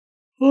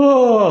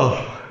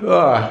Hello.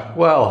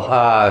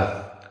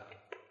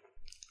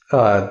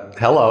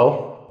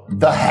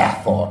 The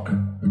half-orc.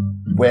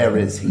 Where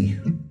is he?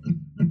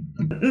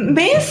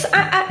 Miss,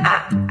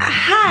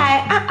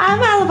 hi,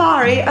 I'm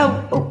Alivari.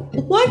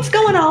 What's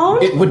going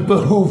on? It would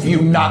behoove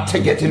you not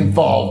to get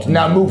involved.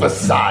 Now move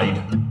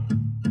aside.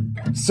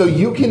 So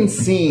you can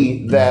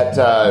see that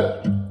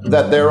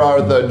there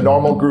are the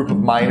normal group of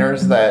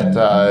miners that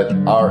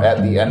are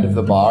at the end of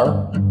the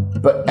bar,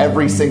 but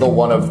every single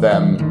one of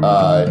them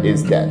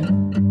is dead.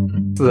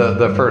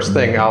 The first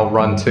thing I'll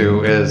run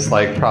to is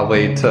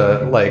probably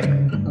to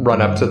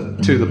run up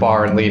to the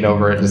bar and lean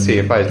over it to see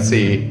if I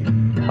see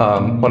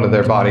one of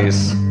their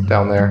bodies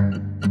down there.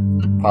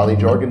 Polly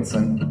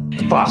Jorgensen.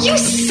 Fuck. You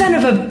son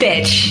of a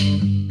bitch!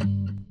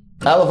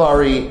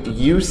 Alivari,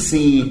 you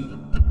see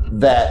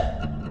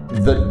that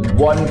the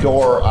one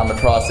door on the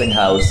crossing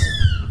house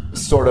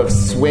sort of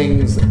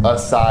swings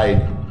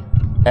aside,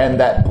 and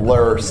that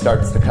blur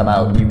starts to come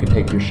out. You can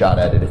take your shot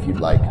at it if you'd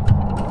like.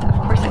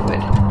 Of course I would.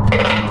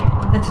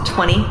 That's a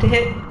 20 to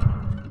hit.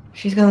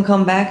 She's gonna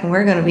come back and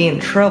we're gonna be in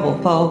trouble,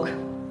 folk.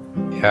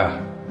 Yeah,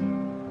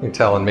 you're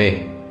telling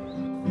me.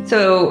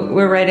 So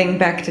we're riding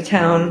back to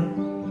town,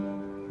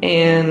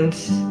 and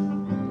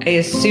I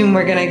assume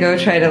we're gonna go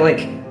try to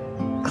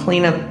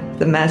clean up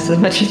the mess as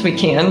much as we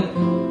can.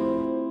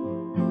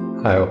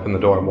 I open the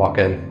door and walk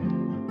in.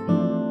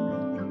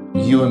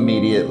 You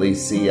immediately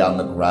see on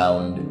the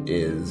ground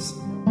is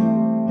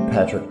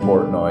Patrick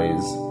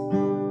Portnoy's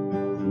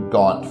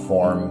gaunt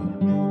form.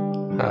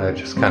 I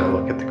just kind of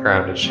look at the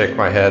ground and shake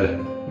my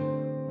head,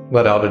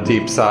 let out a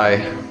deep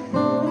sigh,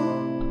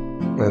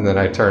 and then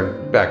I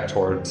turn back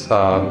towards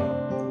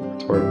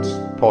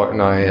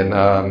Portnoy and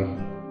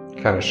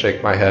kind of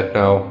shake my head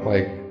no,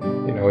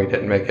 he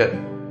didn't make it.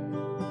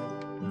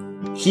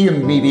 He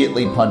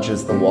immediately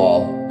punches the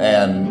wall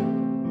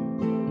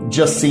and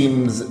just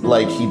seems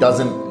like he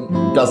doesn't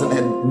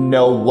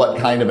know what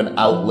kind of an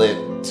outlet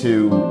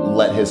to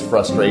let his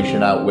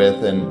frustration out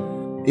with, and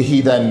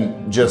he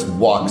then just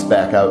walks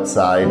back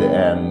outside,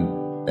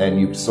 and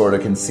you sort of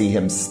can see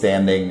him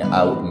standing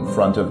out in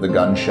front of the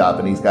gun shop,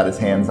 and he's got his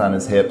hands on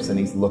his hips and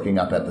he's looking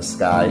up at the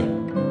sky.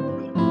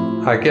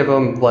 I give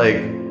him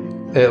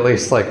at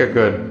least a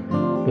good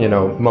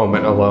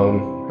moment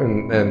alone,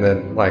 and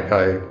then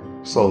I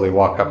slowly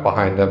walk up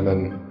behind him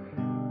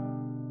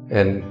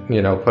and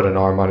put an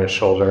arm on his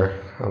shoulder.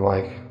 I'm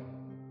like,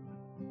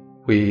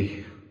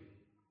 we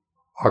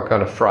are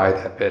gonna fry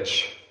that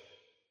bitch.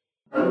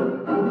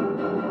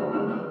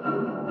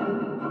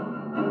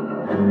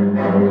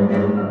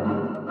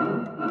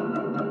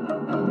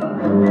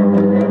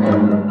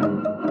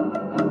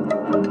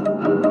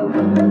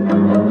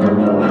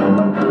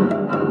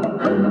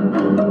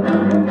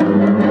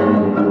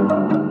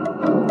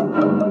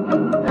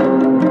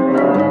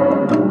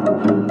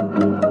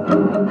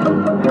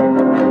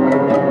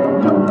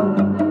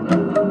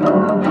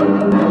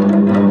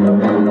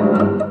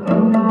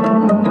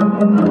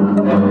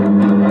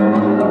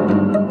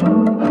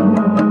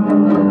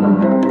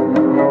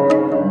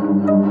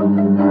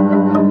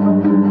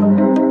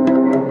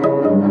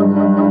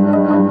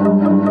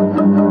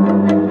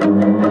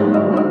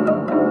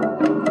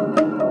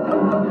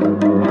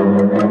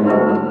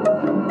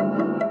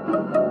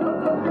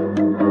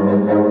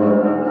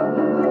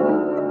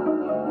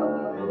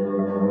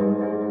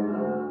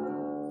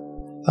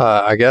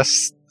 I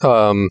guess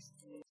I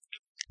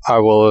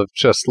will have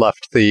just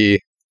left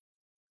the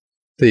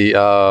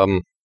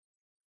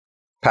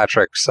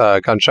Patrick's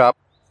gun shop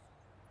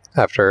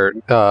after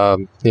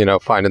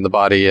finding the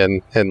body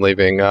and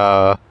leaving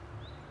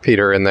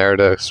Peter in there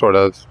to sort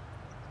of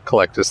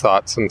collect his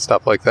thoughts and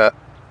stuff like that.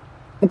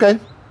 Okay.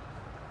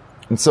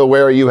 And so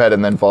where are you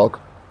heading then, Falk?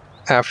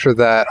 After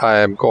that, I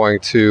am going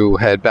to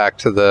head back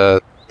to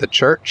the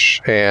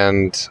church,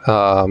 and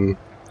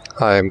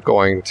I'm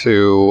going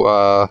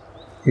to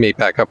meet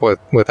back up with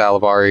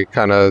Alivari,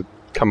 kind of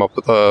come up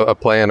with a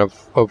plan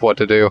of what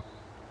to do.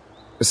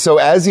 So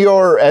as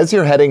you're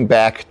heading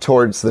back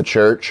towards the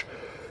church,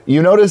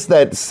 you notice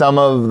that some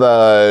of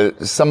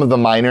the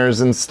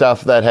miners and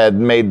stuff that had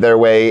made their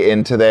way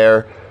into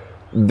there,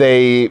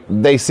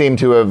 they seem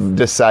to have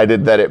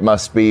decided that it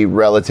must be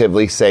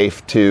relatively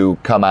safe to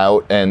come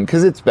out, and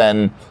because it's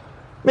been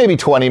maybe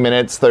 20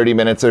 minutes, 30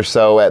 minutes or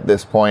so at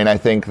this point, I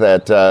think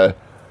that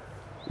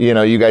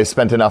you guys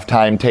spent enough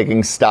time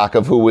taking stock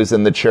of who was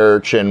in the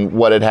church and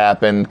what had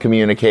happened,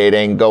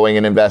 communicating, going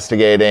and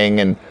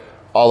investigating, and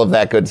all of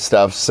that good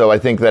stuff. So I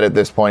think that at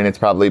this point it's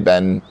probably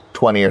been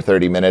 20 or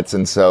 30 minutes,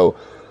 and so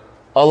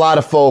a lot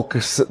of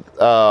folks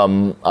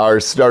are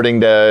starting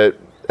to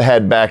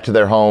head back to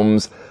their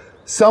homes.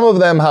 Some of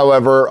them,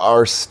 however,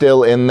 are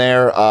still in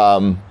there.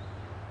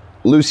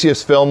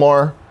 Lucius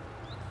Fillmore,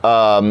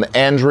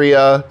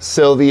 Andrea,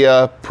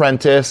 Sylvia,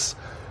 Prentice,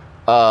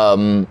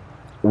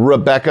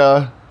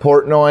 Rebecca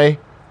Portnoy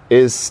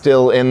is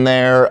still in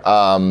there.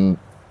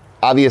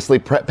 Obviously,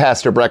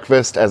 Pastor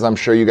Breakfast, as I'm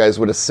sure you guys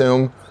would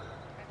assume.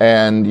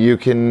 And you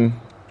can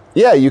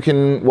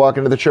walk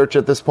into the church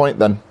at this point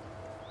then.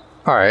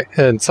 All right.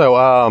 And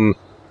so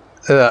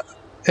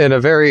in a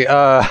very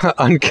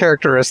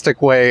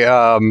uncharacteristic way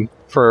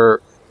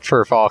for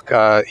Falk,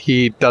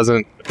 he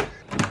doesn't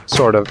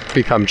sort of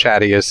become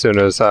chatty as soon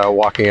as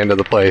walking into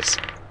the place.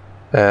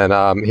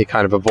 And he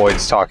kind of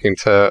avoids talking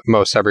to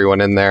most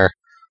everyone in there.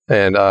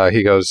 And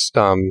he goes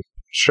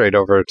straight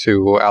over to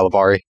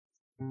Alavari.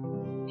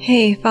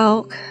 Hey,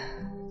 Falk.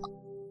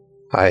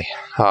 Hi.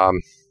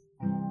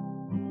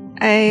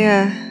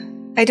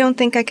 I don't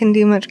think I can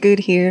do much good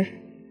here.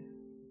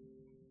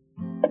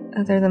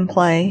 Other than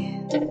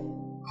play.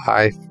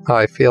 I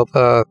feel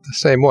the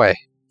same way.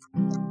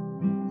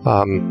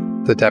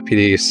 The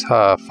deputy's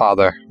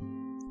father.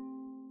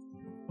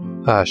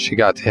 She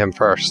got to him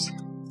first.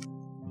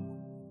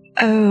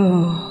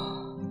 Oh.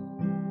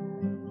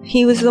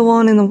 He was the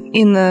one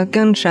in the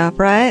gun shop,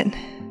 right?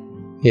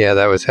 Yeah,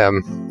 that was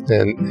him.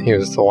 And he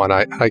was the one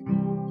I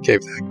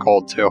gave that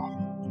gold to.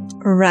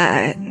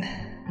 Right.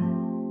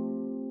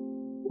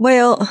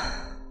 Well,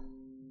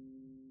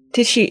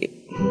 did she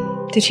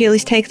at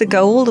least take the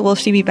gold? Will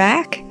she be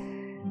back?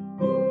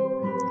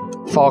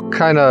 Falk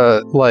kind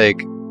of,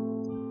 like,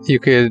 you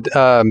could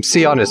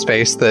see on his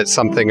face that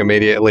something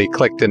immediately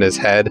clicked in his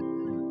head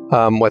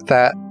with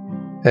that.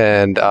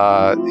 And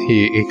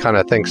he kind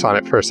of thinks on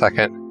it for a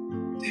second.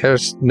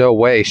 There's no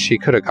way she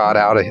could have got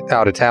out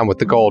of town with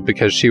the gold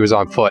because she was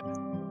on foot.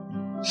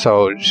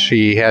 So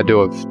she had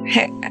to have...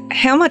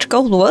 How much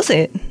gold was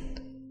it?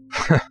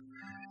 It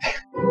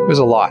was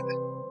a lot.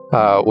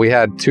 We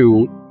had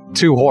two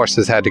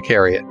horses had to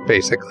carry it,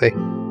 basically.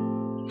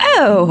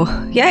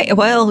 Oh, yeah.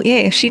 Well,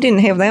 yeah, she didn't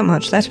have that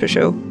much, that's for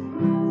sure.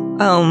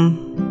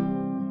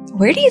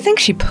 Where do you think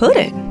she put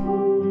it?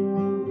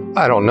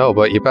 I don't know,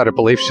 but you better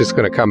believe she's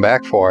going to come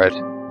back for it.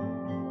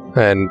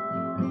 And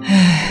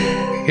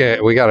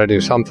yeah, we got to do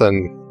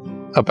something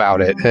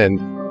about it, and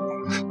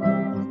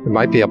we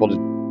might be able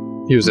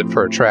to use it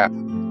for a trap.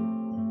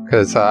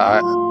 Because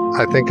I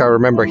think I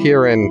remember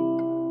hearing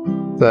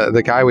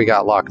the guy we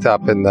got locked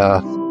up in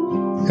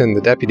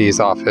the deputy's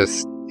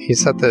office. He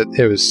said that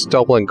it was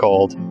stolen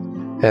gold,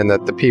 and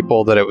that the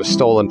people that it was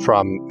stolen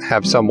from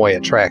have some way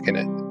of tracking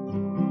it.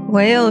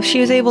 Well, if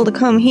she was able to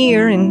come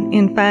here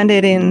and find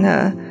it in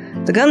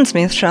the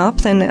gunsmith shop,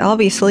 then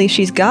obviously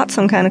she's got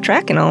some kind of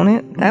tracking on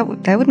it.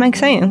 That would make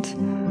sense.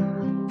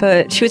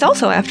 But she was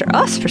also after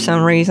us for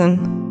some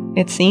reason,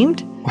 it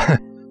seemed.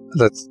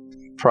 That's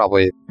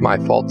probably my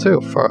fault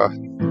too for,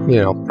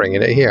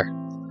 bringing it here.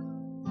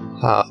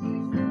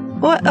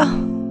 What?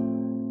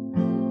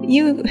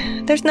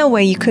 There's no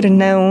way you could have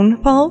known,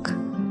 Falk.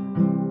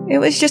 It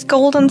was just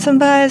gold on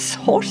somebody's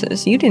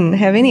horses. You didn't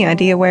have any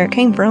idea where it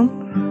came from.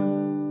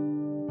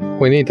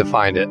 We need to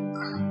find it.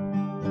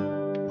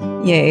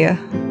 Yeah.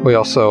 We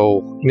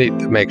also need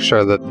to make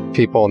sure that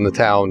people in the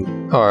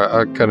town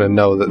are going to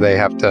know that they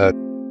have to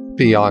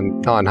be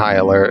on high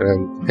alert,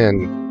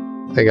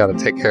 and they got to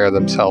take care of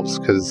themselves,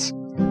 because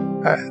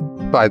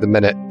by the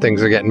minute,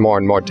 things are getting more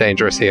and more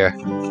dangerous here.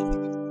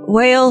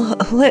 Well,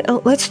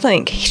 let's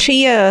think.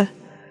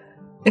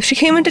 If she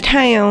came into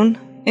town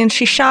and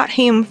she shot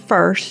him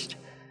first,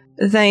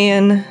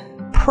 then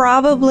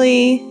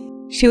probably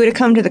she would have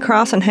come to the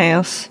Crossing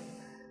House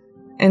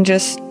and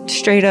just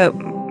straight up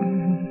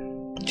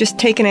just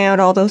taken out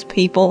all those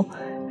people.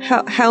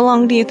 How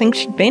long do you think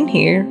she'd been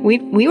here?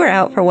 We were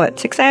out for what,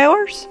 6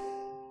 hours?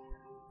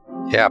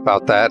 Yeah,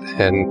 about that.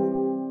 And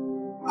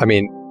I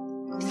mean,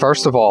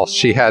 first of all,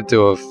 she had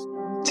to have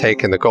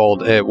taken the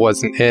gold. It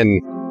wasn't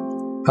in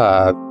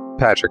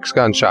Patrick's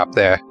gun shop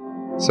there,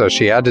 so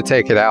she had to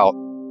take it out,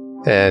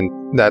 and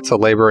that's a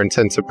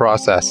labor-intensive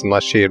process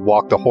unless she had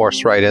walked a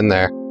horse right in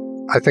there.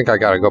 I think I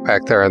gotta go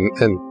back there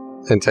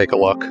and take a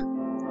look.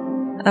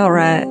 All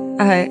right.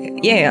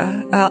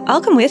 Yeah,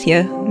 I'll come with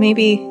you.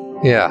 Maybe.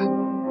 Yeah.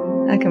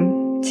 I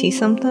can see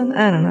something.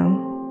 I don't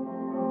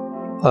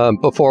know.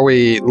 Before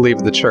we leave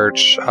the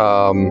church,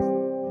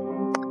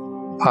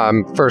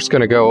 I'm first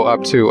gonna go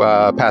up to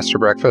Pastor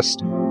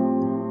Breakfast.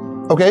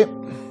 Okay.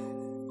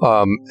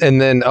 And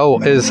then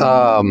is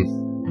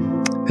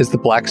the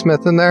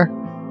blacksmith in there?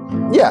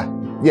 Yeah,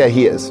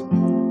 he is.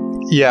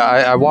 Yeah,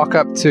 I walk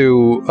up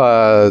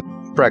to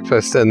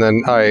Breakfast, and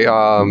then I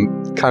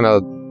kind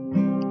of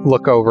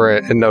look over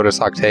it and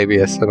notice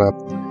Octavius, and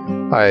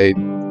I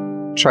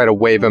try to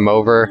wave him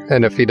over,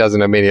 and if he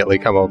doesn't immediately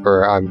come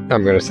over, I'm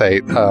going to say,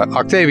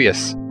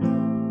 Octavius,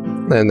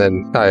 and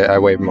then I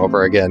wave him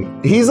over again.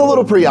 He's a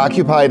little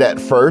preoccupied at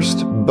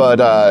first, but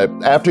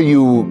after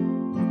you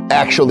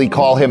actually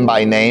call him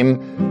by name,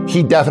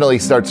 he definitely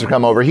starts to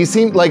come over. He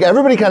seemed like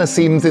everybody kind of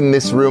seems in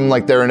this room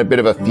like they're in a bit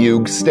of a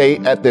fugue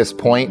state at this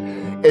point,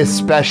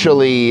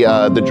 especially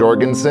the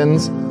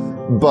Jorgensens.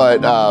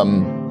 But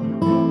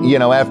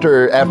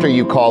after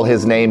you call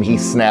his name, he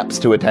snaps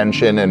to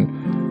attention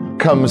and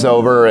comes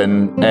over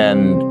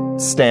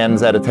and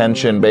stands at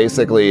attention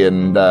basically,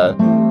 and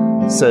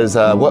says,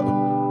 "What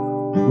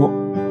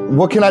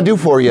can I do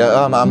for you?"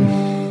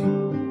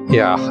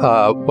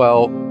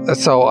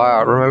 So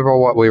remember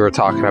what we were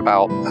talking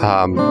about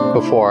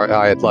before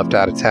I had left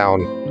out of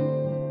town.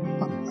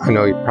 I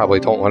know you probably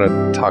don't want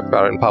to talk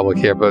about it in public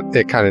here, but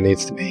it kind of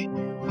needs to be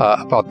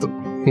about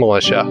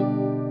militia.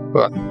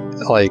 But,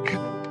 like,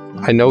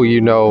 I know you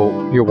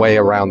know your way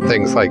around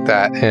things like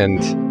that,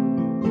 and,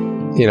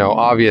 you know,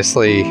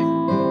 obviously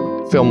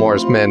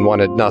Fillmore's men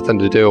wanted nothing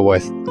to do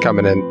with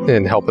coming in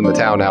and helping the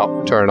town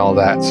out during all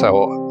that,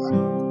 so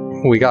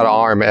we gotta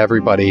arm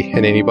everybody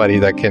and anybody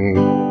that can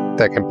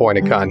point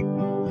a gun.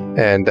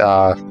 And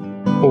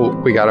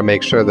we gotta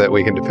make sure that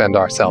we can defend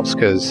ourselves,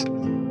 because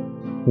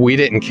we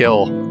didn't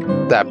kill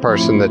that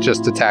person that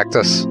just attacked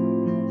us,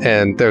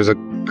 and there's a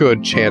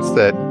good chance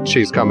that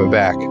she's coming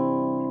back.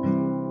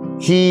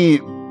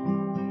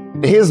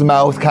 His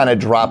mouth kind of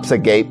drops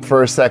agape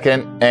for a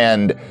second,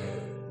 and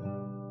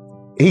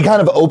he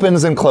kind of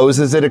opens and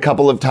closes it a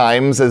couple of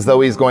times as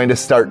though he's going to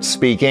start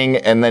speaking,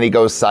 and then he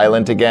goes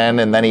silent again,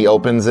 and then he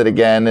opens it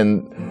again,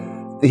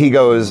 and he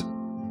goes,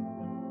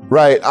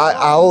 "Right,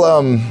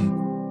 I'll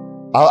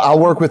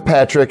work with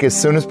Patrick as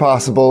soon as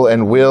possible,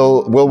 and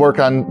we'll work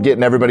on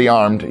getting everybody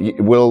armed.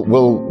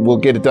 We'll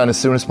get it done as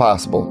soon as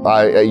possible.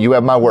 You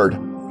have my word."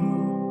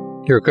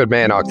 You're a good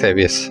man,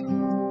 Octavius.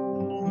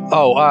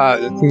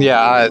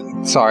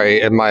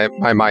 Sorry,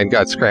 my mind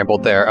got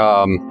scrambled there.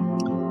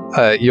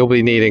 You'll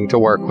be needing to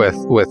work with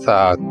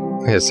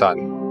his son.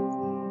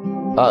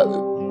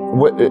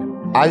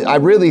 I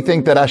really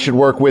think that I should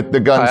work with the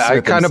gunsmith.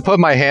 I kind of put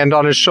my hand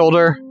on his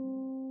shoulder.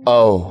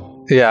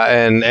 Oh. Yeah,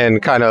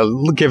 and kind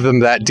of give them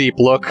that deep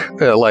look,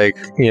 like,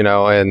 you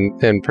know,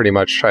 and pretty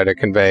much try to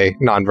convey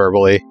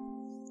non-verbally.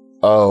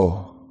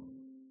 Oh.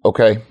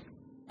 Okay.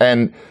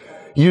 And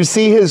you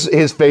see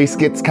his face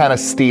gets kind of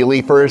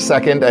steely for a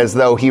second, as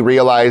though he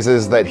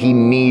realizes that he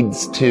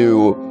needs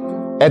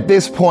to, at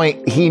this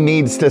point, he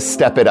needs to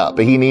step it up.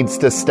 He needs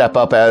to step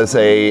up as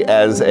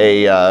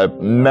a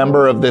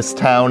member of this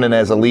town and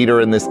as a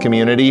leader in this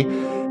community.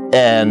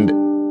 And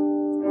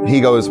he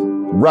goes,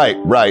 right.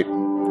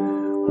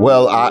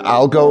 Well,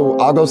 I'll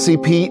go see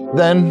Pete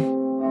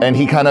then. And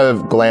he kind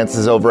of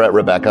glances over at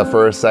Rebecca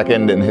for a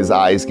second, and his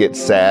eyes get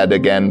sad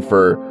again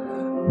for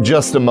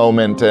just a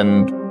moment.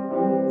 And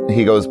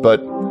he goes,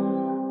 but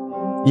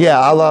yeah,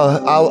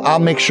 I'll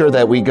make sure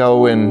that we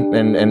go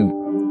and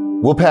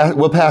we'll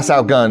pass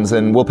out guns,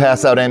 and we'll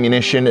pass out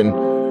ammunition,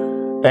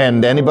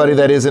 and anybody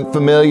that isn't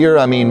familiar.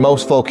 I mean,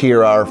 most folk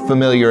here are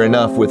familiar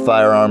enough with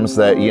firearms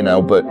that, you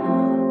know, but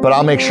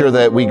I'll make sure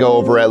that we go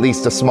over at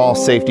least a small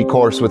safety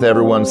course with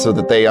everyone so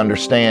that they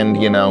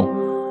understand, you know,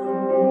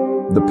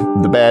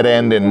 the bad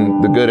end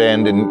and the good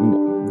end.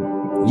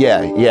 And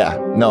yeah.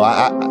 No,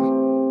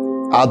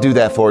 I'll do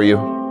that for you.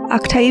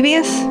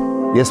 Octavius?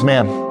 Yes,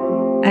 ma'am.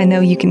 I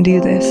know you can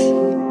do this.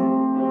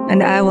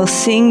 And I will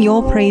sing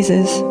your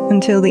praises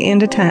until the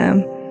end of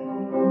time.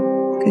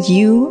 Because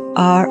you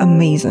are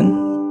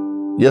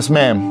amazing. Yes,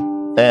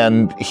 ma'am.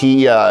 And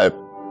he,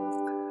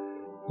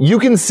 you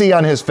can see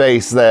on his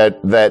face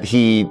that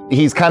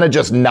he's kind of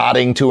just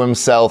nodding to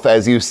himself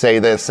as you say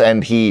this,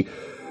 and he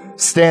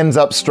stands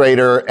up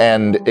straighter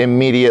and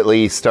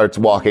immediately starts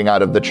walking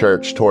out of the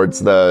church towards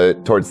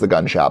the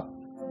gun shop.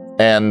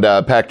 And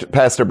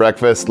Pastor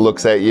Breakfast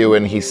looks at you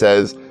and he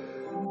says,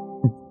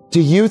 "Do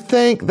you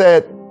think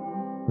that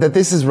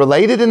this is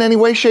related in any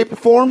way, shape, or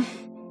form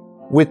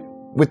with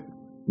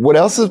what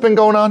else has been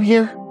going on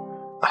here?"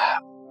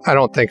 I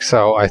don't think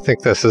so. I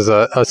think this is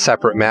a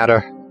separate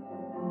matter.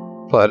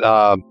 But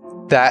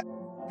that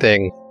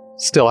thing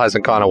still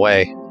hasn't gone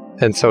away.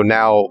 And so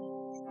now,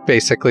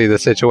 basically, the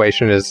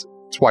situation is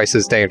twice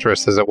as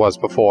dangerous as it was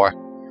before.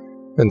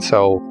 And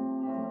so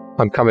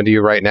I'm coming to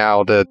you right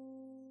now to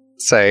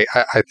say,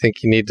 I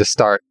think you need to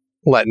start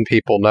letting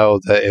people know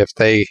that if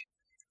they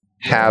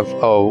have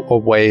a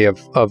way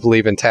of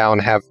leaving town,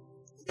 have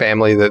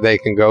family that they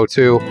can go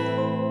to,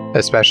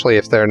 especially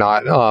if they're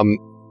not,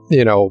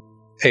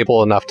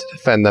 able enough to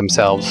defend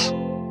themselves,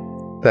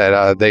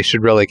 that they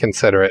should really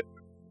consider it.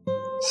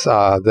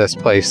 This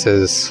place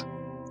is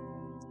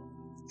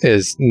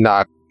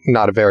not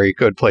a very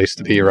good place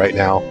to be right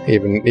now,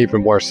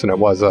 even worse than it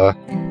was a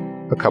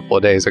couple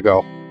of days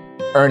ago.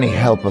 Ernie,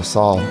 help us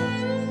all.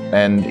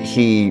 And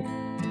he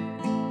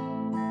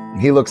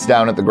looks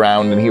down at the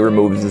ground and he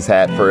removes his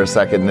hat for a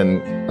second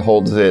and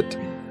holds it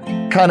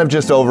kind of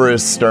just over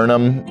his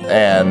sternum,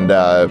 and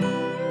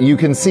you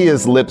can see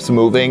his lips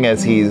moving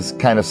as he's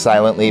kind of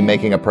silently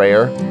making a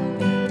prayer,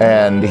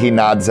 and he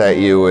nods at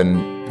you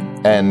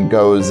and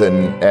goes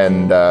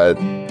and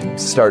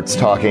starts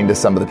talking to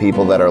some of the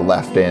people that are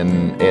left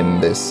in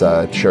this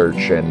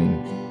church,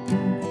 and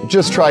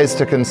just tries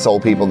to console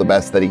people the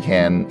best that he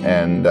can.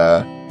 And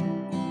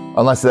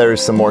unless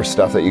there's some more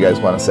stuff that you guys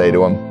want to say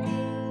to him.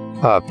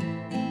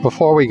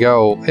 Before we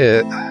go,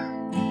 this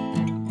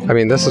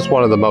is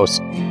one of the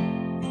most,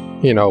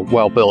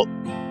 well-built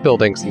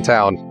buildings in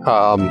town.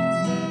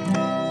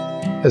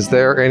 Is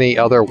there any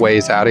other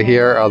ways out of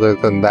here other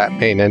than that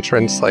main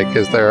entrance? Like,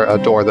 is there a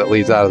door that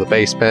leads out of the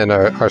basement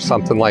or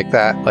something like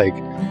that? Like,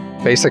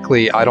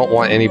 basically, I don't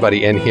want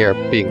anybody in here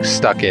being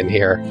stuck in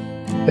here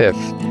if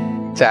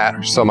that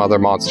or some other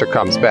monster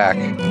comes back.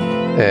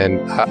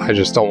 And I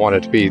just don't want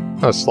it to be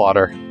a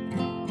slaughter.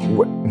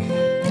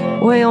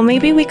 Well,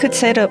 maybe we could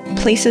set up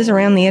places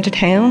around the edge of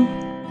town.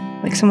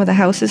 like some of the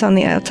houses on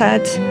the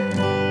outsides?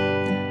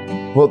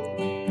 Well,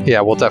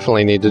 Yeah, we'll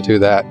definitely need to do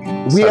that.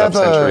 We Set have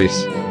up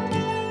sentries.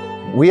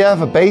 we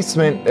have a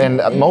basement, and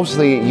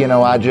mostly,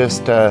 I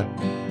just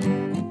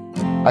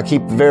I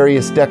keep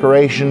various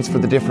decorations for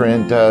the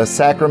different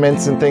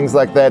sacraments and things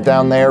like that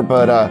down there.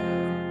 But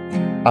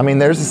I mean,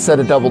 there's a set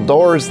of double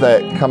doors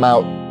that come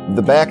out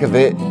the back of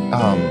it.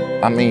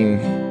 I mean,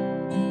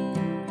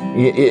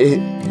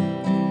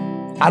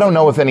 I don't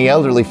know if any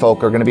elderly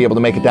folk are going to be able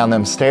to make it down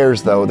them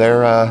stairs, though.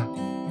 They're a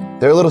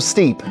little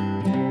steep.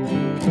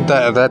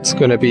 That's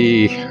going to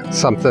be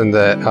something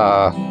that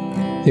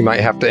you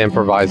might have to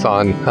improvise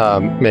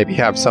on. Maybe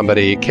have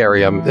somebody carry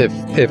them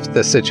if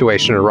the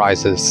situation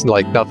arises.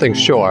 Like, nothing's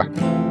sure.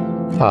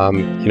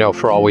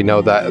 For all we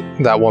know,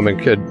 that woman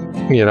could,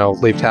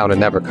 leave town and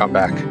never come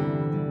back.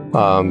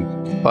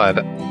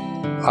 But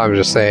I'm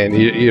just saying,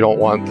 you don't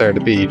want there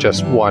to be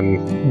just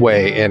one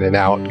way in and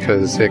out,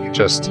 because it could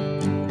just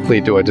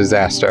lead to a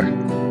disaster.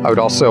 I would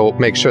also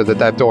make sure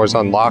that door's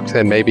unlocked,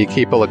 and maybe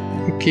keep a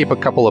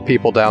couple of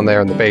people down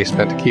there in the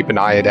basement to keep an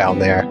eye down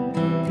there,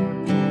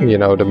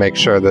 to make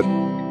sure that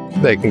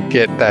they can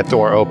get that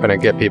door open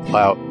and get people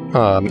out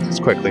as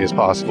quickly as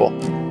possible.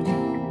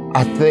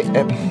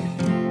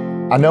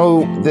 I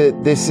know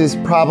that this is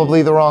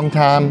probably the wrong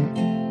time.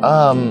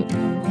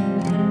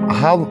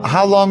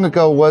 How long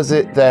ago was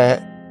it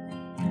that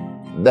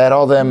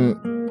all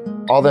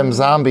them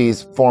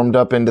zombies formed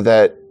up into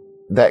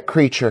that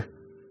creature?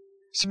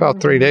 It's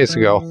about 3 days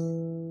ago.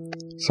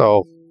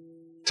 So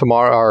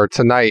tomorrow or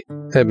tonight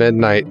at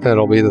midnight,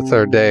 it'll be the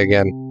third day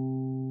again.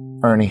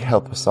 Ernie,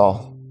 help us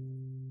all.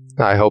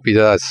 I hope he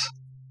does.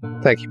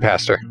 Thank you,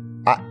 Pastor.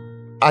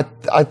 I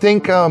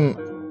think I'm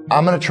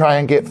gonna try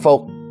and get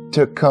folk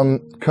to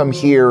come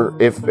here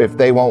if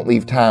they won't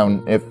leave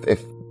town.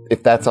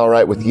 If that's all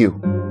right with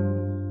you.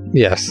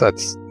 Yes,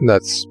 that's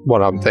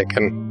what I'm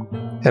thinking,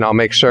 and I'll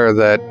make sure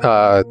that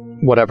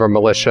whatever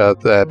militia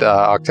that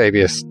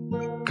Octavius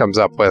comes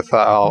up with,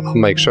 I'll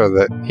make sure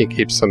that he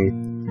keeps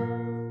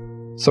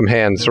some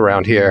hands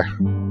around here.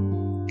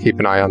 Keep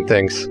an eye on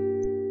things.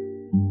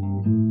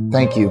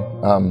 Thank you.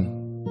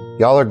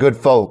 Y'all are good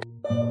folk.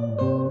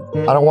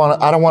 I don't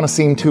want to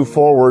seem too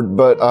forward,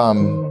 but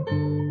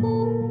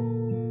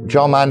would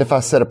y'all mind if I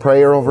said a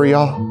prayer over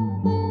y'all?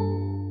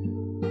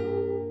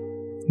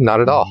 Not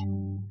at all.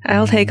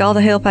 I'll take all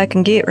the help I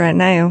can get right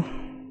now.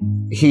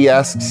 He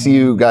asks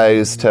you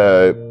guys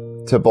to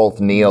both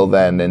kneel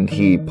then, and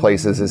he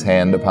places his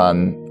hand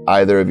upon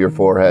either of your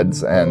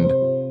foreheads, and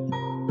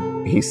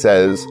he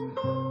says,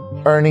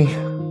 Ernie,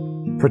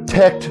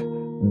 protect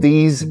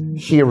these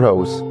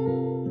heroes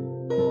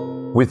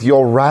with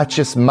your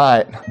righteous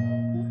might.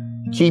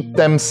 Keep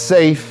them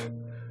safe,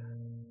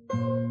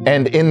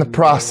 and in the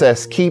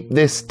process, keep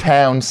this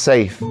town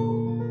safe.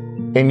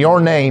 In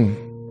your name,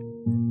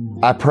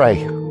 I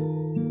pray.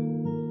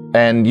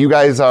 And you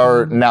guys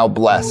are now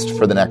blessed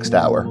for the next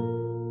hour.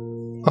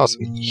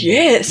 Awesome.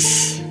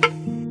 Yes!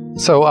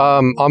 So,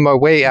 on my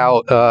way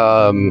out,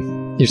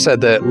 you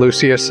said that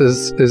Lucius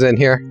is in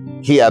here?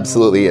 He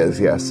absolutely is,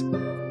 yes.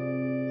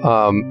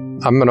 I'm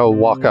gonna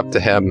walk up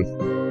to him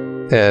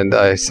and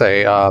I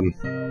say,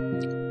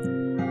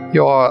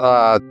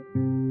 you're,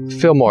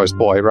 Fillmore's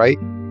boy, right?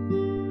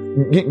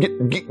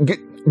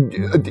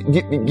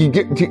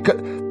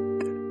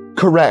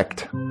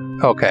 Correct.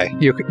 Okay,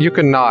 you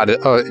can nod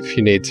if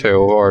you need to,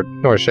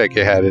 or shake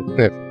your head if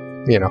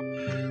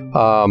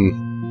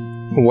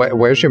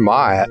where's your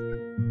ma at?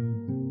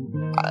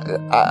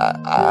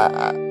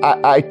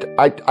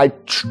 I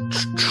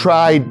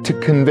tried to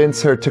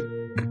convince her to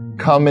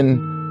come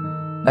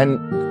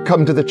and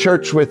come to the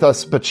church with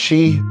us, but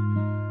she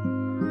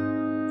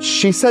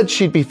said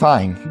she'd be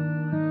fine.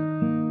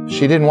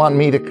 She didn't want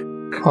me to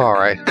All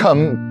right.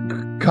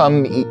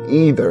 come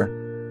either.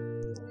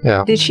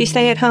 Yeah. Did she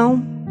stay at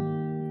home?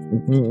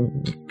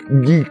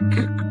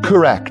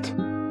 Correct.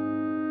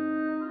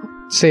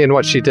 Seeing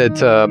what she did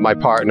to my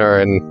partner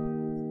and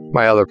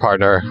my other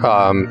partner,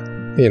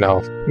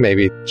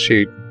 maybe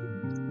she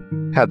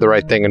had the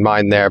right thing in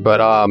mind there. But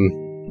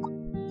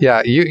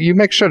yeah, you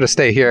make sure to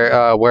stay here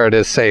where it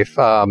is safe.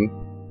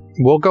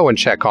 We'll go and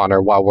check on her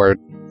while we're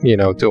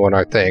doing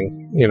our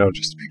thing.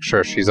 Just to make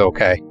sure she's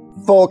okay.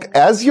 Folk,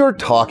 as you're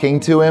talking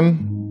to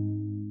him,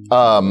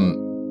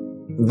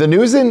 the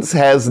nuisance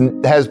has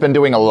been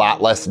doing a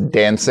lot less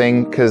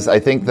dancing, because I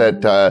think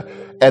that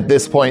at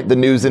this point the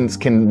nuisance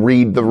can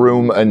read the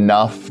room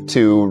enough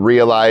to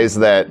realize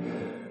that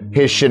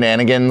his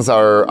shenanigans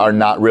are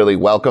not really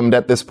welcomed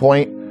at this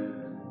point.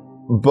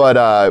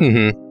 But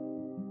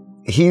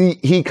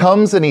he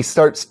comes and he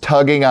starts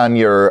tugging on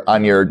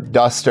your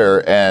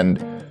duster and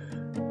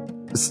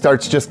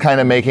starts just kind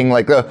of making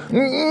like a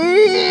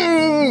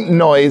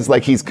noise,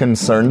 like he's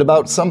concerned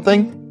about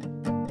something.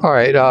 All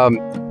right.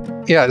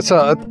 Yeah.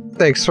 So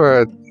thanks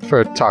for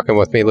talking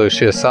with me,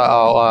 Lucius.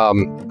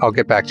 I'll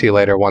get back to you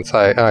later once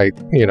I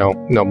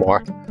know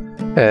more.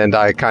 And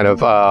I kind of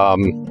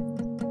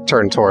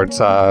turn towards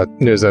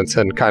Nuisance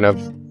and kind of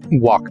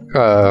walk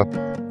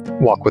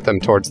with them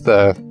towards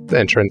the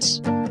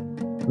entrance.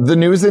 The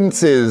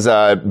nuisance is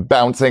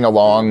bouncing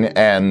along,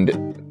 and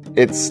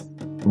it's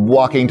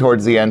walking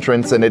towards the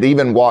entrance, and it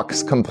even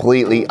walks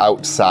completely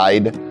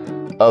outside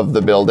of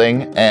the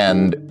building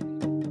and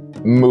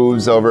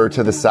moves over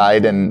to the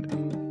side and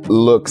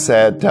looks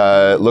at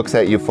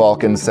you,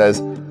 Falk, and says,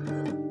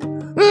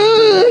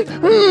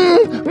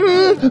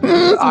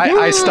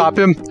 I stop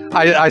him.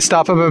 I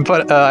stop him and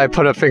I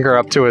put a finger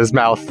up to his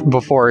mouth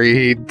before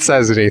he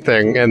says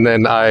anything, and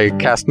then I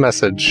cast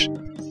message.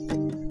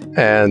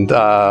 And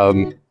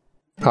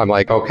I'm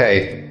like,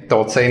 okay,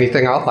 don't say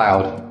anything out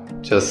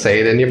loud. Just say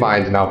it in your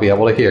mind, and I'll be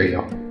able to hear you.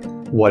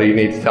 What do you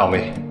need to tell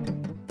me?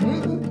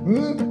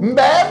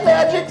 Bad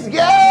magics,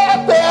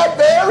 yeah, bad,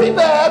 very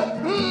bad.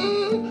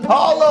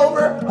 All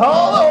over,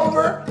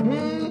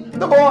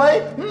 the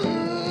boy.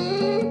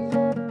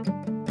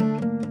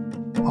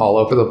 All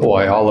over the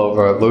boy, all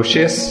over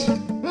Lucius?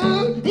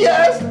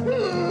 Yes,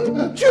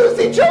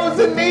 Juicy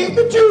Chosen, need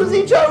the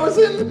Juicy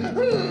Chosen.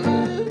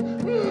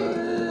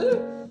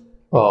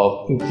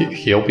 Well,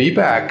 he'll be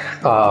back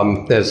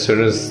as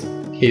soon as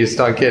he's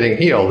done getting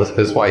healed. This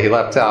is why he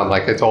left town,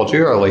 like I told you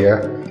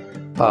earlier.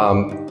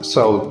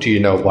 So do you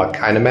know what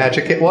kind of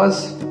magic it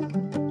was?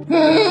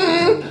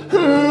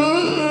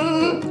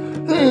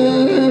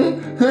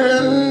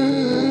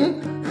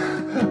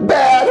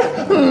 Bad.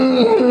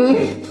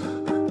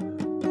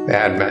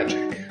 Bad magic.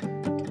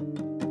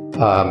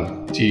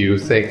 Do you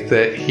think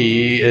that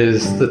he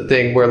is the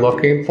thing we're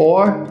looking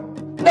for?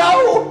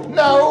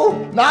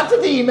 No, not the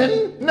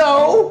demon,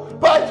 no,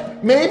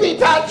 but maybe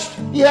touched,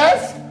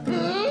 yes?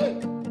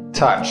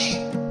 Touched.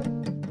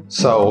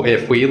 So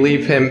if we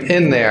leave him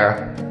in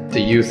there, do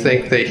you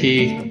think that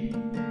he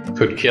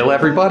could kill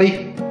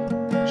everybody?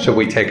 Should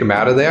we take him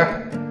out of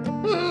there?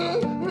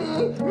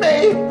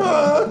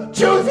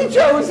 Juicy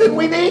Chosen,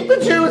 we need the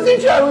Juicy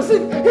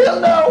Chosen. He'll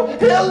know.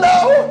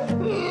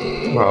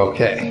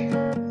 Okay.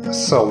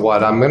 So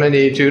what I'm gonna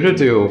need you to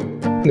do,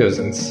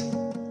 Nuisance,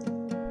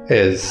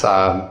 is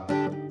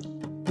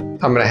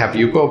I'm gonna have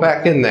you go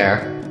back in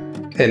there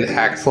and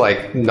act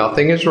like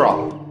nothing is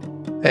wrong.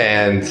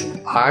 And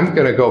I'm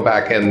gonna go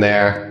back in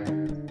there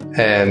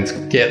and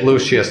get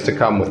Lucius to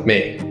come with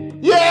me.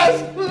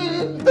 Yes,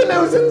 the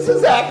Nuisance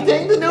is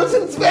acting. The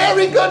Nuisance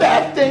very good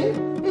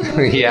acting.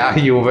 Yeah,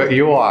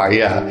 you are,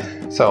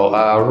 yeah. So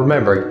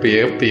remember, be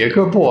a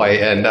good boy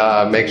and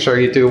make sure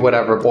you do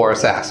whatever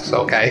Boris asks,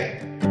 okay?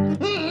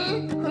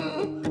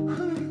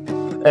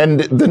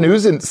 And the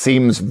Nuisance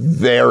seems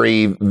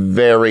very,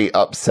 very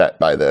upset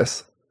by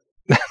this.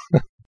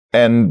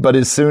 But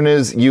as soon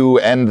as you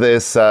end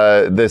this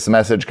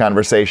message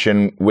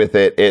conversation with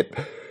it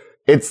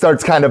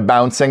starts kind of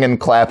bouncing and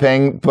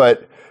clapping,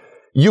 but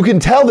you can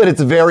tell that it's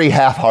very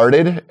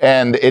half-hearted,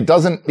 and he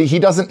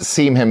doesn't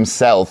seem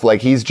himself.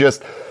 Like he's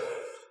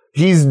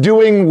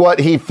doing what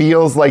he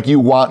feels like you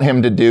want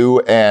him to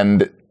do,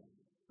 and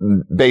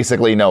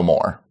basically no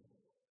more.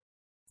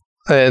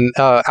 And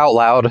out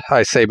loud,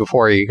 I say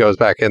before he goes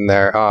back in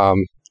there,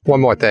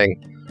 one more thing.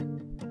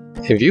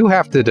 If you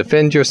have to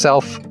defend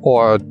yourself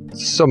or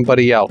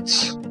somebody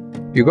else,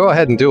 you go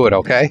ahead and do it,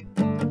 okay?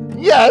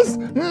 Yes!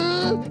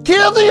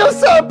 Kill the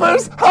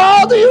usurpers!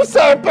 All the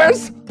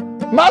usurpers!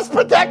 Must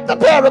protect the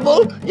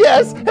parable!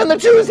 Yes, and the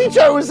Juicy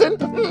Chosen!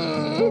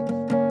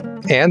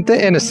 And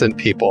the innocent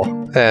people.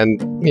 And,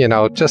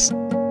 just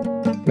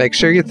make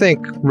sure you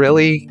think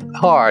really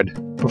hard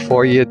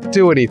before you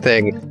do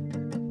anything.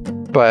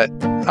 But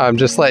I'm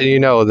just letting you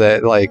know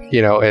that,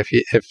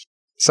 if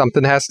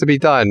something has to be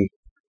done,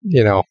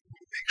 make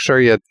sure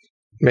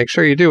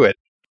you do it.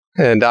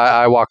 And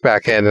I walk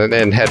back in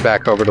and head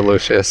back over to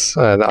Lucius,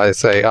 and I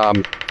say, I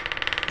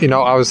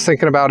was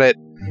thinking about it.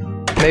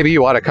 Maybe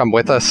you ought to come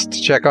with us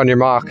to check on your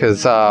ma,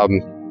 because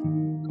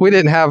we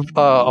didn't have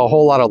a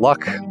whole lot of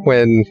luck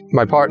when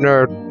my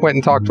partner went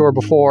and talked to her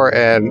before,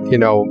 and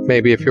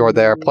maybe if you're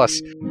there,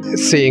 plus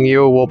seeing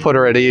you will put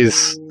her at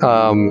ease.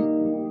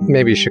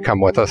 Maybe you should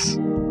come with us.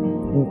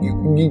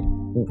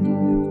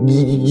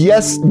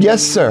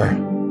 Yes, sir.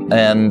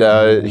 And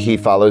he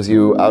follows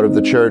you out of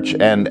the church.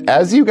 And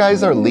as you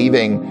guys are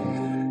leaving,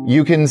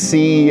 you can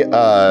see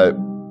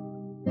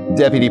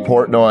Deputy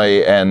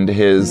Portnoy and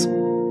his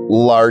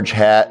large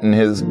hat and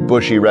his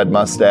bushy red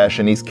mustache,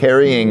 and he's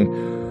carrying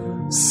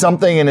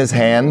something in his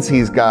hands.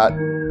 He's got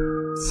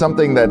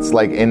something that's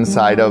like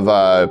inside of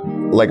a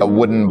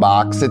wooden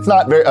box. It's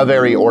not a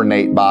very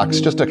ornate box,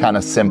 just a kind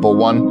of simple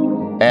one.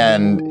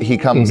 And he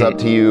comes up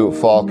to you,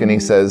 Falk, and he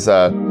says,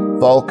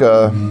 Falk,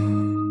 I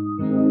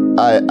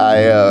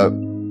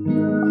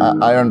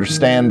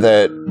understand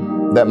that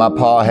my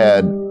pa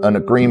had an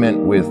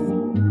agreement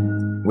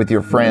with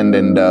your friend,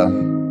 and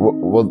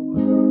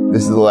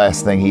this is the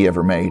last thing he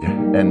ever made.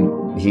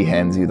 And he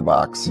hands you the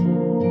box.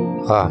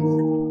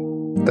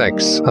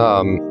 Thanks.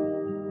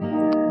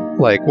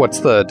 What's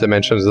the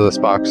dimensions of this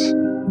box?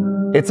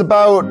 It's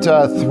about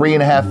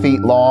 3.5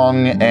 feet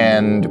long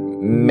and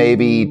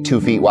maybe 2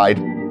 feet wide.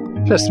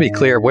 Just to be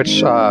clear,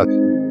 which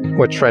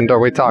friend are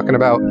we talking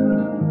about?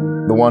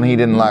 The one he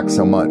didn't like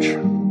so much.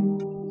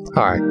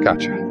 All right,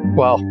 gotcha.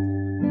 Well,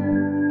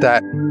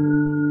 that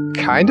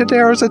kind of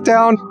narrows it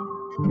down.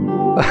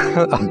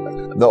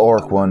 The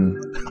orc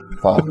one,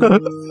 Falk.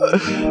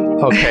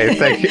 Okay,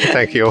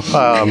 thank you.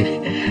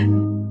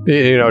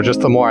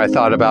 Just the more I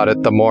thought about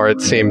it, the more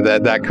it seemed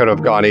that could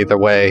have gone either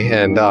way.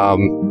 And,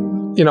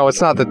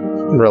 it's not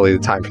really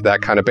the time for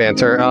that kind of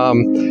banter.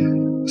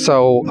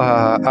 So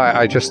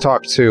I just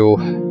talked to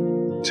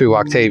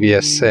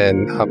Octavius,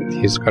 and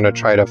he's going to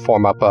try to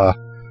form up a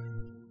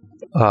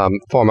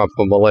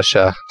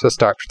militia to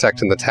start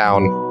protecting the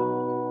town.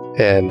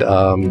 And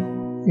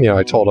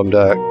I told him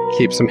to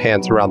keep some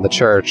hands around the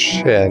church,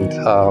 and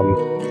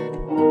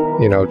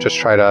just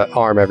try to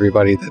arm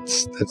everybody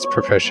that's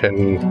proficient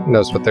and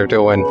knows what they're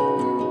doing.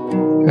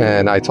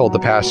 And I told the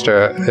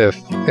pastor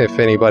if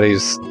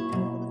anybody's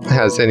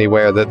has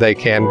anywhere that they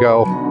can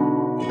go,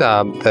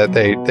 that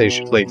they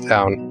should leave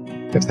town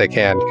if they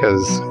can,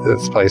 because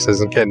this place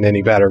isn't getting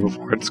any better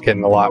before it's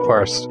getting a lot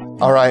worse.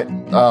 All right.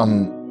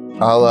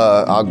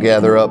 I'll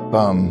gather up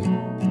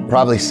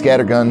probably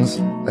scatterguns.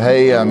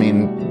 Hey,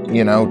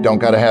 don't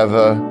gotta have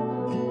a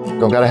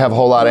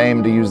whole lot of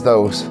aim to use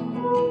those.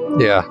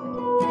 Yeah.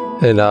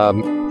 And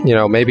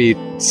maybe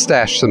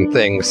stash some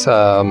things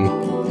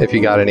if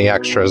you got any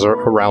extras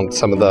around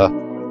some of the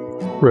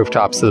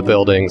rooftops of the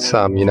buildings.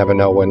 You never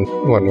know when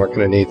we're going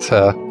to need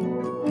to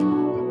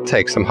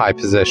take some high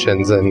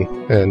positions and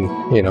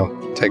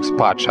take some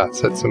pot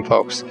shots at some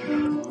folks.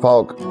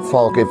 Falk,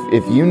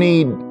 if you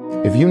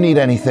need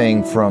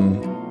anything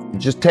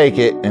just take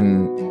it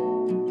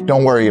and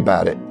don't worry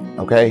about it,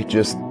 okay?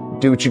 Just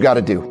do what you got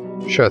to do.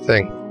 Sure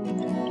thing.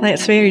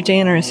 That's very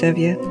generous of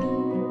you.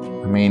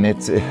 I mean,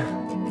 it's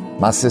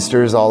my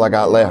sister's all I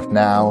got left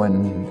now,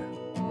 and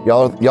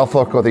y'all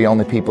folk are the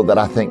only people that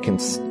I think can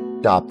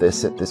stop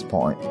this at this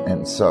point.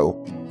 And so,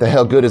 the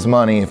hell good is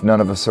money if none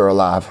of us are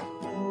alive?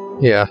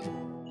 Yeah.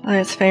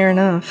 That's fair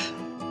enough.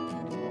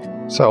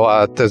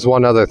 So, there's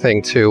one other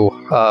thing too.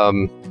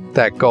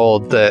 That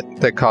gold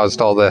that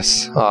caused all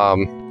this.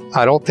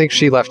 I don't think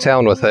she left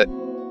town with it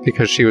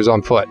because she was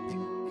on foot,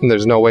 and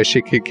there's no way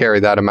she could carry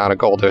that amount of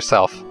gold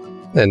herself.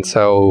 And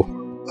so,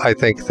 I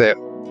think that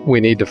we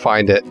need to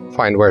find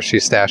where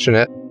she's stashing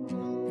it.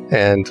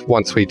 And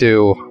once we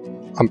do,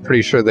 I'm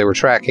pretty sure they were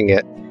tracking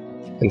it.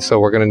 And so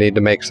we're going to need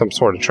to make some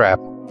sort of trap.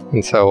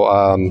 And so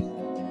I'm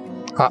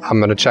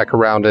going to check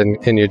around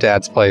in your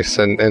dad's place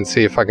and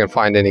see if I can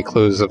find any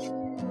clues of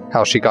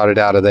how she got it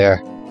out of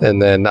there.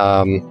 And then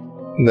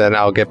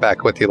I'll get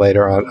back with you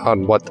later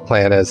on what the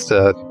plan is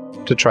to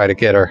try to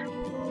get her.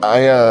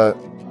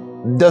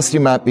 Dusty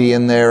might be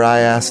in there. I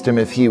asked him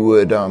if he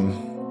would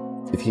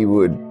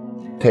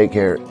take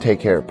care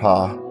of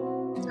Pa.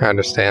 I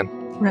understand.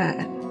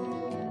 Right.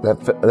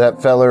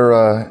 That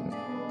feller,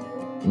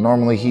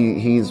 normally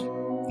he's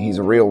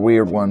a real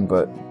weird one,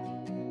 but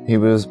he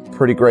was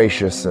pretty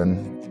gracious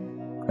and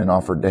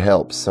offered to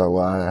help. So,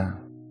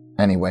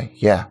 anyway,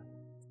 yeah.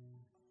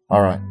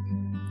 All right.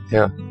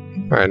 Yeah.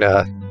 All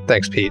right.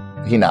 Thanks, Pete.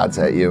 He nods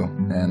at you,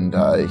 and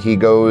he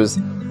goes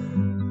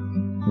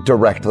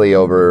directly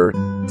over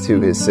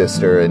to his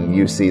sister, and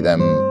you see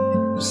them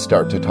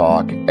start to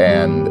talk.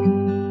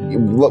 And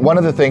one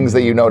of the things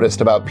that you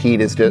noticed about Pete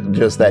is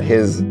just that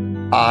his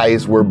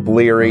eyes were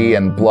bleary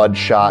and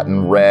bloodshot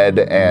and red,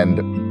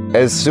 and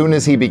as soon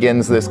as he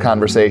begins this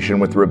conversation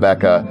with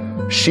Rebecca,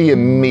 she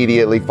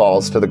immediately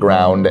falls to the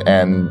ground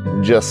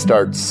and just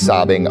starts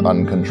sobbing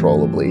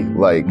uncontrollably.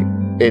 Like,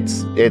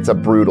 it's a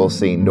brutal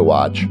scene to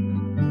watch.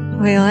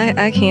 Well,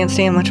 I can't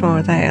stand much more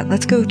of that.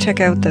 Let's go check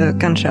out the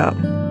gun shop.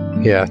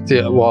 Yeah.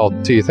 Do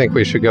you think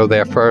we should go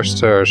there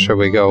first, or should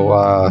we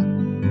go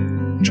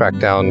track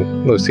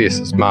down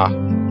Lucius's ma?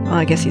 Well,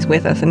 I guess he's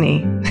with us, isn't he?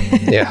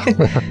 Yeah.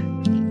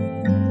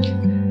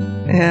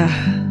 Yeah.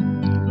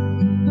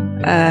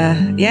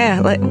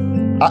 Yeah.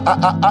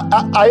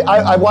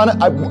 I want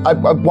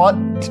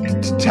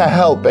to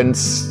help, and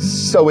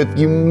so if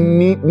you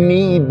need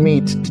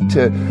me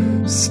to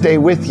stay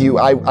with you,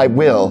 I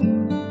will.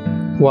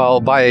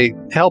 Well, by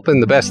helping,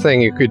 the best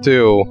thing you could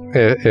do,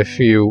 if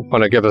you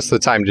want to give us the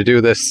time to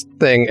do this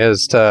thing,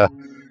 is to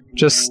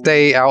just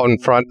stay out in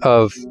front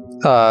of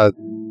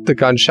the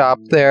gun shop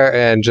there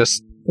and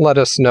just let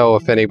us know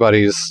if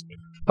anybody's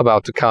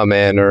about to come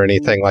in or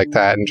anything like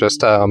that, and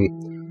just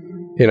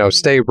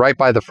stay right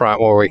by the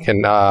front where we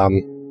can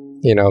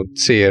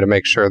see you, to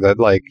make sure that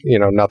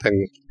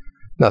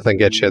nothing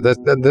gets you.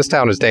 This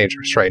town is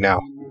dangerous right now,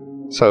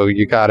 so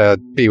you gotta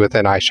be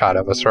within eyeshot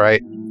of us,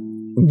 right?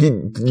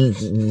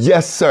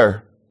 Yes,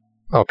 sir.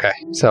 Okay,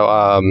 so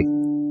I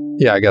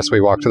guess we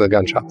walk to the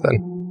gun shop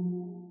then.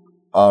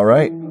 All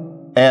right.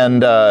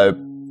 And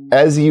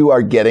as you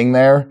are getting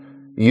there,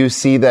 you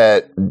see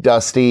that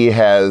Dusty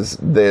has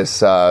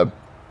this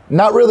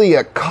not really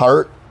a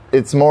cart,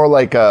 it's more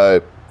like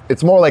a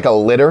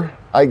litter,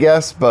 I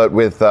guess, but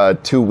with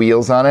two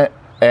wheels on it.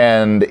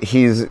 And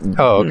he's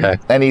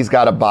and he's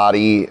got a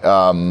body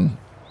on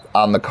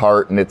the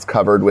cart, and it's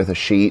covered with a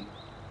sheet,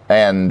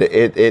 and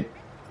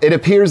it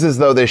appears as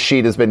though this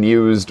sheet has been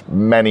used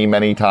many,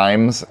 many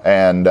times,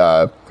 and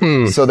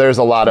so there's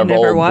a lot of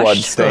old blood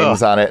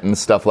stains on it and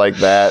stuff like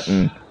that.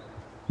 And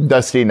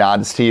Dusty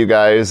nods to you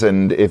guys,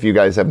 and if you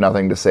guys have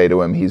nothing to say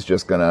to him, he's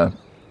just gonna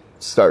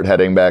start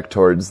heading back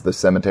towards the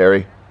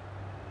cemetery.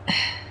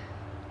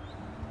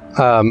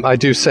 I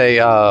do say,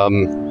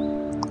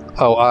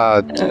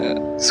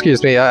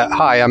 excuse me,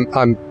 hi,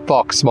 I'm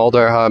Fox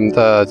Mulder. I'm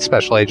the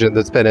special agent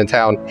that's been in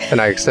town, and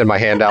I extend my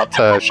hand out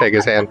to shake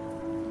his hand.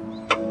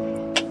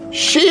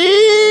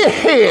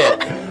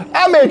 Shit!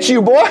 I met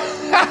you, boy!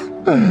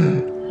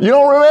 You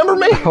don't remember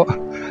me?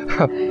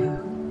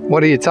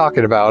 What are you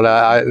talking about?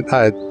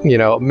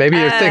 Maybe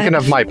you're thinking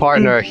of my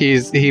partner. He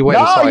went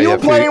and saw you. No, you were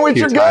playing with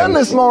your gun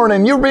this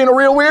morning. You were being a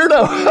real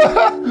weirdo.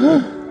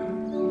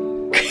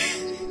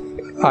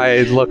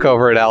 I look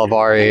over at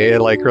Alavari,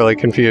 like, really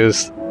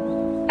confused.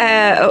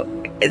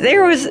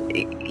 There was...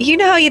 You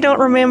know how you don't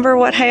remember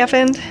what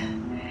happened?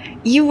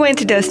 You went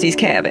to Dusty's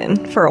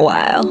cabin for a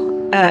while,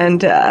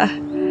 and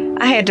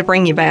I had to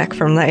bring you back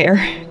from there.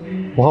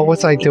 What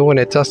was I doing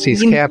at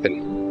Dusty's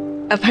cabin?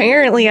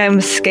 Apparently I'm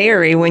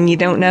scary when you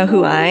don't know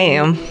who I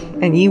am,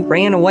 and you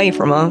ran away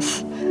from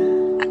us.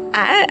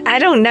 I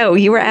don't know.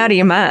 You were out of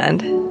your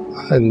mind.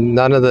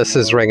 None of this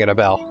is ringing a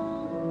bell.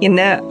 You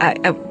know,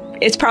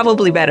 it's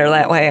probably better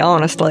that way,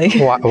 honestly.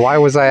 Why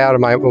was I out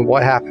of my...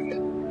 What happened?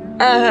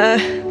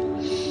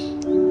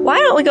 Why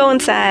don't we go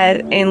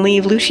inside and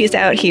leave Lucius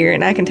out here,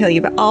 and I can tell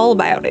you all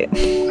about it.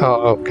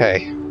 Oh,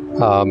 okay.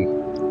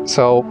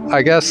 So,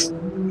 I guess,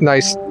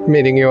 nice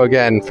meeting you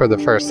again for the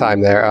first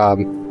time there,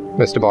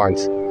 Mr.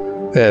 Barnes.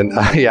 And,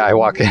 I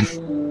walk in.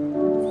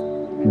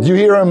 You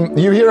hear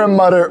him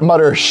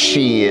mutter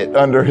shit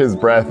under his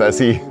breath as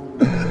he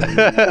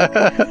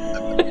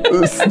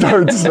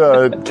starts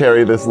to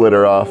carry this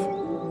litter off.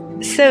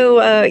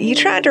 So, you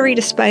tried to read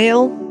a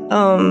spell,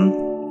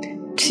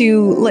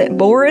 to let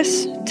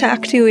Boris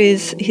talk to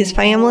his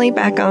family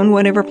back on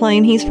whatever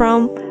plane he's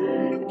from,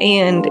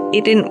 and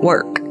it didn't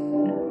work.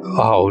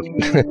 Oh.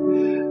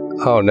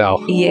 Oh,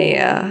 no.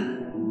 Yeah.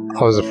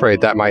 I was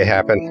afraid that might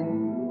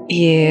happen.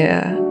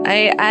 Yeah.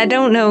 I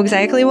don't know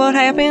exactly what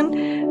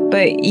happened,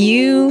 but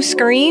you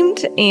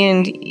screamed,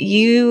 and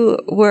you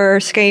were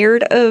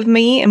scared of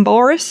me and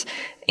Boris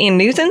and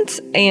nuisance,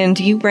 and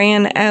you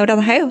ran out of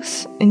the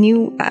house, and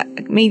you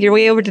made your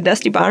way over to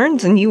Dusty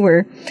Barnes, and you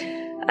were...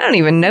 I don't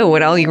even know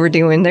what all you were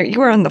doing there. You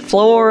were on the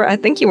floor. I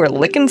think you were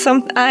licking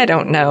something. I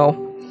don't know.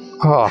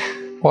 Oh,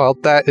 well,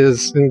 that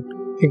is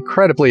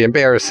incredibly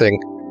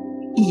embarrassing.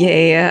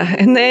 Yeah,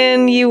 and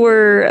then you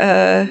were,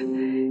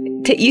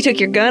 you took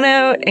your gun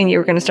out, and you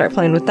were going to start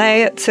playing with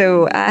that,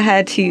 so I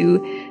had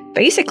to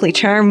basically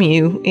charm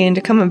you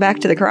into coming back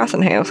to the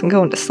crossing house and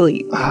going to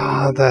sleep.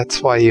 Ah,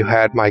 that's why you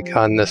had my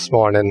gun this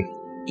morning.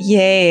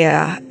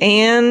 Yeah,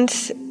 and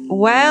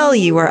while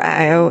you were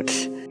out,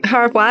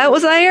 Harp Wyatt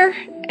was there,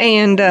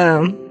 and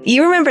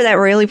you remember that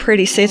really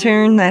pretty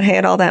cistern that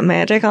had all that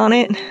magic on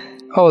it?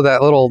 Oh,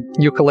 that little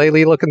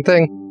ukulele-looking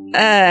thing?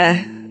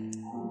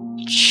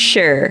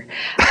 Sure.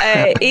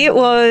 It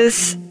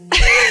was...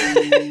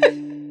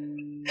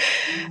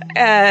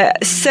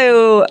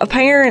 so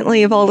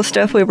apparently of all the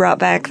stuff we brought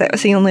back, that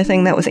was the only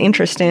thing that was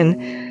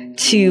interesting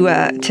to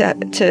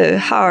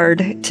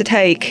Hard to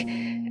take.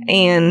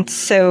 And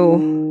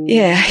so,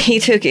 yeah, he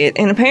took it.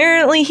 And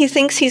apparently he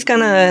thinks he's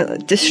gonna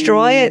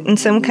destroy it in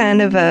some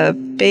kind of a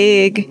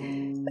big...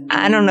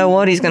 I don't know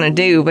what he's gonna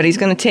do, but he's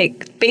gonna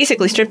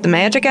basically strip the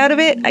magic out of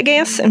it, I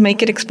guess, and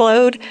make it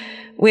explode,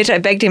 which I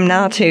begged him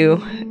not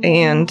to.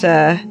 And,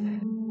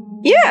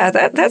 yeah,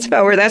 that's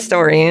about where that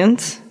story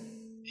ends.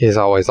 He's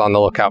always on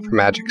the lookout for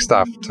magic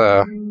stuff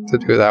to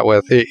do that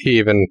with. He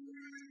even,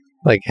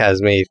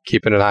 has me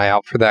keeping an eye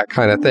out for that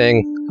kind of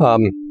thing.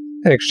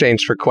 In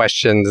exchange for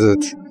questions,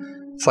 it's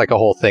like a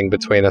whole thing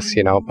between us,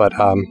 but...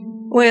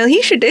 Well,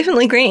 he should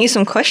definitely grant you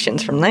some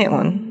questions from that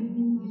one.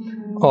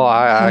 Well,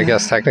 I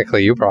guess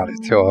technically you brought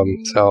it to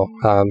him, so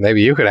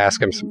maybe you could ask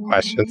him some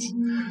questions.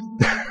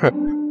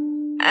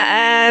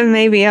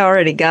 Maybe I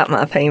already got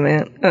my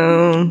payment.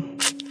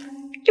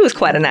 It was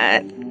quite a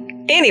night.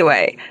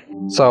 Anyway.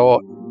 So,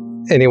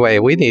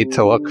 we need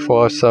to look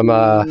for some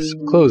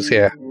clues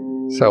here.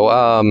 So,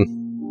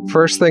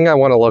 first thing I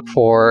want to look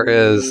for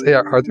is,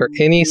 are there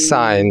any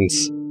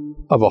signs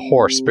of a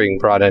horse being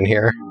brought in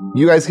here?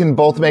 You guys can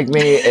both make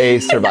me a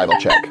survival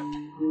check.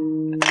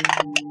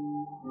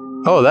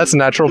 Oh, that's a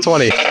natural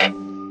 20.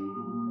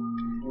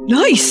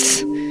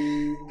 Nice!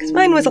 Because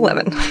mine was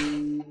 11.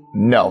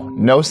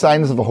 No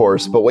signs of a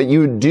horse. But what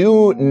you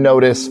do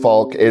notice,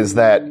 Falk, is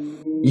that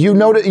you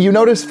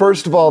notice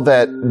first of all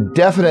that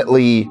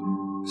definitely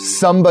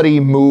somebody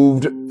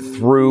moved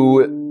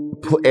through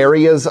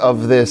areas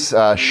of this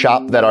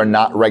shop that are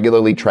not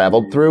regularly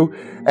traveled through.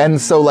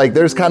 And so,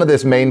 there's kind of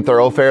this main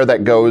thoroughfare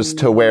that goes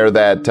to where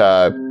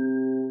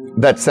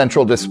that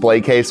central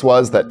display case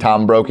was that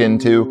Tom broke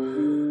into.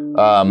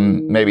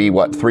 Maybe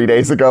 3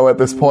 days ago at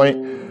this point?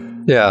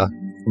 Yeah.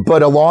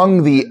 But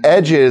along the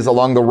edges,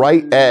 along the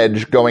right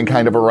edge, going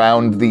kind of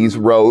around these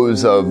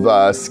rows of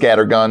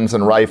scatterguns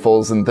and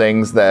rifles and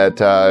things that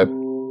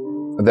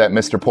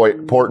Mr.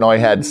 Portnoy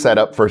had set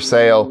up for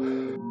sale,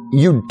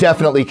 you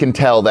definitely can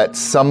tell that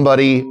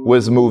somebody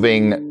was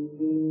moving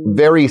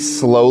very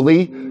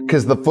slowly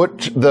because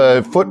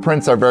the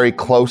footprints are very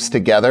close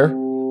together,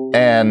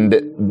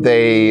 and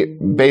they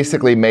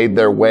basically made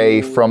their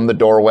way from the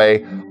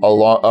doorway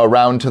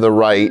around to the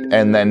right,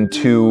 and then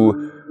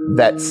to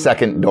that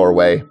second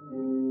doorway.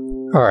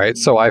 All right,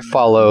 so I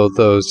follow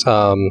those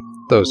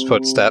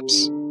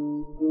footsteps.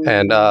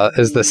 And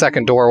is the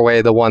second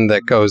doorway the one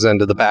that goes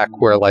into the back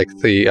where, like,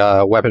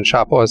 the weapon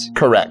shop was?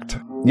 Correct.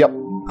 Yep.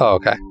 Oh,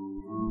 okay.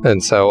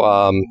 And so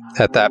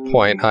at that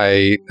point,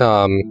 I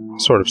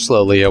sort of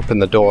slowly open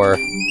the door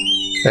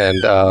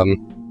and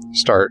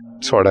start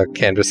sort of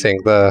canvassing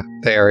the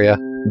area.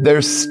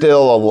 There's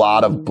still a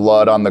lot of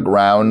blood on the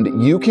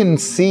ground. You can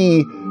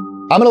see...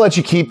 I'm going to let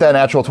you keep that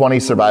natural 20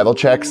 survival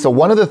check. So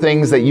one of the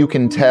things that you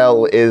can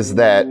tell is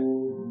that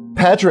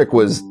Patrick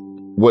was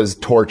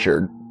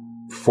tortured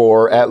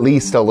for at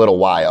least a little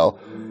while.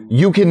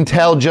 You can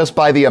tell just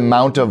by the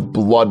amount of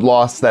blood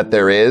loss that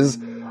there is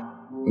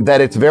that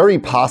it's very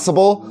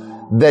possible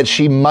that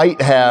she might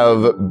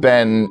have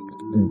been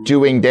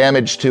doing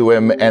damage to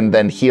him and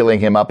then healing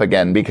him up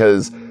again,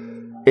 because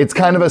it's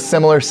kind of a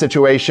similar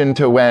situation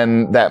to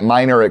when that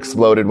miner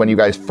exploded when you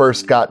guys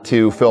first got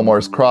to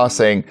Fillmore's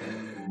Crossing,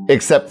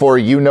 except for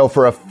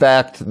for a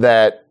fact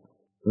that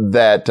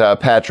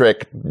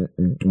Patrick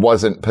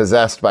wasn't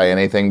possessed by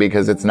anything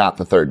because it's not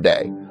the third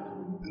day.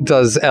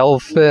 Does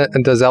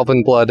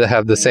elven blood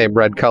have the same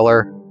red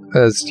color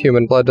as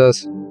human blood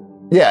does?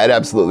 Yeah, it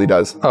absolutely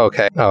does.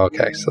 Okay. Oh,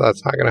 okay. So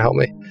that's not going to help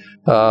me.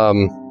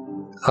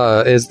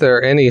 Is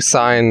there any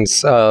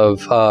signs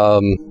of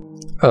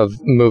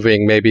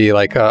moving, maybe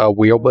like a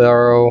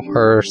wheelbarrow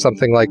or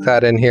something like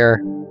that in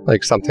here?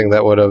 Like something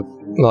that would have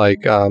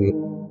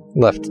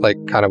left like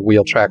kind of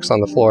wheel tracks on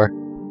the floor?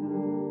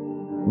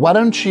 Why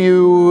don't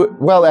you...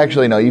 Well,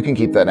 actually, no, you can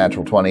keep that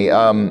natural 20.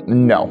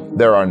 No,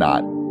 there are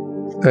not.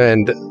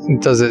 And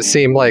does it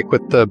seem like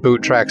with the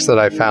boot tracks that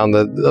I found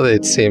that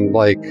it seemed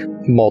like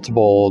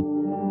multiple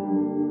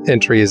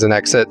entries and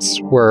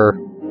exits were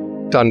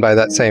done by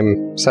that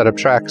same set of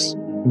tracks?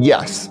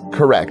 Yes,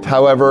 correct.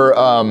 However,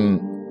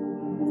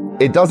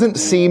 it doesn't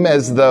seem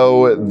as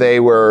though they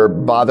were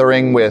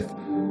bothering with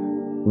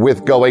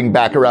going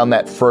back around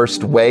that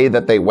first way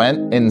that they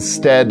went.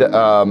 Instead,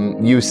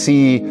 you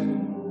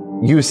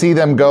see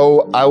them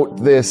go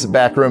out this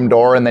backroom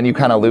door, and then you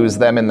kind of lose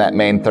them in that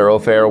main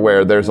thoroughfare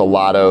where there's a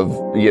lot of,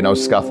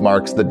 scuff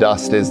marks. The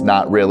dust is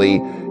not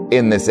really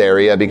in this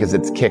area because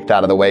it's kicked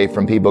out of the way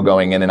from people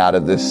going in and out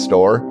of this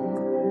store.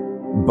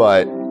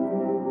 But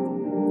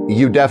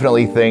you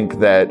definitely think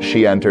that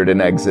she entered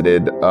and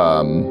exited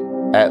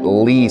at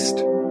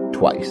least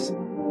twice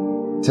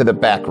to the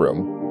back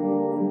room.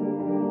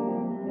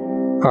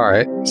 All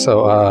right.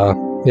 So,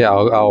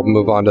 I'll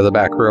move on to the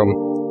back room.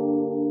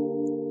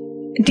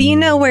 Do you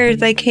know where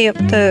they kept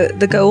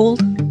the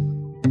gold?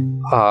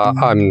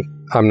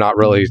 I'm not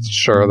really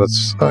sure.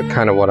 That's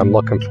kind of what I'm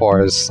looking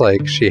for. Is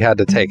like she had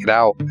to take it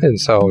out, and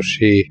so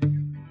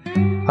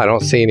I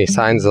don't see any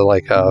signs of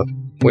like a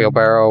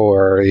wheelbarrow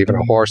or even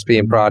a horse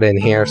being brought in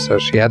here. So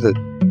she had to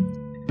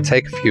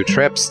take a few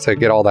trips to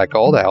get all that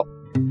gold out,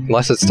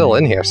 unless it's still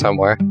in here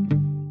somewhere.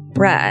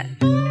 Right,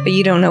 but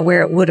you don't know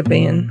where it would have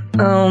been.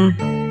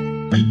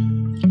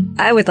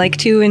 I would like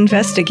to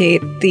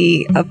investigate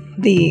the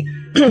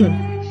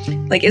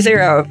like, is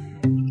there a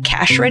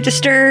cash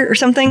register or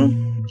something?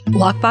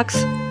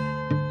 Lockbox?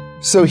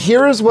 So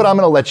here's what I'm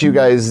going to let you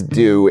guys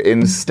do.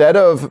 Instead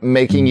of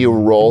making you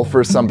roll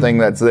for something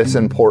that's this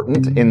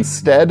important,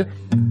 instead,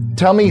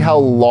 tell me how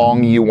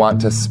long you want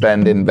to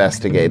spend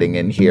investigating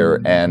in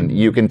here, and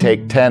you can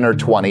take 10 or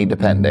 20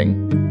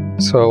 depending.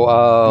 So,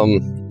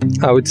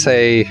 I would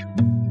say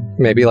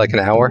maybe like an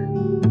hour.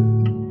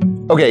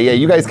 Okay, yeah,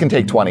 you guys can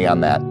take 20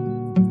 on that.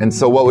 And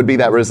so what would be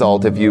that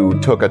result if you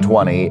took a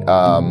 20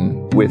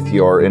 with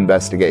your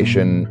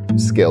investigation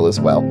skill as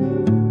well?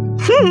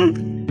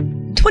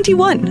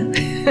 21.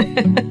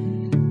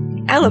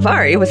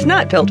 Alavari was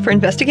not built for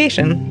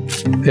investigation.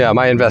 Yeah,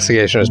 my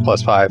investigation is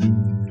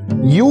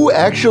 +5. You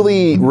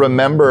actually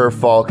remember,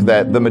 Falk,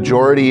 that the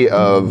majority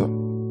of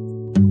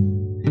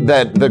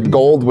that the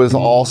gold was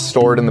all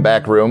stored in the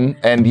back room,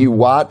 and you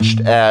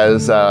watched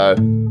as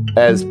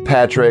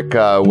Patrick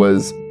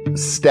was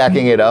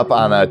stacking it up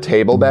on a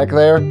table back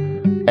there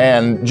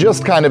and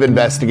just kind of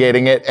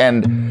investigating it,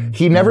 and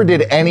he never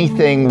did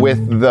anything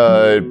with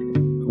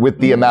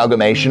the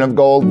amalgamation of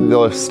gold,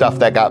 the stuff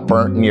that got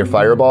burnt in your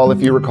fireball,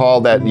 if you recall,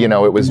 that,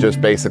 it was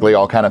just basically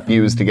all kind of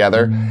fused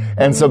together.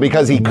 And so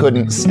because he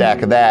couldn't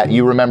stack that,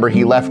 you remember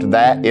he left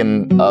that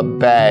in a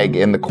bag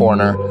in the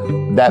corner.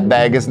 That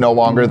bag is no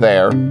longer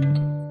there.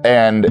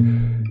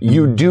 And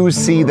you do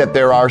see that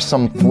there are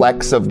some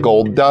flecks of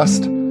gold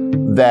dust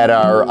that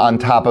are on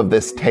top of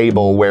this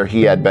table where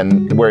he had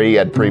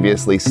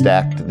previously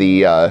stacked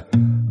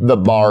the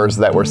bars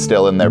that were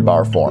still in their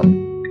bar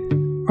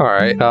form. All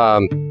right.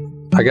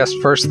 I guess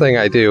first thing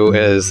I do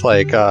is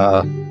like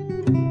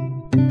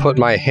put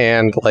my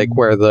hand like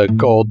where the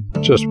gold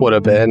just would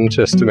have been,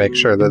 just to make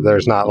sure that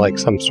there's not like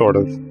some sort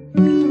of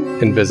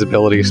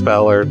invisibility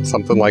spell or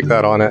something like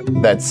that on it.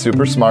 That's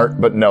super smart,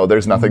 but no,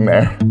 there's nothing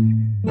there.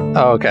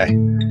 Oh, okay.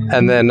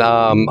 And then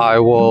I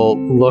will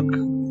look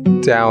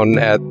down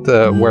at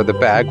where the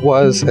bag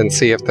was and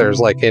see if there's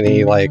like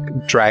any like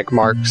drag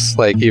marks,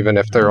 like even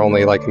if they're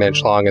only like an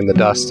inch long in the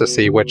dust, to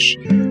see which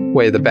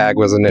way the bag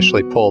was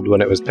initially pulled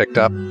when it was picked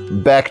up.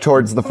 Back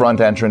towards the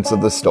front entrance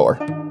of the store.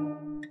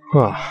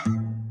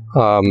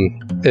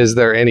 Is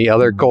there any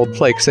other gold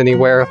flakes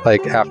anywhere,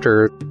 like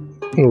after,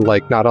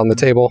 like not on the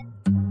table?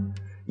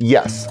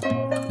 Yes.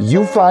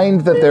 You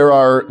find that there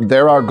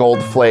are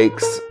gold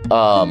flakes.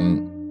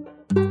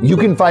 You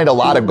can find a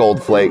lot of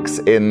gold flakes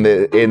in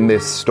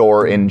this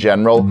store in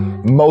general,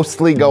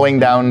 mostly going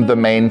down the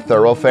main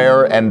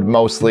thoroughfare and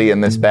mostly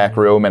in this back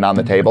room and on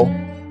the table.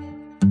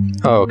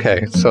 Oh,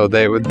 okay. So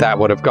that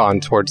would have gone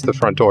towards the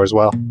front door as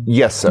well?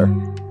 Yes, sir.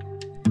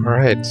 All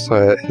right.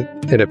 So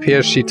it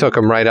appears she took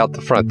them right out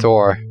the front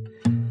door.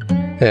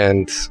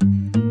 And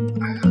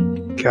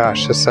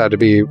gosh, this had to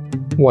be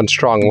one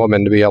strong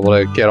woman to be able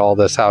to get all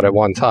this out at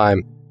one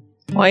time.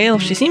 Well,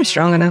 she seems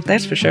strong enough,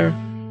 that's for sure.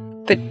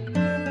 But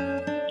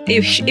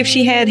if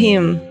she had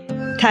him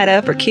tied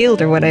up or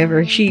killed or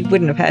whatever, she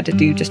wouldn't have had to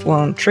do just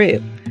one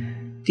trip.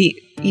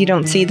 You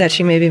don't see that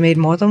she maybe made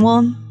more than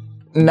one?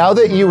 Now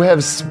that you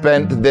have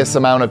spent this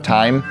amount of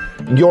time,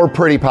 you're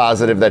pretty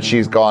positive that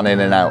she's gone in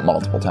and out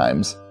multiple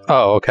times.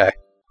 Oh, okay.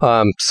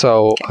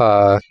 So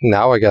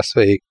now I guess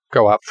we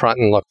go out front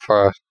and look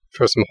for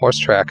some horse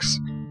tracks.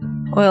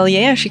 Well,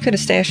 yeah, she could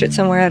have stashed it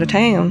somewhere out of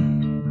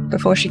town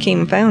before she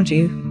came and found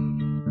you.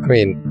 I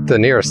mean, the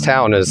nearest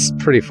town is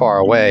pretty far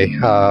away.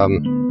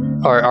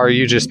 Are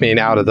you just mean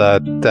out of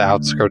the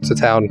outskirts of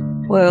town?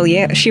 Well,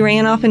 yeah, she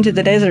ran off into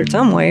the desert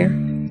somewhere.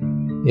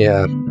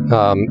 Yeah.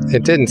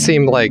 It didn't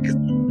seem like,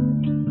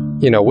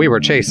 we were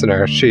chasing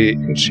her. She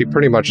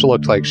pretty much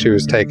looked like she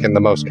was taking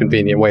the most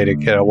convenient way to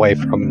get away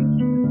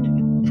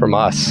from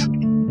us.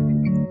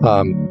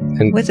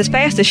 And with as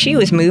fast as she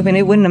was moving,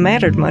 it wouldn't have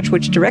mattered much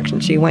which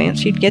direction she went.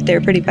 She'd get there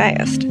pretty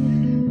fast.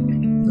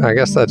 I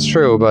guess that's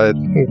true, but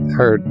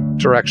her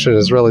direction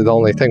is really the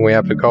only thing we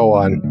have to go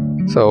on.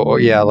 So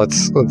yeah,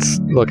 let's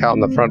look out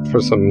in the front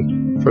for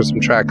some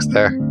tracks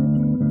there.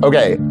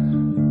 Okay.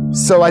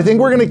 So I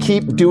think we're going to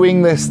keep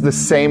doing this the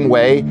same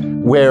way,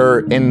 where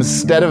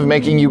instead of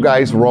making you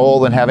guys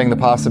roll and having the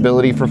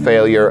possibility for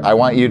failure, I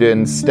want you to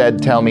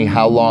instead tell me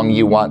how long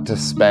you want to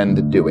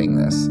spend doing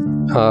this.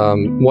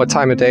 What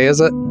time of day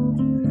is it?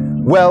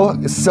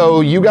 Well,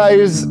 so you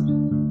guys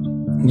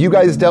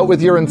dealt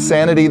with your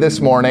insanity this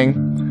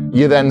morning.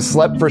 You then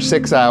slept for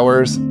 6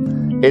 hours.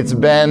 It's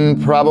been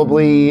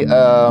probably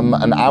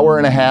an hour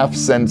and a half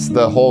since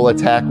the whole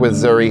attack with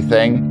Zuri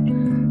thing.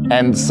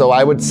 And so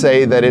I would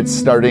say that it's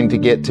starting to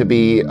get to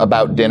be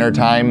about dinner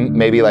time,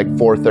 maybe like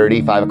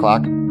 4:30, 5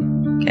 o'clock.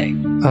 Okay.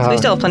 So we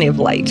still have plenty of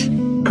light.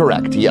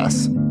 Correct,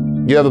 yes.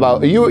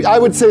 I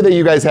would say that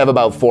you guys have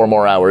about 4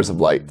 more hours of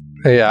light.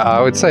 Yeah,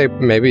 I would say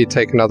maybe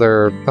take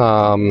another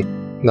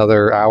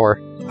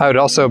hour. I would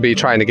also be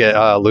trying to get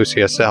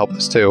Lucius to help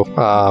us too.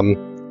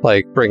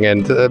 Like bring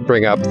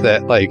up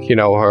that, like,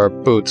 her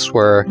boots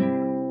were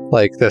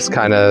like this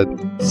kind of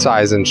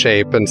size and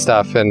shape and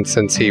stuff, and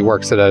since he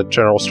works at a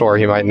general store,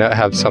 he might not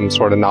have some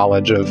sort of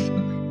knowledge of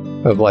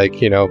like,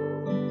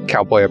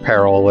 cowboy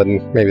apparel,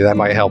 and maybe that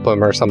might help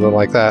him or something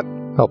like that.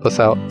 Help us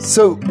out.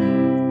 So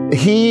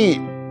he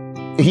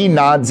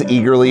nods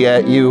eagerly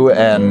at you,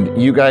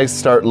 and you guys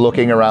start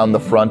looking around the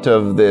front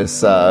of this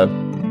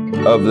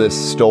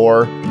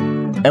store.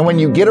 And when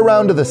you get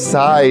around to the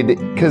side,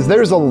 because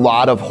there's a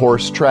lot of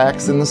horse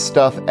tracks and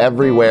stuff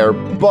everywhere,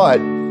 but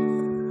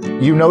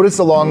you notice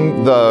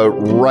along the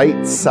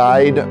right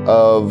side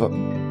of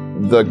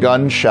the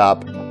gun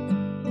shop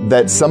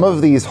that some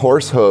of these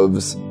horse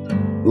hooves,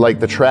 like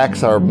the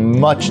tracks, are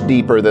much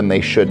deeper than they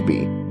should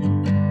be.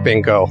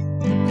 Bingo.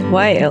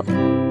 Well.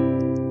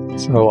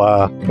 So,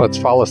 let's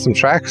follow some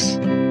tracks.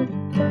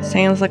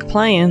 Sounds like a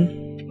plan.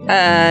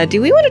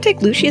 Do we want to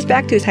take Lucius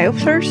back to his house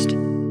first?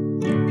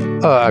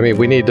 I mean,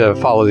 we need to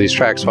follow these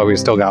tracks while we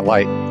still got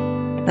light.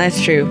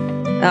 That's true.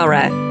 All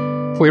right.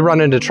 If we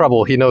run into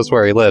trouble, he knows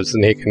where he lives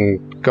and he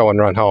can go and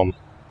run home.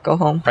 Go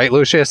home. Right,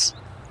 Lucius?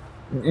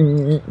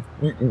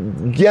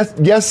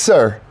 Yes,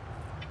 sir.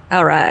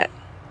 All right.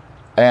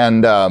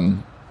 And,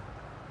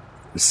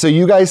 so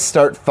you guys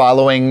start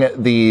following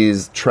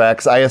these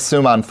tracks, I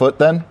assume on foot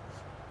then?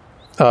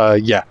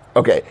 Yeah.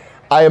 Okay.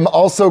 I am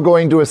also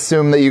going to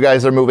assume that you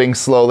guys are moving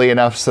slowly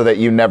enough so that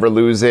you never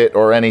lose it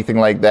or anything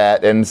like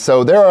that. And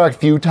so there are a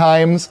few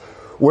times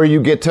where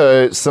you get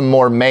to some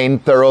more main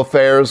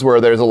thoroughfares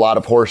where there's a lot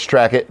of horse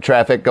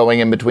traffic going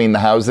in between the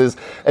houses,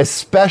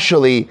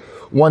 especially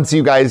once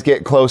you guys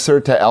get closer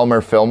to Elmer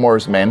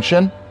Fillmore's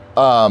mansion.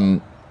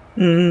 And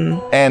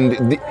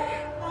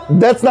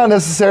that's not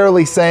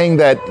necessarily saying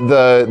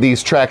that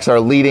these tracks are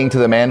leading to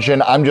the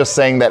mansion. I'm just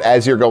saying that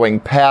as you're going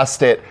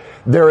past it,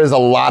 there is a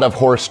lot of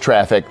horse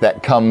traffic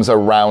that comes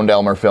around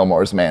Elmer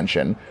Fillmore's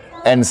mansion.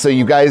 And so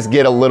you guys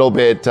get a little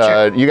bit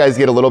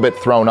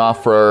thrown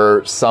off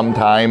for some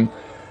time.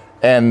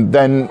 And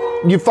then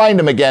you find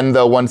them again,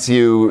 though, once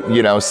you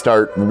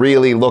start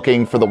really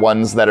looking for the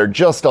ones that are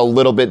just a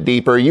little bit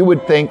deeper. You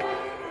would think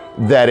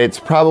that it's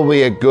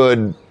probably a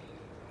good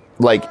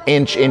like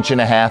inch and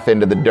a half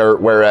into the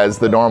dirt, whereas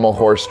the normal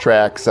horse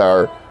tracks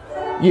are,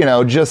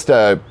 just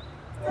a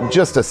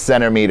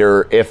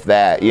centimeter, if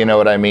that, you know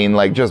what I mean?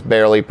 Like just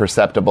barely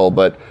perceptible,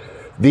 but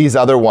these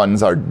other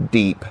ones are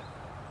deep.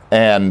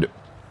 And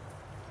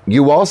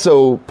you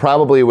also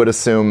probably would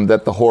assume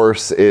that the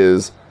horse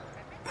is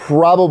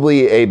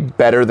probably a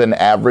better than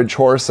average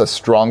horse, a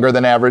stronger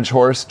than average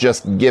horse,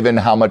 just given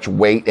how much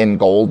weight in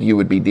gold you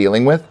would be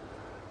dealing with,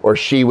 or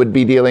she would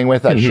be dealing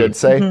with, I should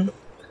say.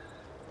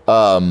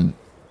 And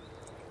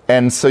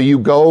so you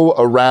go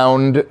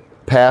around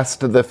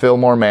past the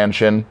Fillmore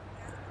Mansion,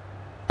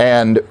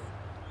 and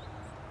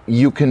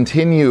you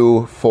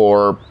continue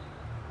for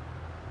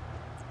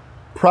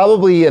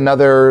probably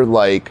another,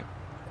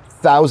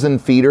 1,000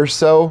 feet or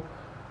so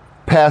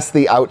past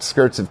the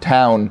outskirts of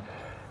town,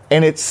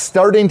 and it's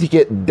starting to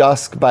get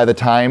dusk by the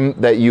time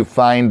that you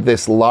find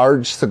this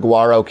large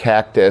saguaro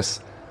cactus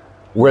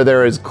where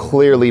there has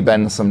clearly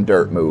been some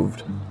dirt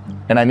moved.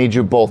 And I need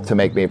you both to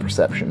make me a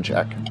perception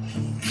check.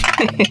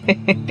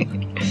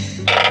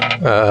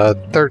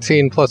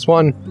 13 plus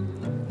 1.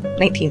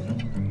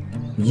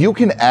 19. You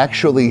can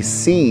actually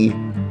see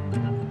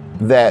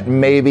that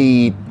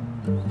maybe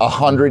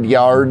 100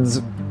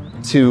 yards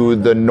to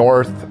the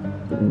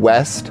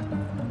northwest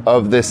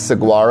of this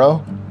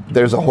saguaro,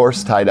 there's a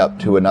horse tied up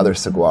to another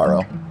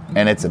saguaro,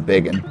 and it's a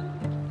big one.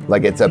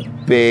 Like, it's a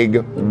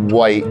big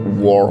white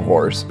war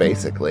horse,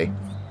 basically.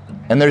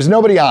 And there's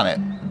nobody on it,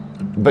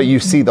 but you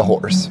see the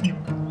horse.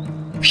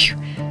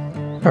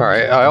 All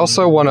right. I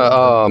also want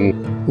to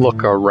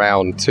look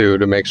around, too,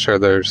 to make sure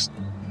there's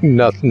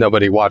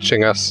nobody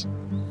watching us.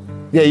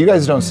 Yeah, you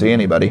guys don't see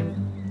anybody.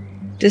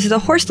 Does the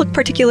horse look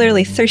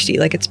particularly thirsty,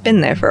 like it's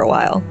been there for a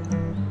while?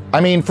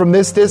 I mean, from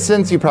this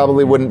distance, you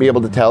probably wouldn't be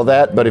able to tell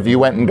that, but if you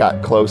went and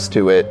got close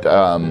to it,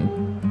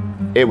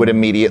 it would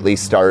immediately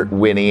start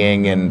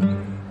whinnying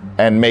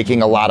and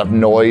making a lot of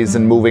noise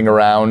and moving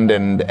around,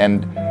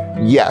 and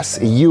yes,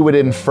 you would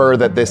infer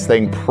that this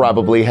thing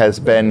probably has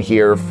been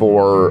here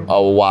for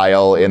a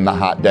while in the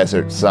hot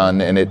desert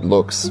sun, and it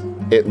looks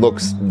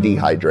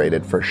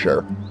dehydrated for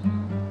sure.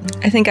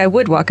 I think I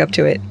would walk up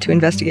to it to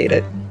investigate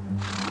it.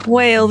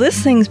 Well,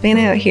 this thing's been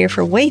out here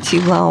for way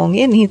too long.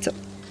 It needs some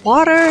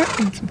water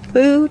and some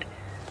food.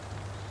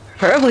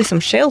 Probably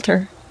some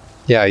shelter.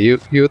 Yeah, you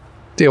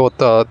deal with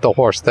the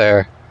horse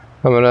there.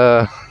 I'm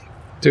gonna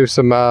do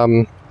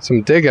some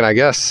digging, I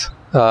guess.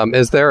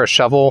 Is there a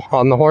shovel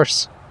on the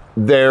horse?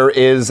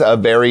 There's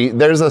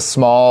a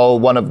small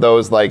one of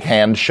those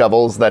hand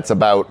shovels that's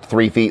about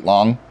 3 feet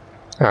long.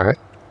 All right.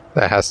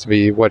 That has to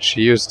be what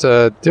she used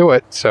to do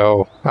it,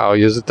 so I'll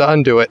use it to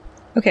undo it.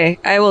 Okay,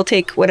 I will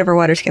take whatever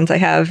water skins I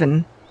have,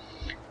 and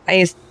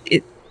I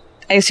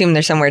assume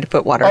there's somewhere to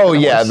put water. Oh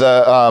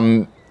yeah,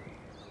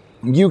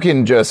 you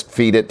can just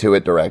feed it to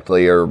it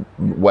directly or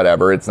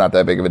whatever. It's not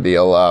that big of a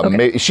deal.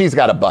 Okay. She's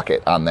got a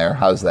bucket on there.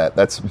 How's that?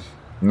 That's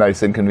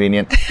nice and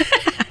convenient.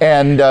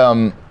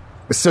 And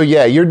so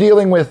yeah, you're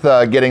dealing with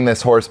getting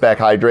this horse back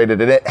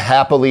hydrated, and it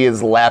happily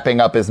is lapping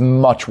up as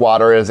much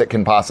water as it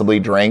can possibly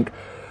drink.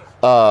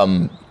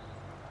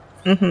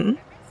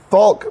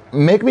 Falk,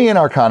 make me an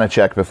Arcana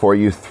check before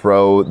you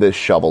throw this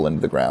shovel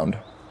into the ground.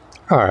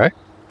 All right.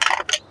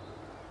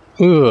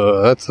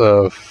 Ooh, that's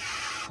a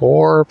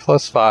 4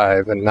 plus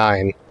 5 and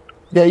 9.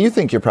 Yeah, you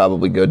think you're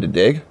probably good to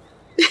dig.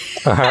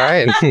 All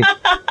right.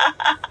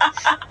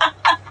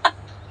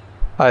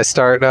 I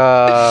start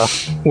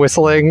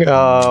whistling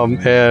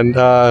and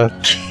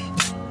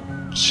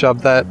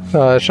shove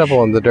that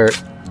shovel in the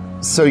dirt.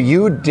 So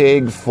you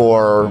dig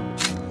for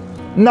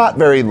not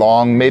very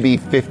long, maybe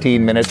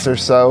 15 minutes or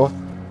so,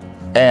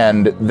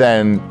 and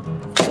then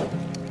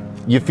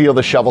you feel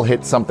the shovel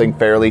hit something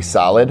fairly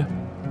solid,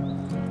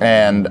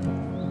 and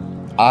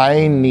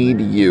I need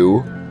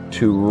you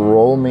to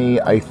roll me,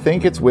 I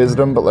think it's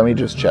wisdom, but let me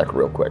just check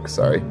real quick,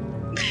 sorry.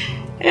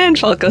 And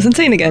Falk goes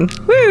insane again.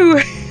 Woo!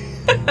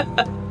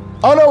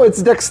 Oh no,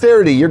 it's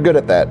dexterity, you're good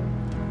at that.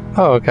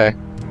 Oh, okay.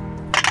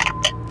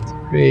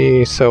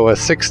 3, so a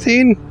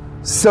 16?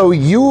 So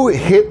you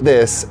hit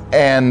this,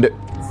 and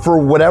for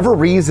whatever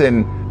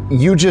reason,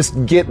 you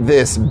just get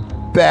this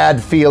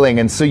bad feeling,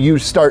 and so you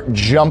start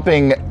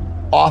jumping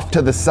off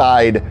to the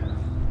side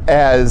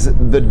as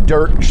the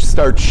dirt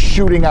starts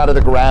shooting out of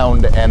the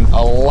ground, and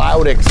a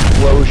loud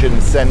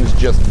explosion sends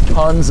just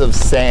tons of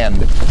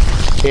sand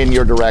in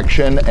your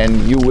direction,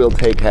 and you will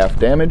take half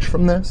damage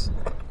from this.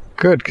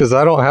 Good, because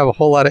I don't have a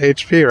whole lot of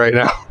HP right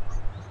now.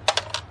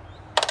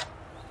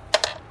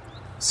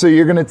 So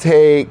you're going to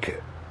take...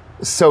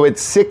 So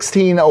it's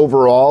 16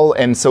 overall,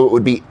 and so it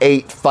would be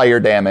 8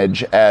 fire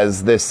damage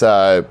as this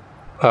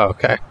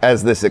okay.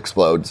 As this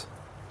explodes.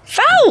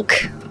 Falk!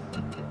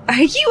 Are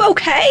you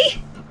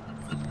okay?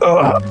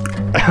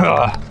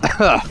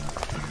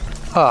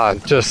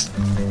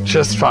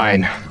 Just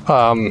fine.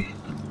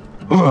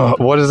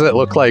 What does it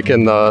look like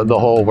in the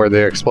hole where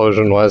the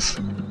explosion was?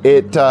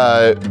 It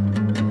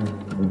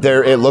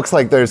looks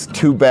like there's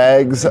 2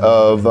 bags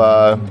of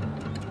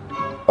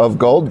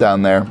gold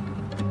down there.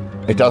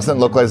 It doesn't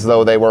look as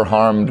though they were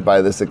harmed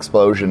by this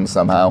explosion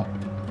somehow.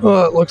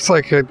 Well, it looks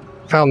like it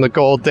found the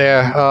gold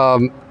there.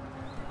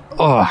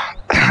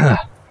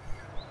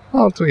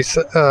 We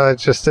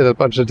just did a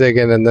bunch of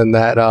digging, and then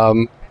that,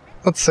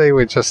 let's say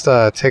we just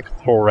take a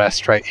little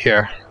rest right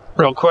here,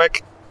 real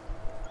quick.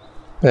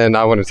 And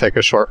I want to take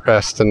a short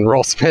rest and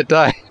roll some hit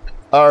die.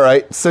 All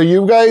right, so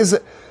you guys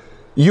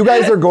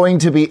are going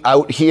to be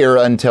out here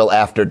until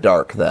after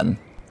dark, then.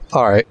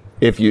 All right.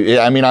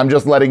 I'm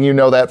just letting you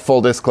know that,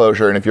 full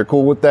disclosure, and if you're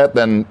cool with that,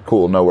 then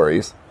cool, no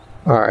worries.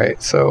 All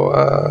right, so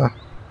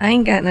I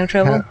ain't got no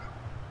trouble.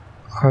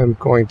 I'm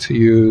going to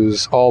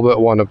use all but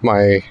one of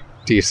my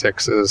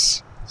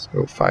d6s. So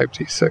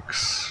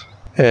 5d6.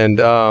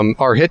 And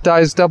are hit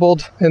dice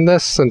doubled in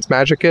this since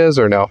magic is,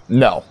 or no?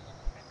 No.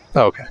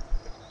 Okay.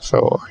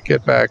 So I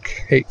get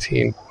back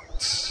 18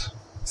 points.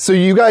 So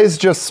you guys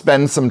just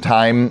spend some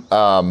time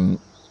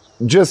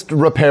just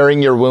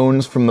repairing your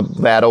wounds from the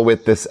battle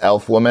with this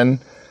elf woman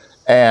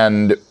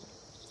and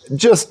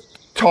just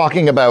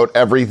talking about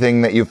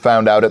everything that you've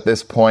found out at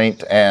this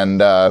point.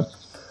 And at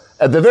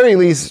the very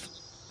least,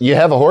 you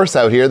have a horse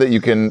out here that you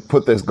can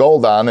put this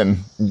gold on and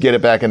get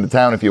it back into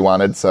town if you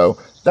wanted. So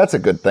that's a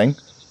good thing.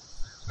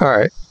 All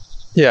right.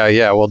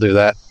 Yeah, we'll do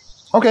that.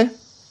 Okay.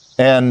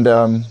 And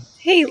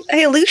Hey,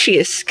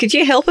 Lucius, could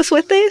you help us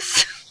with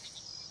this?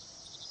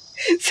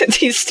 Since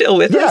he's still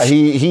with us.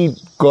 Yeah, he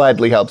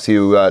gladly helps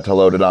you to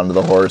load it onto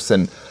the horse.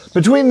 And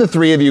between the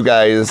three of you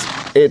guys,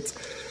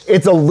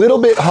 it's a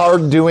little bit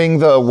hard doing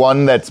the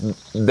one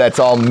that's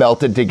all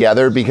melted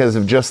together because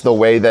of just the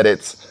way that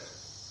it's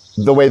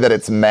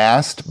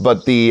masked.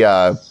 But the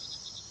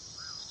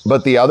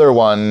other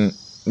one,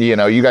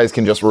 you guys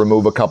can just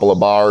remove a couple of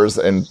bars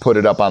and put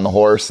it up on the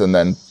horse and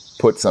then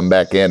put some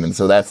back in. And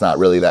so that's not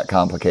really that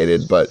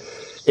complicated. But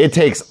it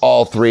takes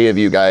all three of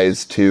you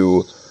guys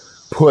to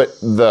put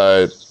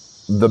the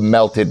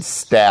melted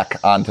stack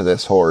onto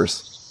this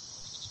horse.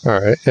 All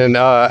right. And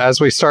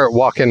as we start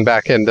walking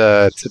back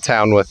into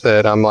town with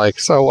it, I'm like,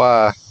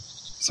 so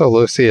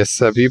Lucius,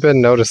 have you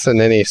been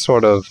noticing any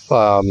sort of,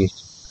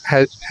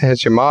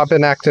 has your mom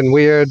been acting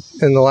weird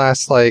in the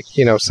last,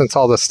 since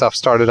all this stuff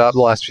started up the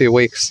last few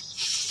weeks?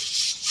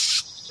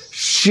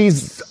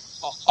 She's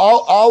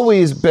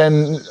always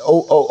been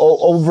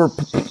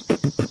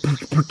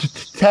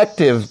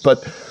overprotective,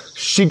 but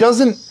she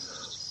doesn't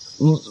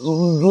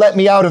let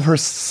me out of her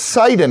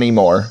sight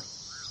anymore.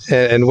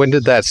 And when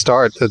did that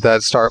start? Did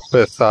that start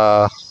with,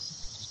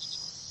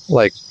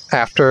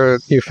 after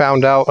you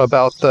found out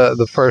about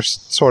the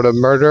first sort of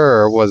murder,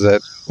 or was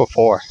it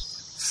before?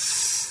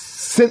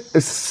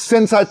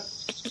 Since I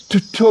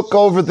took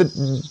over the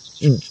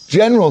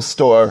general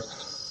store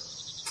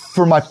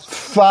for my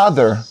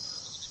father.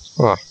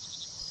 Huh.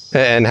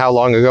 And how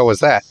long ago was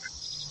that?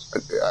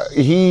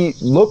 He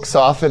looks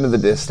off into the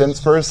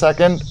distance for a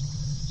second.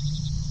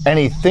 And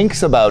he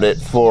thinks about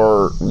it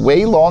for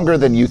way longer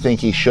than you think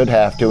he should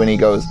have to. And he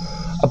goes,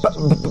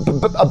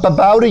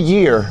 about a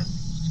year.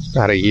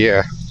 About a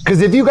year.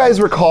 Because if you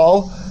guys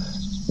recall,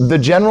 the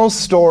general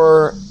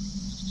store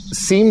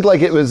seemed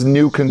like it was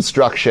new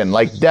construction.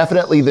 Like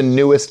definitely the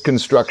newest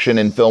construction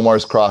in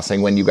Fillmore's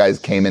Crossing when you guys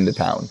came into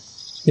town.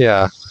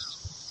 Yeah.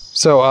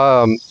 So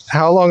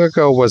how long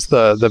ago was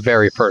the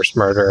very first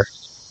murder?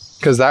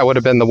 Because that would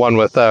have been the one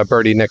with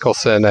Bertie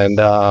Nicholson and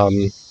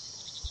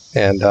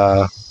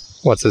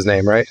what's his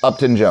name, right?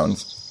 Upton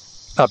Jones.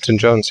 Upton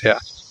Jones, yeah.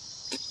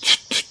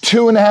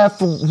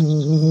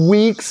 2.5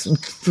 weeks,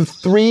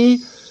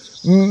 3,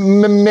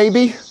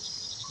 maybe.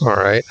 All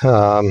right.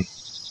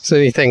 So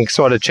anything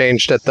sort of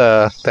changed at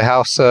the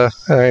house or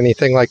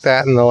anything like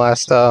that in the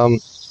last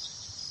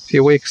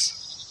few weeks?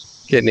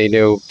 Get any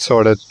new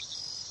sort of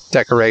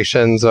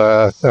decorations,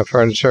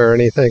 furniture or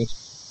anything?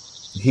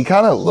 He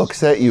kind of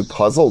looks at you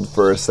puzzled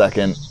for a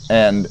second,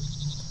 and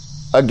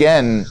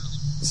again,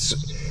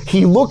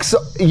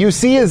 you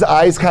see his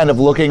eyes kind of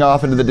looking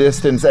off into the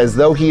distance as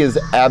though he is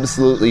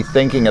absolutely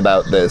thinking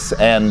about this.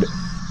 And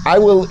I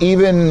will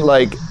even,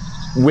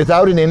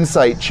 without an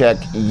insight check,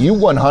 you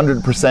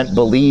 100%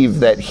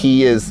 believe that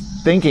he is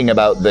thinking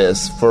about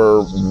this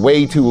for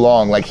way too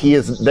long.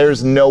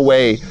 There's no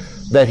way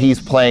that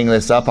he's playing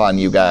this up on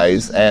you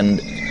guys.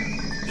 And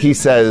he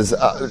says,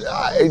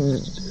 I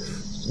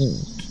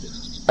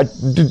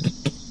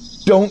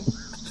don't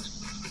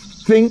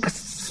think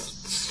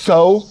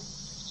so.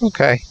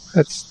 Okay,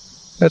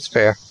 that's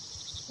fair.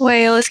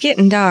 Well, it's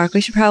getting dark. We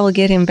should probably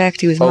get him back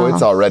to his mom. Oh,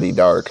 it's already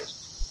dark.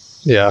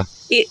 Yeah.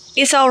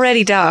 It's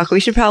already dark.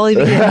 We should probably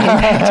be getting him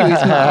back to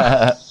his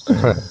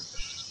mom.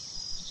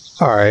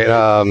 All right.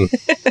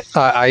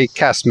 I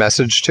cast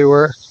message to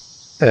her,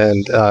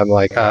 and I'm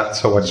like,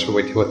 so what should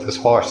we do with this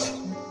horse?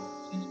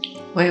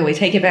 Well, we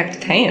take it back to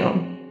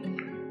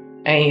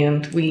town,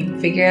 and we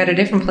figure out a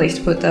different place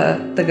to put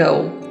the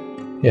gold.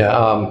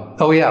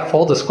 Yeah.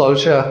 Full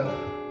disclosure.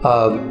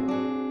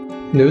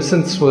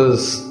 Nuisance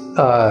was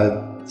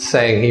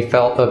saying he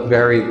felt a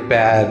very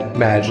bad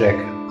magic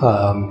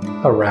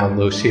around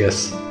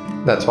Lucius.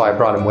 That's why I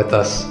brought him with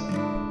us.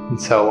 And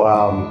so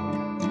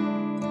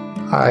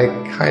I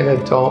kind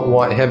of don't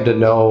want him to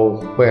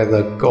know where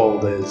the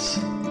gold is.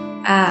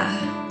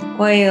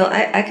 Well,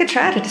 I could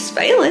try to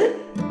dispel it.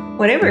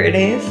 Whatever it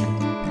is.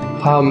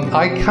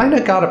 I kind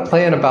of got a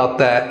plan about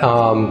that,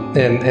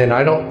 and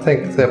I don't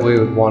think that we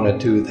would want to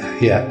do that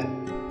yet.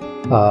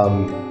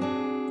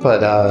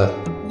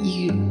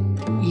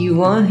 You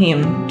want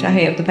him to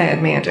have the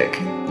bad magic.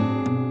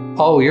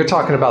 Oh, you're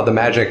talking about the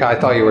magic. I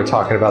thought you were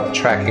talking about the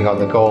tracking on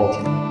the gold.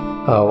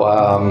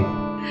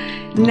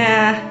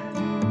 Nah,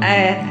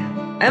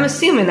 I'm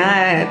assuming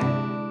I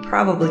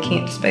probably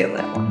can't dispel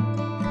that one.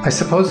 I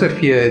suppose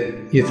if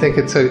you think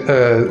it's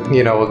a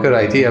good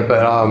idea,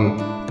 but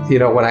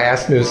when I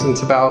asked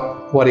Nuisance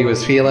about what he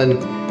was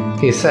feeling,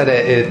 he said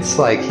it's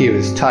like he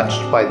was touched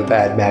by the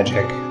bad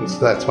magic, and so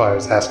that's why I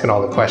was asking all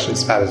the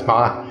questions about his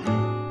ma.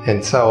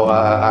 And so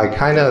I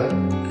kind of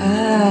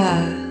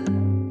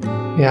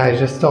I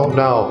just don't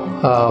know.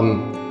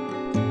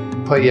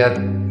 But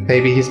yet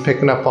maybe he's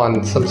picking up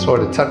on some sort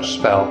of touch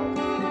spell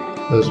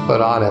that was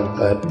put on him,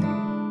 but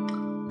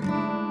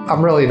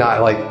I'm really not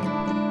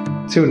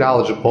too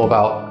knowledgeable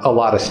about a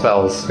lot of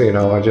spells.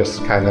 I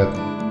just kind of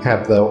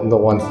have the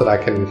ones that I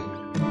can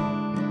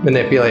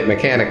manipulate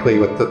mechanically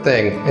with the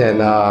thing. And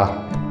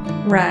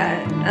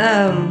right.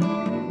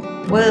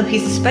 Well, if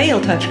he's a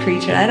spell touch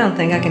creature, I don't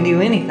think I can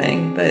do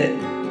anything. But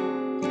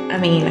I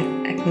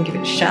mean, I can give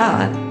it a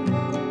shot,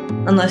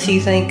 unless you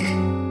think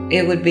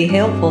it would be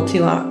helpful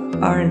to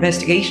our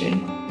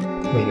investigation.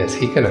 I mean, is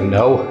he gonna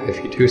know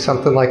if you do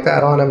something like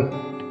that on him?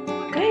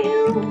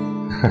 Well,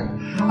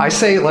 I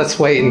say let's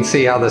wait and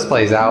see how this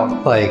plays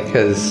out,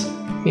 because,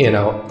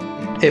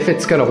 if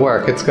it's going to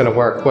work, it's going to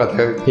work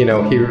whether, he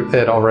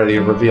had already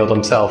revealed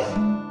himself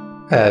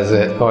as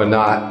it or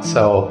not.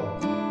 So,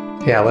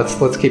 yeah,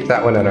 let's keep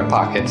that one in our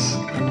pockets.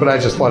 But I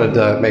just wanted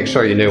to make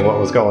sure you knew what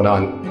was going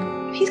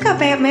on. If he's got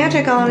bad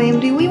magic on him,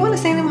 do we want to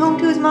send him home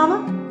to his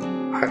mama?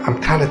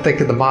 I'm kind of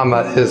thinking the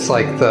mama is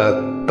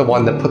the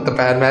one that put the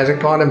bad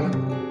magic on him.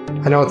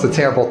 I know it's a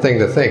terrible thing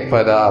to think,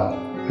 but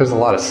there's a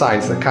lot of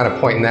signs that kind of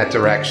point in that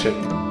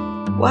direction.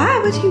 Why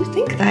would you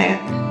think that?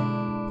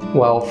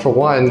 Well, for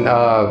one,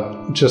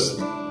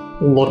 just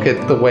look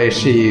at the way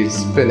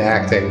she's been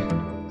acting.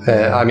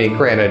 I mean,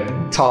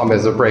 granted, Tom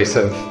is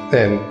abrasive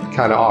and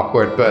kind of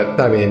awkward, but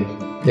I mean,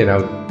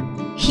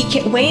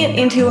 He went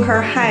into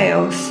her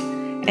house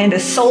and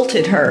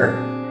assaulted her.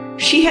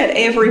 She had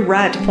every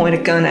right to point a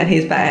gun at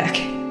his back.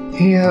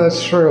 Yeah,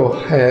 that's true.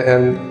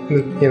 And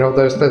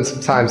there's been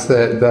some times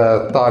that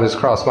the thought has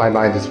crossed my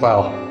mind as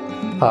well.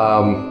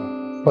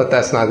 But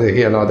that's neither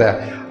here nor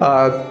there.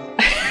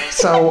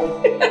 So,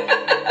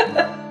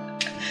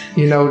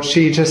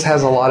 she just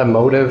has a lot of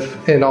motive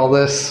in all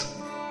this.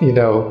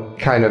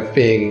 Kind of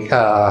being,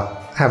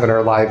 having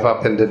her life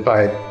upended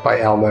by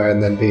Elmer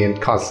and then being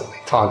constantly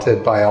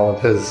taunted by all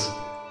of his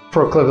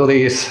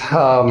proclivities.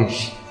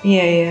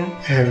 Yeah.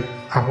 And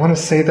I want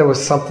to say there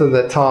was something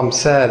that Tom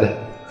said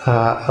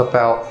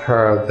about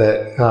her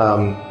that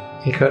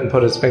he couldn't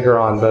put his finger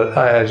on, but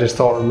I just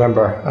don't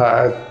remember.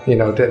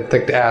 Didn't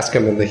think to ask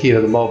him in the heat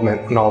of the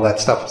moment when all that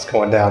stuff was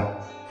going down.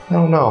 I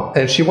don't know.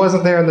 And she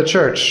wasn't there in the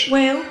church.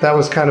 Well, that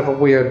was kind of a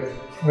weird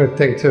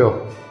thing too.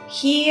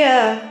 He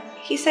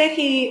said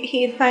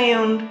he had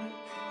found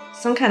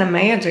some kind of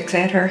magics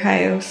at her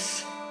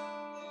house.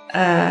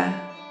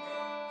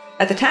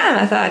 At the time,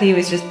 I thought he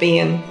was just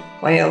being,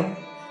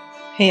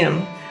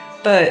 him.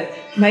 But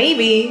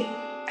maybe,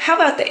 how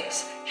about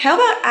this? How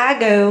about I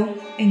go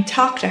and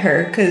talk to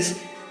her? Because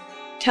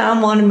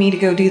Tom wanted me to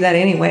go do that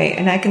anyway.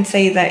 And I can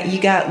say that you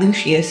got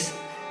Lucius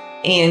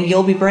and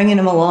you'll be bringing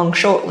him along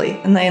shortly.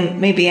 And then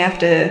maybe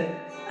after,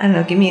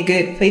 give me a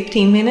good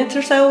 15 minutes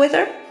or so with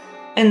her.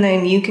 And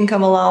then you can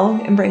come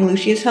along and bring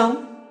Lucius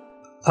home?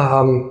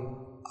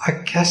 I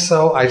guess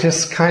so. I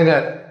just kind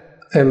of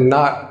am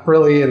not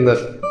really in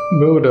the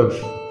mood of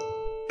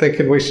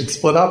thinking we should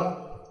split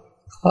up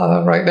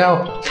right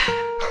now.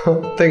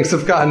 Things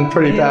have gotten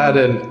pretty bad,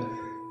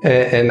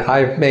 and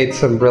I've made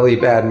some really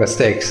bad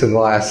mistakes in the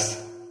last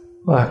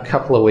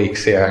couple of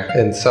weeks here.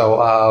 And so,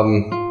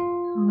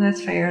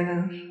 that's fair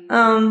enough.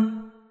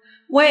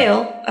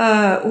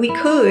 We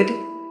could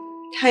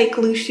take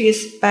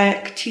Lucius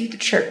back to the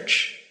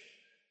church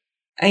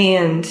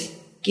and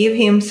give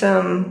him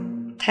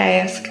some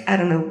task, I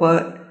don't know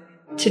what,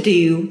 to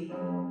do,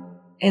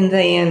 and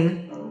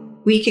then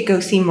we could go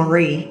see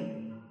Marie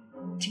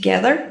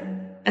together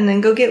and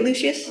then go get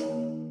Lucius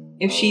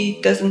if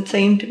she doesn't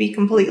seem to be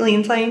completely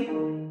insane.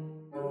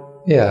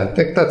 Yeah, I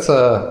think that's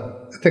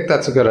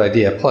a good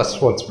idea.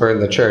 Plus, once we're in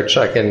the church,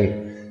 I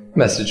can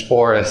message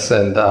Boris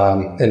and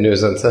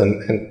Nuisance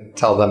and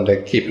tell them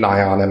to keep an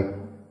eye on him.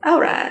 All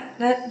right,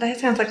 that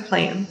sounds like a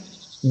plan.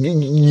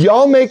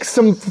 Y'all make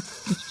some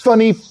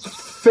funny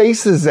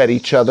faces at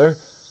each other.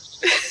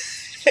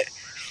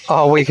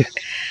 Oh,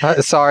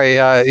 sorry,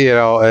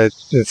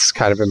 it's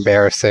kind of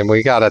embarrassing.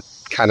 We got a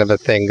kind of a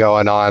thing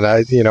going on.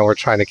 We're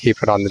trying to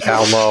keep it on the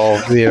down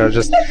low.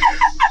 Just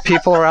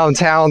people around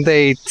town,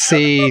 they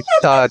see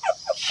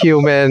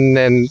human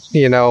and,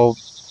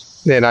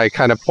 then I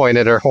kind of point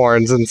at her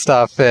horns and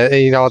stuff.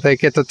 And, they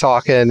get to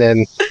talking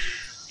and...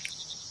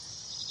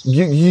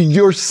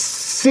 Your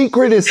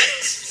secret is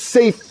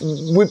safe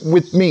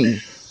with me.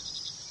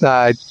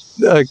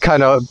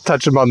 kind of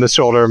touch him on the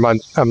shoulder.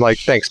 I'm like,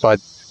 thanks, bud.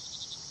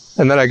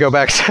 And then I go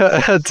back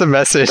to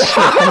message.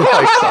 I'm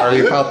like,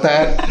 sorry about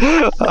that.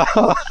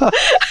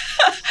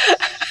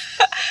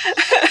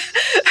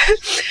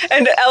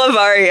 And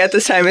Elavari at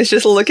this time is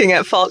just looking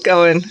at Falk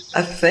going,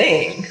 a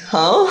thing,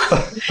 huh?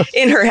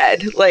 In her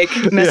head, like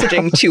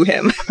messaging to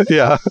him.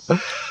 Yeah.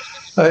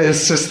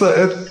 It's just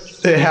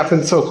it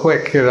happened so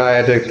quick, and I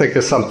had to think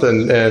of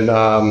something. And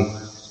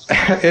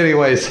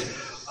anyways,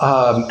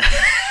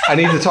 I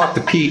need to talk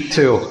to Pete,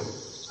 too.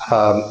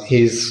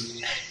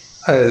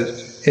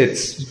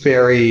 It's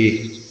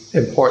very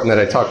important that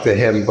I talk to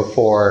him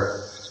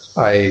before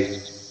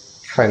I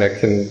kind of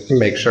can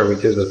make sure we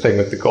do the thing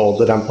with the gold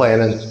that I'm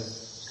planning.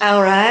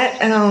 All right.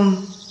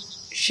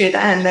 Should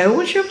I know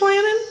what you're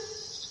planning?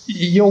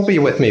 You'll be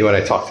with me when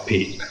I talk to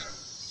Pete.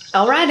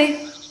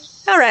 Alrighty.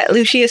 All right,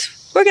 Lucius.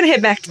 We're going to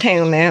head back to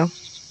town now.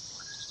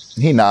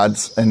 He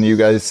nods, and you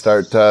guys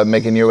start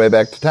making your way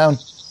back to town.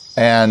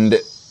 And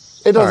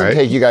it doesn't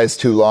take you guys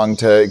too long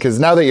because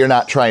now that you're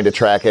not trying to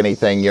track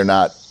anything, you're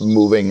not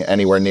moving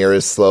anywhere near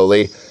as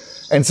slowly.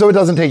 And so it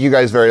doesn't take you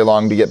guys very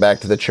long to get back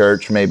to the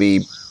church,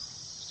 maybe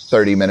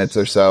 30 minutes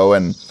or so.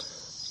 And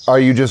are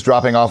you just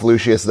dropping off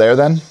Lucius there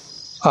then?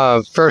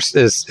 First,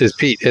 is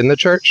Pete in the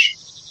church?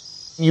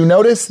 You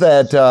notice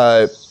that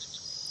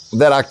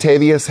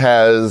Octavius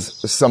has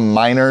some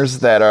miners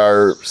that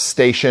are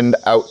stationed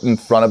out in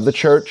front of the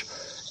church,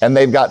 and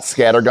they've got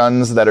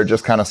scatterguns that are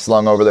just kind of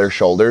slung over their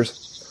shoulders.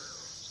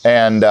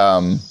 And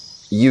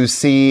you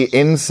see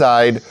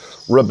inside,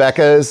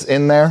 Rebecca's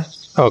in there.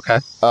 Okay.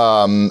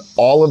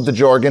 All of the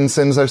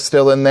Jorgensens are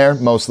still in there,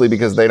 mostly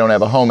because they don't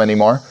have a home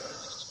anymore.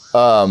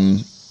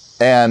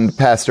 And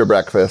Pastor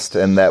Breakfast,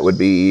 and that would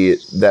be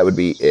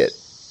it.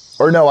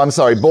 Or no, I'm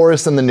sorry,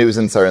 Boris and the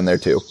Newsens are in there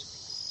too.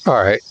 All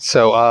right.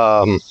 So,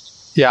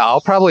 yeah,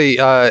 I'll probably,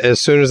 as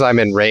soon as I'm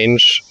in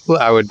range,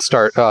 I would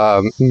start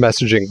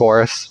messaging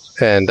Boris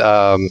and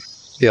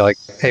be like,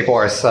 hey,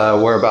 Boris,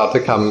 we're about to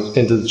come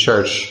into the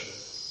church.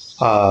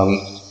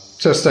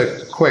 Just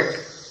a quick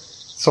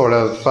sort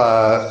of,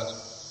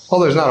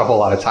 well, there's not a whole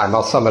lot of time.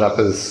 I'll sum it up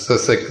as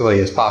succinctly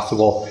as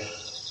possible.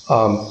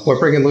 We're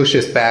bringing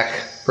Lucius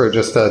back for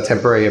just a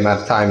temporary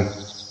amount of time.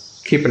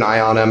 Keep an eye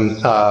on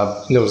him.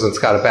 Nuisance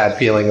got a bad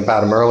feeling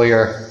about him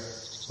earlier,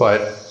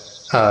 but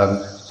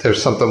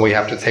there's something we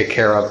have to take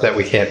care of that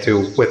we can't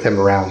do with him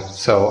around.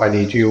 So I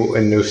need you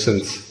and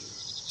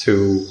Nuisance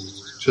to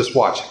just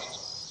watch him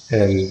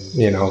and,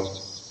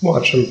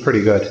 watch him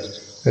pretty good.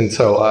 And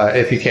so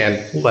if you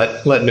can,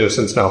 let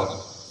Nuisance know.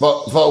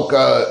 Folk,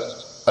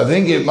 I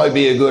think it might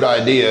be a good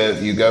idea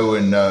if you go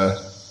and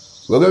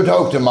we'll go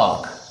talk to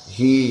Mark.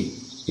 He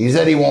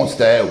said he wants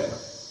to help.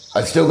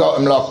 I still got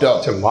him locked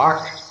up. To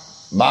Mark?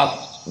 Mark,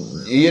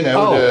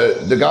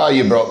 the guy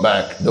you brought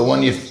back, the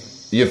one you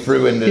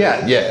threw into...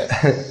 Yeah.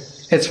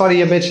 It's funny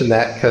you mentioned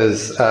that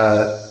because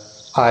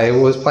I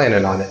was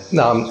planning on it.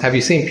 Have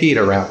you seen Pete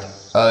around?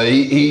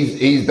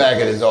 He's back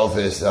at his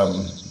office.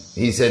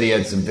 He said he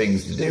had some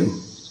things to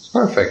do.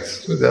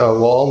 Perfect.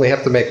 We'll only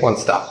have to make one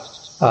stop.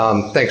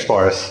 Thanks,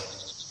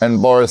 Boris.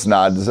 And Boris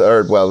nods,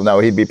 or, well, no,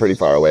 he'd be pretty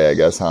far away, I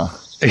guess, huh?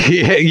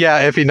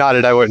 Yeah, if he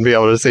nodded, I wouldn't be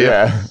able to see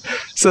him.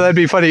 So that'd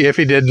be funny if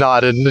he did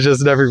nod and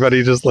just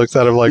everybody just looks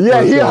at him like...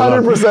 Yeah, he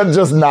 100%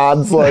 just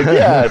nods like,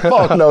 yeah,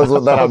 Falk knows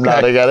that I'm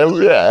nodding at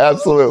him. Yeah,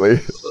 absolutely.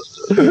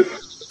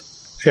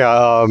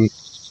 Yeah,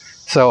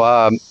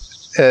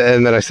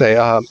 and then I say,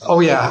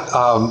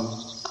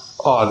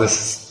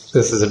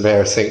 this is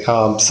embarrassing.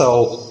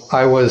 So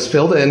I was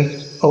filled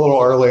in a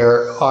little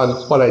earlier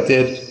on what I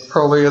did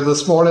earlier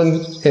this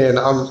morning, and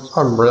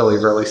I'm really,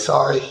 really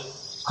sorry.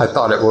 I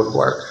thought it would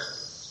work.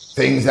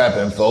 Things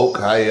happen, folk.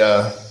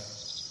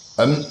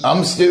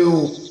 I'm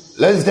still...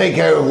 Let's take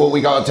care of what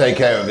we gotta take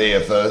care of here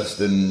first,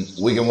 and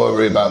we can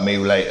worry about me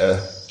later.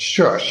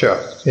 Sure.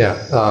 Yeah.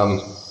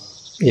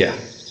 Yeah.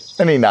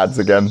 And he nods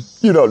again.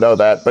 You don't know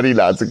that, but he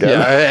nods again.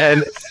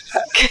 Yeah,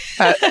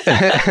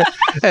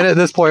 and at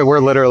this point, we're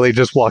literally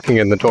just walking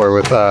in the door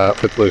with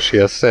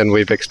Lucius, and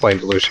we've explained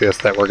to Lucius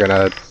that we're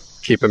gonna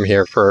keep him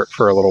here for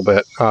a little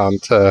bit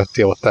to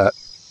deal with that.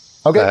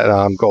 Okay.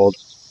 That gold.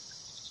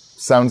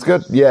 Sounds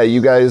good. Yeah, you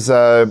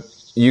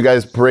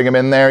guys bring him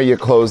in there, you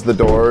close the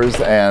doors,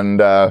 and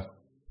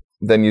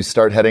then you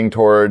start heading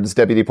towards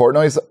Deputy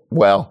Portnoy's,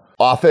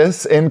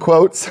 office, in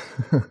quotes.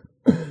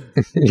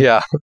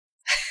 Yeah.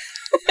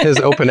 His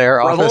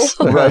open-air office.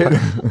 Right.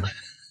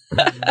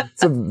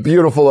 It's a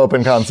beautiful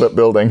open concept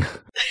building.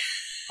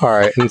 All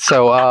right, and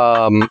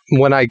so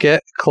when I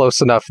get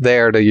close enough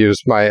there to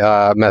use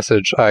my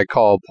message, I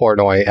call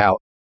Portnoy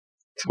out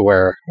to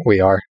where we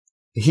are.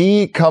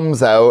 He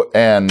comes out,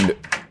 and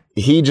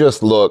he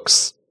just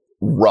looks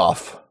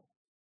rough.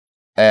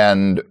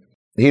 And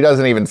he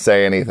doesn't even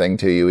say anything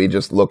to you. He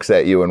just looks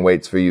at you and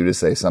waits for you to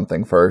say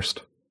something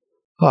first.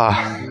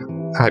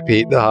 Hi,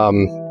 Pete.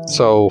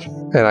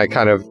 And I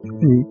kind of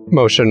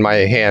motion my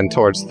hand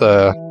towards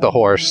the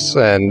horse,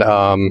 and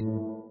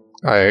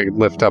I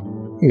lift up,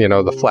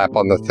 the flap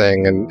on the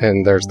thing,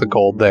 and there's the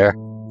gold there.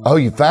 Oh,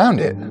 you found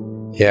it?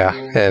 Yeah,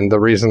 and the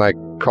reason I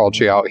called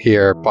you out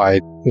here by,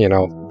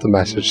 the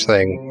message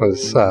thing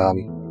was,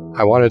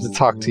 I wanted to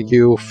talk to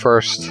you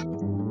first.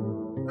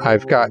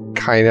 I've got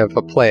kind of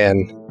a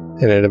plan,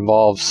 and it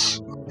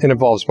involves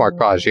Mark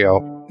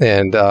Baggio.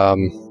 And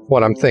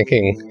what I'm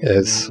thinking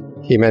is,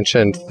 he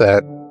mentioned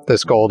that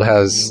this gold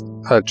has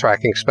a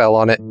tracking spell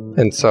on it,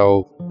 and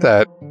so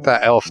that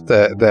elf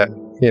that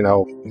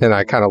and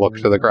I kind of look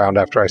to the ground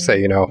after I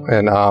say,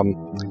 and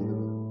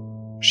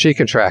she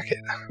can track it,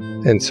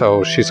 and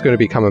so she's going to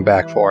be coming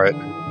back for it.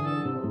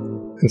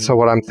 And so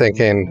what I'm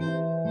thinking,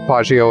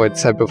 Baggio had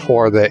said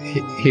before that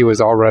he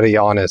was already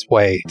on his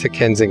way to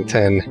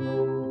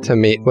Kensington to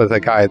meet with a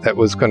guy that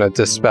was going to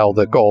dispel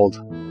the gold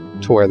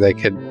to where they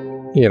could,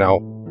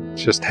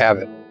 just have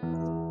it.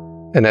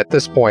 And at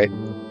this point,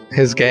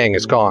 his gang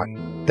is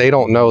gone. They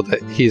don't know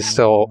that he's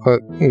still,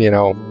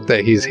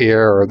 that he's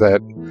here, or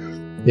that,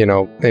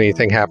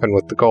 anything happened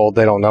with the gold.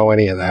 They don't know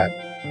any of that.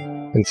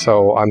 And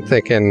so I'm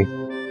thinking,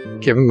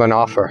 give him an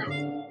offer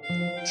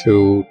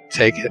to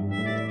take it,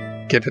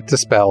 get it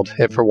dispelled.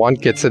 It, for one,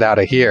 gets it out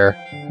of here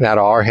and out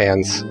of our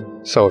hands.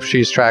 So if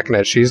she's tracking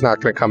it, she's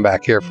not going to come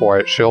back here for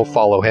it. She'll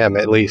follow him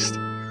at least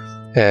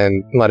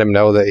and let him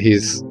know that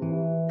he's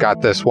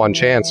got this one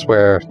chance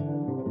where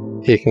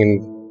he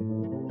can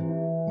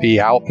be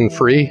out and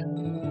free.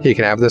 He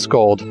can have this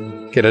gold,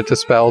 get it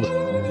dispelled,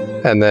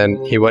 and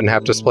then he wouldn't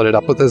have to split it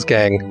up with his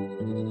gang,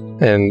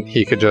 and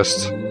he could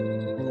just,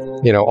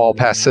 all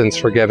past sins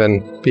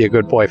forgiven, be a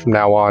good boy from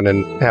now on,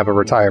 and have a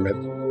retirement.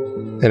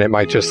 And it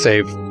might just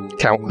save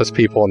countless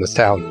people in this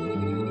town.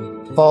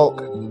 Falk,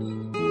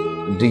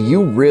 do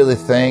you really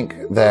think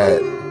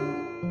that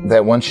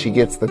once she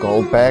gets the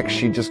gold back,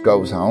 she just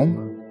goes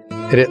home?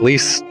 It at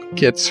least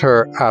gets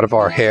her out of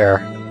our hair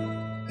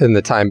in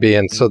the time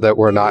being, so that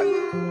we're not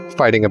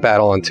fighting a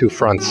battle on two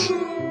fronts.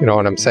 You know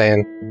what I'm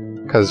saying?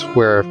 Because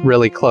we're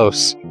really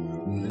close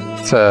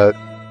to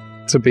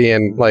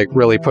being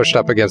really pushed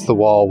up against the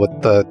wall with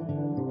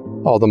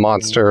all the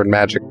monster and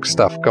magic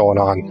stuff going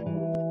on.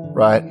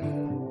 Right.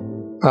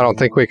 I don't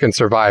think we can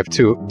survive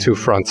two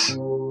fronts.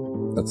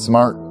 That's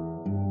smart.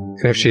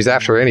 And if she's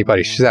after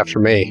anybody, she's after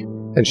me.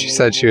 And she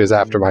said she was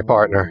after my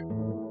partner.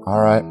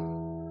 All right.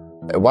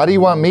 Why do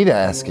you want me to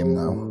ask him,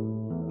 though?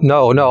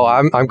 No,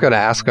 I'm going to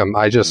ask him.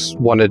 I just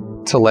wanted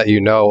to let you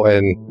know.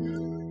 And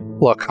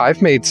look,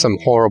 I've made some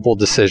horrible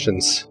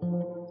decisions,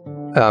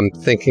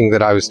 thinking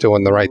that I was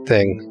doing the right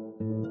thing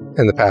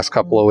in the past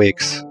couple of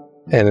weeks.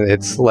 And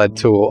it's led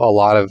to a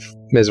lot of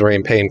misery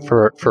and pain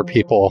for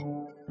people.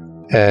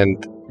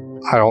 And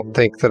I don't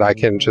think that I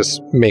can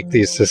just make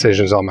these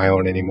decisions on my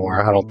own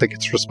anymore. I don't think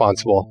it's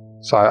responsible.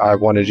 So I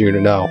wanted you to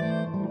know.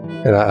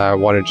 And I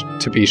wanted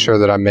to be sure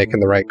that I'm making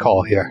the right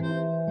call here.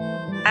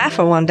 I,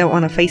 for one, don't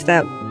want to face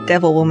that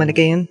devil woman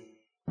again.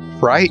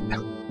 Right?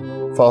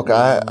 Falk,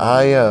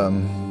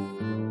 I'm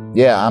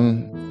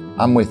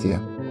with you.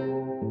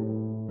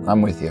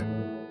 I'm with you.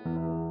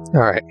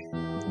 All right.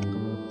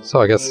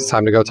 So I guess it's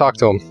time to go talk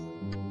to him.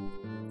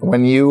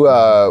 When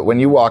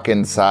you walk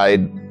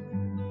inside,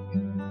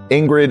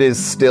 Ingrid is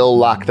still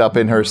locked up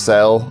in her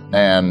cell,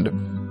 and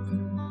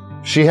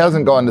she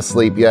hasn't gone to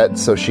sleep yet,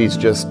 so she's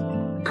just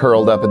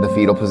curled up in the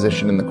fetal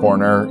position in the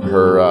corner.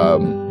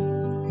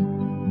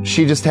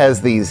 She just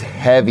has these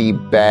heavy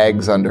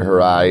bags under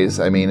her eyes.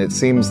 I mean, it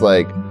seems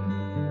like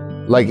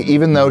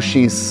even though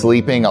she's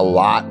sleeping a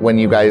lot when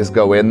you guys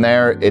go in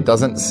there, it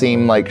doesn't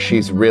seem like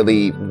she's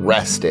really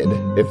rested,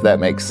 if that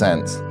makes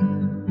sense.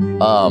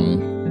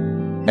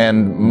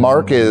 And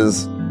Mark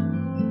is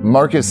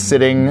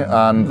sitting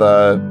on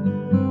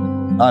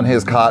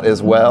his cot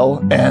as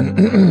well,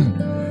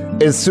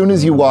 and as soon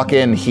as you walk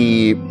in,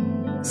 he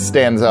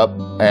stands up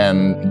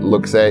and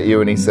looks at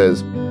you, and he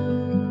says,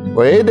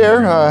 "Well, hey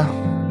there,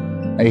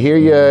 I hear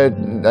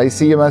you. I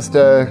see you must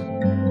have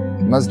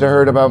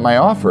heard about my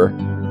offer."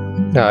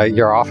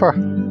 Your offer?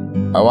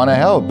 I want to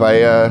help.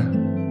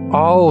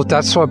 Oh,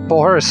 that's what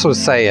Boris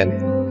was saying.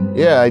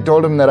 Yeah, I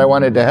told him that I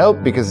wanted to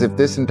help because if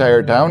this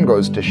entire town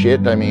goes to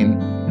shit, I mean,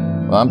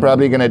 well, I'm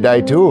probably gonna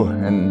die too,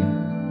 and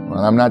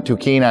well, I'm not too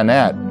keen on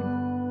that.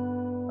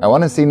 I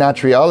want to see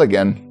Natrial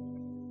again.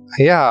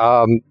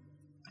 Yeah,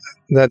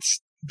 that's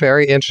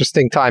very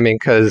interesting timing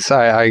because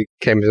I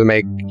came to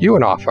make you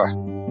an offer.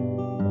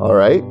 All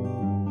right.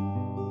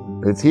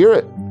 Let's hear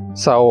it.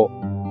 So,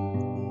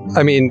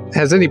 I mean,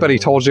 has anybody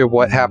told you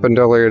what happened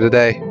earlier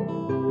today?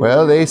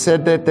 Well, they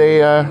said that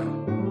the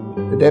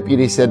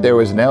deputy said there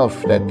was an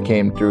elf that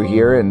came through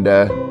here, and,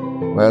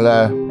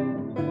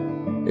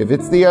 if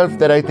it's the elf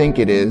that I think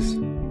it is,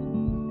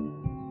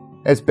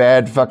 that's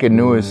bad fucking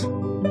news.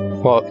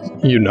 Well,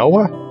 you know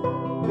her?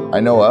 I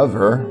know of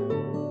her.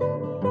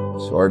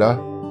 Sorta.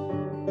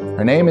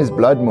 Her name is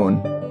Blood Moon.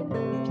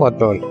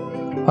 Blood Moon.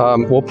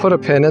 We'll put a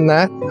pin in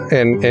that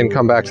and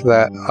come back to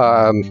that.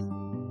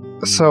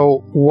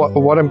 So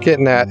what I'm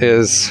getting at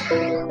is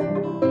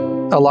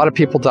a lot of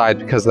people died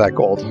because of that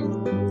gold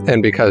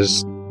and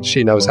because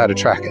she knows how to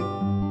track it.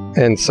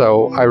 And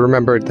so I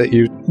remembered that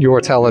you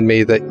were telling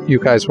me that you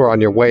guys were on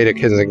your way to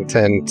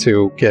Kensington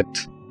to get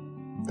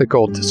the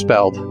gold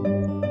dispelled.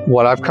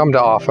 What I've come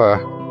to offer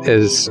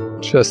is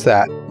just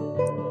that.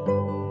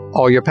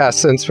 All your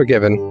past sins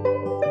forgiven,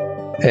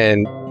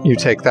 and you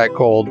take that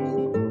gold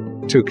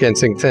to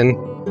Kensington,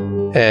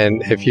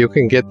 and if you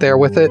can get there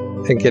with it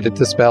and get it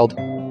dispelled,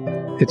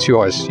 it's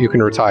yours. You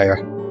can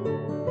retire.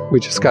 We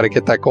just got to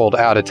get that gold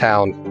out of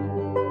town.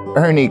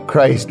 Ernie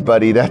Christ,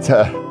 buddy, that's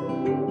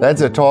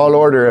a tall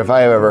order if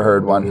I have ever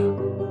heard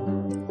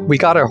one. We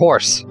got her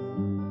horse.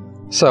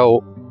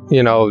 So,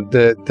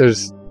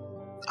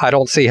 I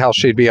don't see how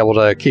she'd be able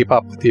to keep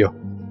up with you.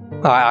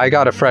 I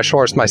got a fresh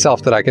horse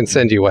myself that I can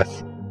send you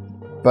with.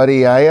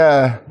 Buddy,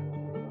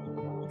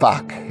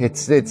 fuck.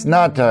 It's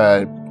not,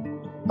 I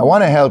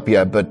want to help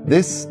you, but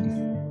this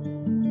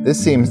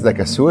seems like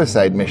a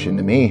suicide mission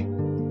to me.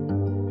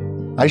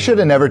 I should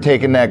have never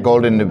taken that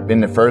gold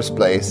in the first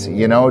place.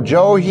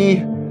 Joe,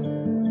 he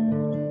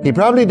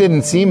probably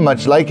didn't seem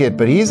much like it,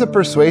 but he's a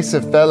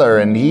persuasive feller,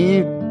 and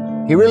he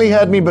really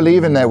had me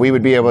believing that we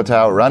would be able to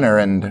outrun her,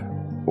 and,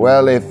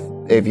 well,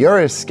 if you're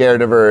as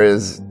scared of her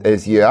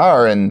as you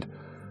are, and,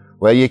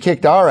 well, you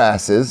kicked our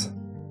asses.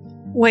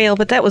 Well,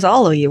 but that was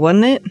all of you,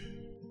 wasn't it?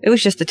 It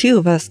was just the two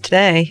of us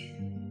today.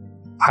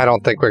 I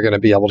don't think we're going to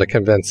be able to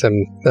convince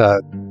him.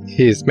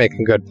 He's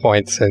making good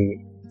points, and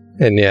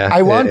yeah.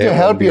 I want to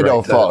help you,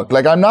 though, Falk.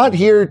 Like, I'm not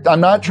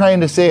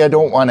trying to say I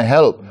don't want to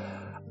help.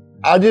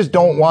 I just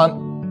don't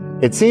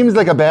want... It seems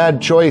like a bad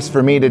choice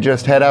for me to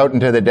just head out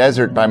into the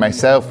desert by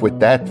myself with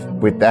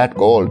that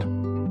gold.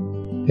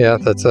 Yeah,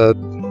 that's a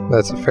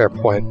fair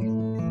point.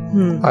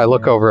 I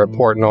look over at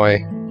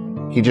Portnoy.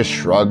 He just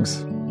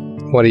shrugs.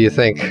 What do you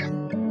think?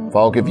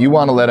 Falk, if you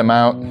want to let him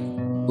out,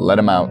 let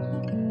him out.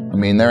 I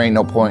mean, there ain't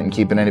no point in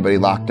keeping anybody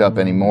locked up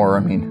anymore. I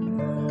mean,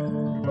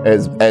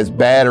 as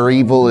bad or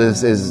evil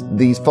as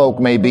these folk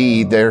may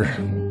be,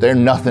 they're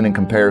nothing in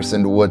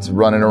comparison to what's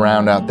running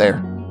around out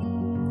there.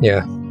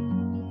 Yeah.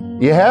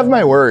 You have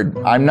my word.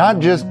 I'm not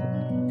just...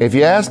 If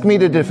you ask me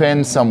to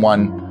defend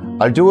someone,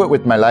 I'll do it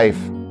with my life.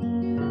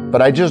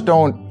 But I just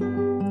don't...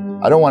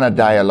 I don't want to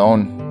die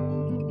alone.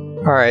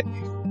 All right.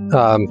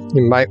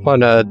 You might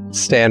want to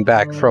stand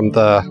back from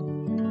the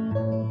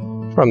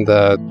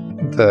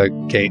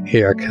gate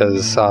here,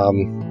 because I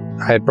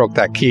had broke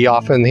that key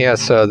off in here,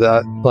 so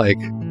that, I'm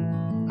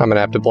going to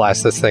have to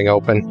blast this thing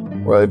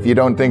open. Well, if you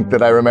don't think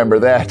that I remember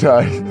that,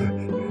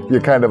 you're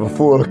kind of a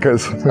fool,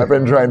 because I've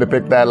been trying to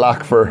pick that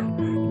lock for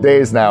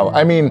days now.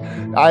 I mean,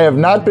 I have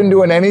not been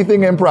doing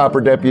anything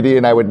improper, Deputy,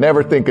 and I would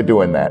never think of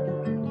doing that.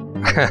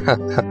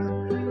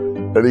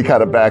 And he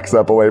kind of backs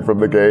up away from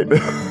the gate.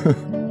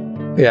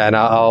 Yeah, and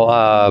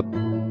I'll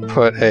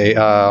put a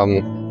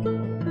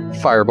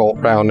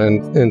firebolt round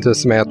into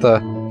Samantha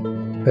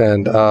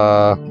and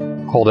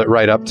hold it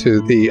right up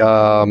to the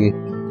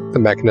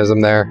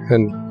mechanism there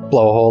and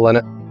blow a hole in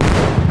it.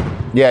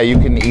 Yeah, you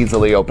can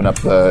easily open up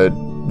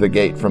the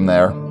gate from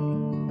there.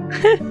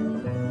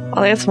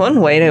 Well, that's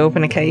one way to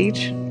open a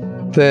cage.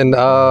 Then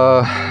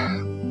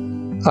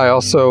I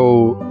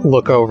also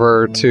look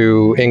over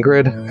to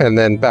Ingrid and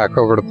then back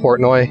over to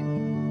Portnoy.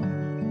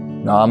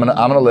 No, I'm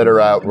gonna let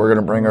her out. We're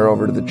gonna bring her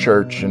over to the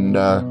church, and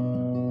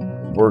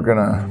we're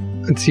gonna...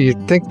 Do you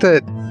think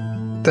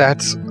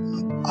that's...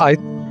 I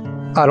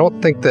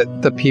don't think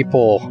that the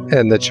people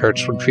in the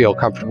church would feel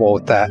comfortable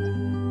with that.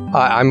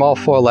 I'm all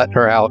for letting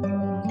her out.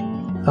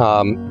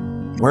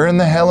 Where in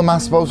the hell am I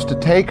supposed to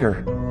take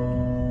her?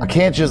 I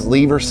can't just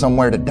leave her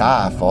somewhere to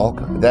die,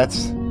 Falk.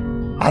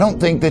 I don't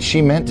think that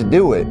she meant to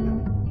do it.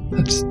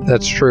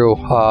 That's true.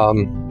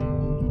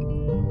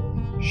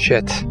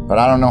 Shit. But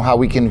I don't know how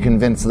we can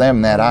convince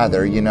them that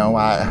either.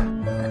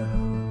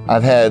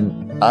 I've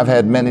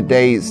had many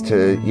days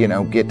to,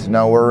 get to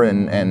know her,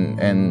 and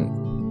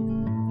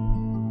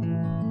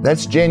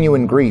that's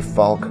genuine grief,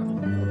 Falk.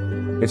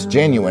 It's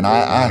genuine.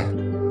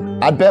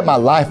 I'd bet my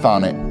life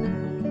on it.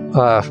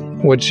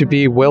 Would you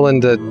be willing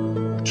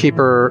to keep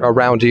her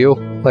around you?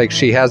 Like,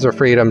 she has her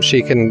freedom.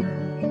 She can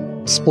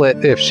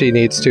split if she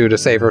needs to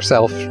save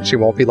herself. She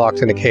won't be locked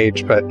in a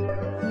cage, but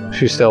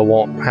she still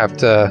won't have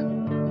to...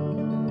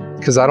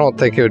 Because I don't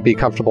think it would be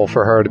comfortable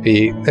for her to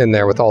be in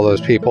there with all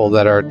those people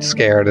that are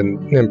scared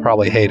and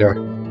probably hate her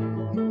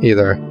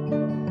either.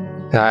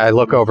 I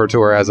look over to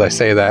her as I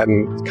say that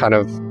and kind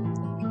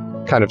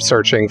of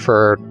searching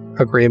for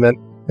agreement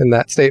in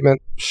that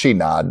statement. She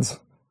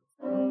nods.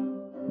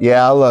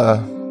 Yeah,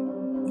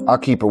 I'll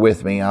keep her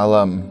with me.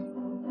 I'm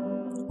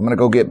gonna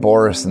go get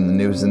Boris and the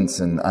nuisance,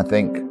 and I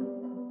think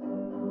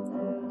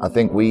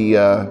we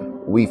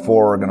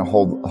four are gonna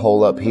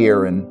hole up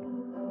here, and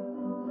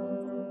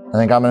I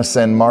think I'm gonna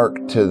send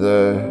Mark to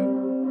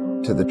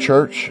the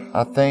church.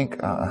 I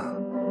think.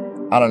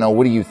 I don't know.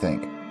 What do you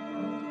think?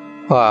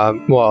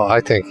 Well, I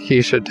think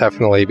he should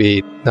definitely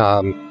be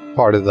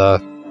part of the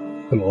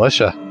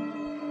militia.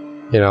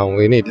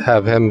 We need to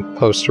have him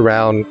post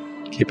around,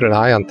 keeping an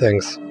eye on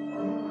things.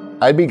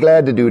 I'd be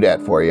glad to do that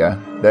for you.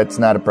 That's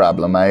not a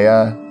problem.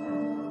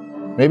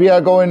 Maybe I'll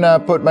go and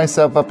put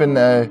myself up in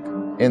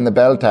the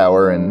bell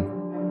tower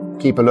and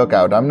keep a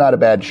lookout. I'm not a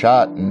bad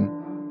shot,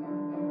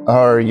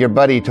 or your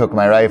buddy took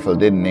my rifle,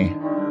 didn't he?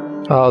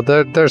 Oh,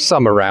 there's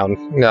some around.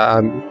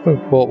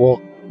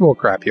 We'll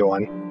grab you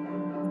one.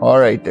 All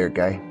right there,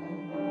 guy.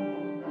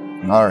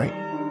 All right.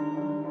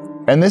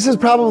 And this is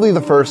probably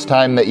the first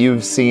time that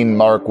you've seen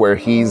Mark where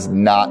he's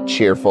not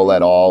cheerful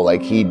at all.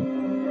 Like, he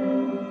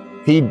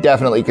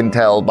definitely can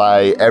tell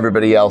by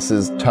everybody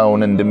else's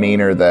tone and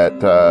demeanor that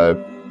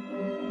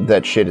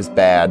that shit is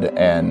bad,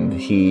 and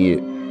he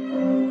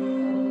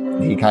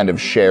kind of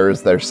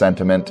shares their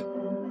sentiment.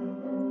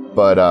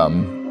 But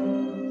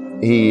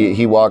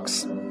he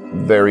walks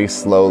very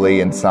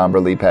slowly and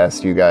somberly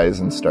past you guys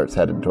and starts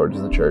headed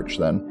towards the church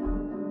then.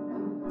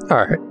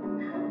 All right.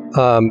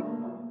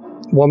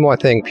 One more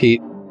thing,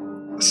 Pete.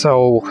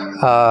 So,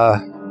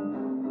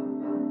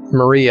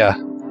 Marie,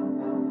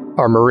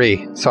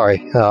 sorry.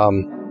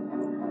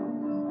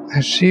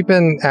 Has she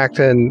been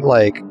acting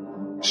like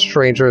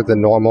stranger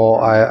than normal?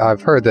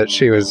 I've heard that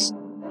she was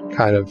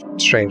kind of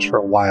strange for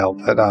a while,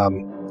 but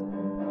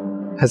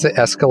has it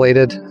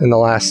escalated in the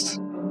last,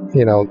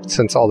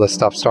 since all this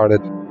stuff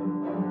started?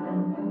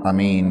 I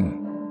mean,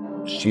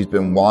 she's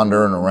been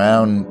wandering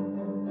around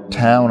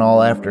town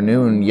all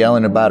afternoon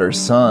yelling about her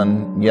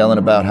son, yelling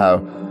about how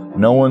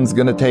no one's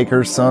gonna take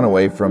her son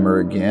away from her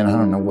again. I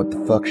don't know what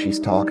the fuck she's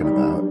talking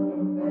about.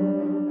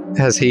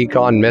 Has he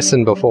gone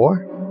missing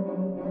before?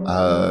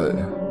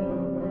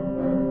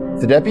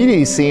 The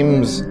deputy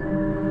seems...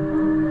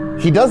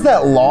 He does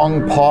that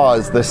long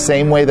pause the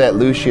same way that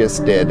Lucius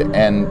did,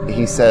 and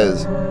he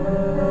says,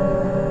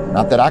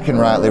 not that I can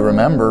rightly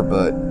remember,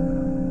 but...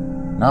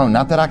 No,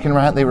 not that I can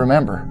rightly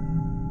remember.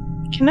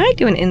 Can I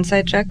do an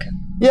insight check?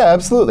 Yeah,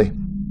 absolutely.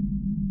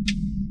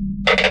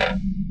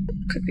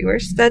 Could be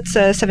worse. That's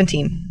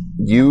 17.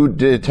 You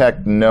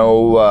detect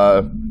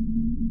no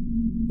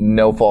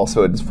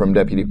falsehoods from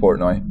Deputy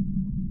Portnoy.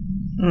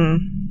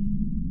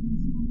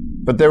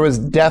 But there was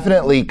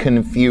definitely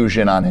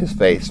confusion on his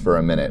face for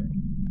a minute.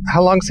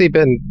 How long's he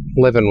been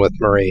living with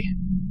Marie?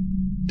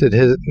 Did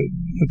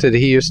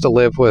he used to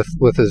live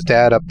with his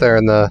dad up there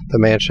in the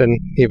mansion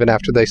even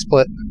after they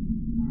split?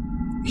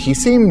 He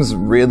seems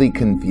really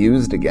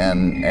confused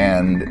again,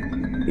 and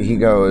he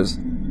goes,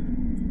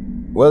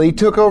 well, he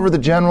took over the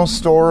general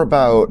store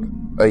about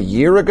a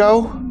year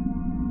ago,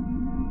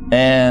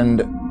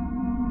 and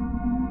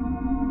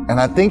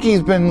I think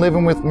he's been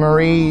living with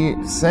Marie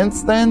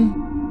since then,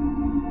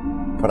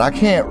 but I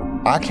can't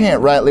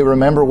rightly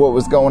remember what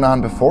was going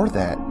on before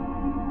that.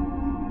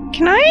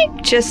 Can I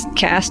just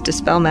cast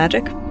Dispel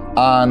Magic?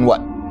 On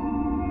what?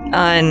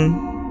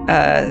 On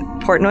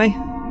Portnoy?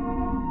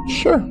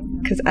 Sure.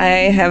 Because I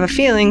have a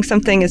feeling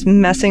something is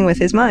messing with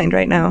his mind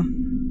right now.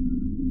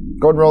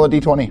 Go ahead and roll a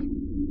d20.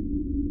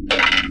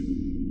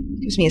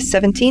 Gives me a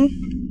 17.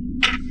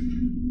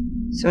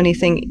 So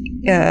anything,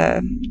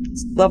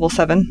 level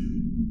 7.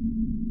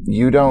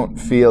 You don't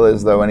feel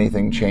as though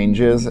anything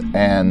changes,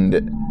 and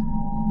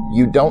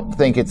you don't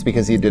think it's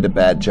because you did a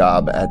bad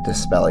job at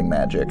dispelling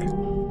magic.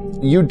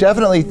 You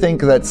definitely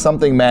think that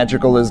something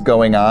magical is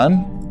going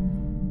on,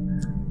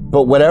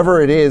 but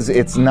whatever it is,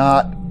 it's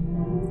not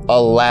a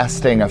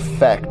lasting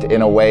effect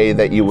in a way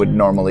that you would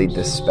normally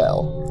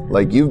dispel.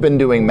 Like, you've been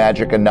doing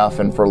magic enough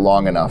and for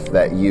long enough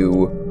that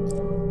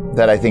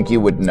I think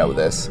you would know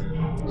this.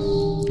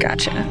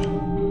 Gotcha.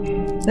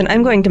 Then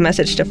I'm going to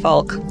message to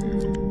Falk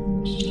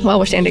while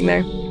we're standing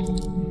there.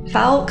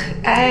 Falk,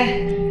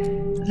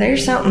 they're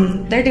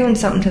doing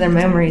something to their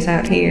memories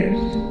out here.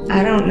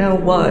 I don't know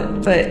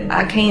what, but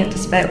I can't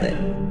dispel it.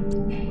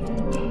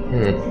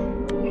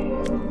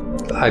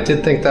 I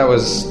did think that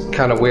was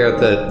kind of weird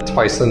that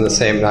twice in the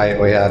same night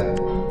we had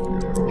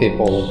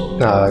people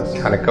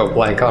kind of go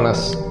blank on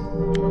us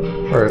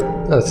for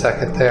a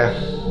second there.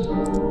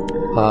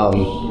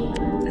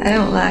 I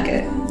don't like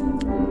it.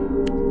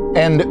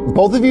 And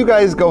both of you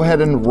guys go ahead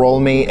and roll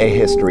me a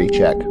history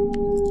check.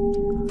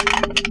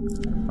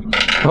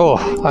 Oh,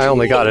 I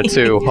only got a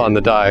 2 on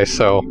the die,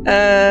 so...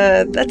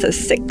 That's a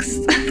 6.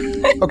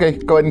 Okay,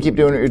 go ahead and keep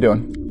doing what you're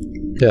doing.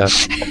 Yeah.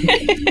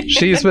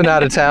 She's been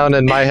out of town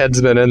and my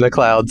head's been in the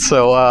clouds,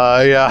 so,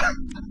 yeah.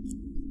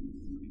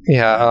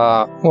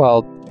 Yeah,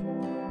 well,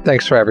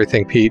 thanks for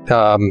everything, Pete.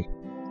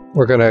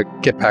 We're gonna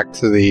get back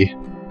to the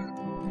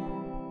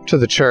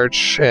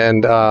church,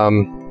 and,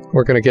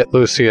 we're gonna get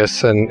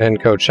Lucius and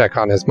go check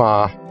on his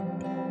ma.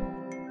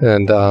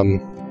 And,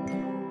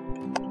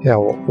 yeah,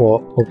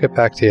 we'll get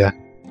back to you.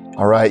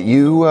 All right,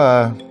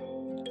 y'all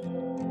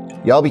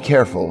be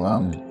careful.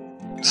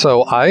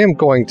 So I am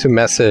going to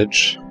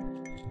message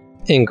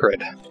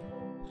Ingrid,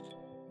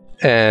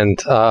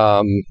 and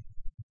I'm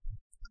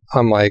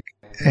like,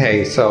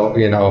 hey, so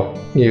you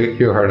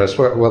heard us.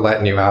 We're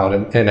letting you out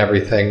and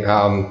everything.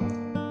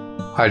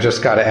 I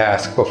just got to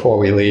ask before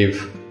we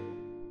leave.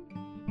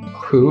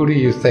 Who do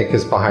you think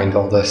is behind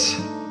all this?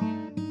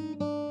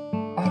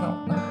 I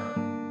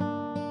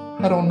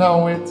don't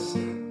know. It's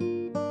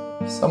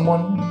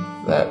someone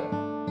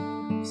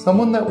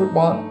that would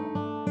want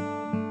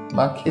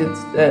my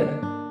kids dead.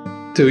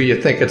 Do you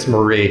think it's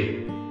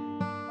Marie?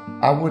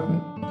 I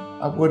wouldn't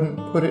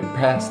put it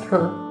past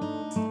her.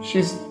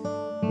 She's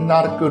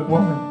not a good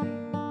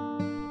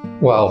woman.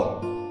 Well,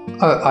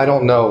 I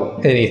don't know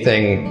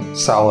anything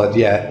solid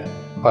yet,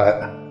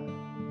 but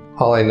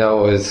all I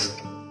know is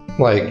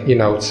like,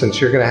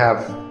 since you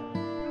have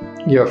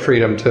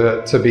freedom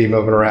to be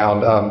moving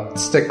around,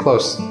 stick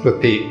close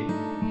with Pete.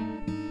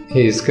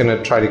 He's going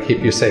to try to keep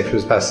you safe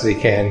as best as he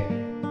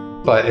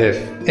can. But if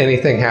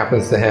anything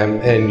happens to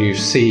him and you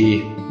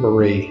see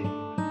Marie,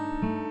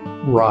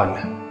 run.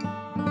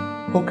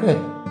 Okay.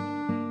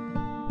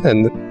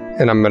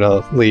 And I'm going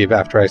to leave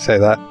after I say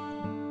that.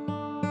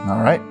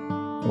 All right.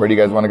 Where do you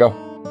guys want to go?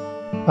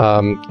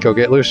 Go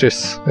get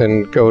Lucius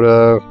and go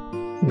to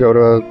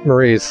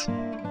Marie's.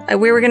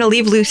 We were going to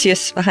leave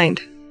Lucius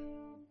behind.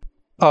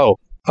 Oh,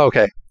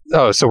 okay.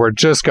 Oh, so we're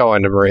just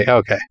going to Marie.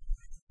 Okay.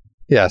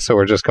 Yeah, so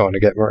we're just going to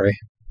get Marie.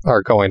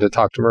 Or going to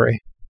talk to Marie.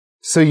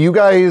 So you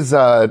guys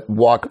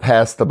walk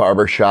past the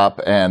barber shop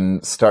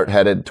and start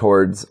headed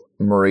towards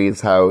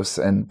Marie's house.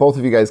 And both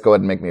of you guys go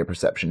ahead and make me a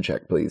perception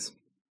check, please.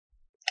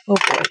 Oh,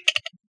 boy.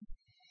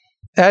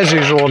 As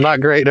usual, not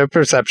great at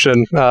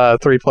perception. 3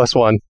 +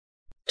 1.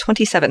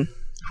 27.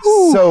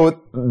 So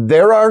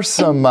there are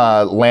some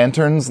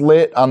lanterns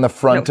lit on the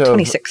front of...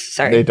 26,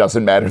 sorry. It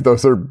doesn't matter.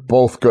 Those are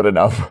both good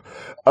enough.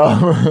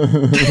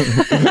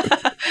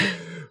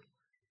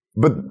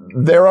 But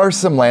there are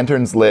some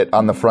lanterns lit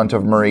on the front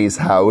of Marie's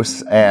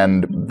house,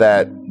 and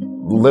that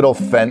little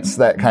fence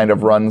that kind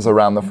of runs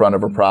around the front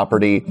of her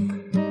property.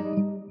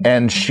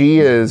 And she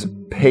is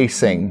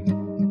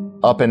pacing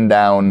up and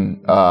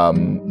down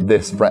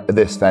this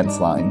fence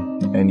line,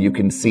 and you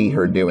can see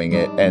her doing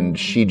it, and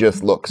she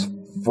just looks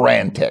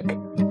frantic.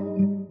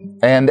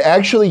 And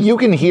actually, you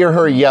can hear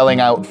her yelling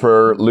out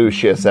for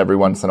Lucius every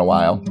once in a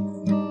while.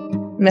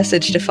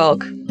 Message to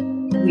Falk.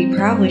 We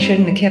probably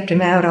shouldn't have kept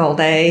him out all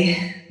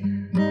day.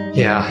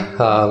 Yeah,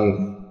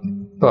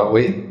 but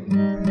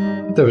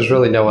there was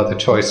really no other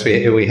choice.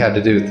 We had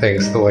to do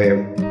things the way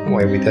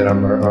we did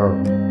them, or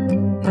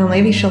Well,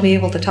 maybe she'll be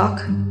able to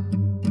talk.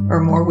 Or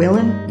more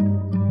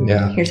willing.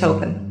 Yeah. Here's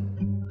hoping.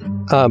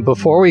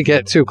 Before we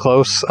get too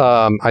close,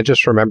 I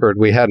just remembered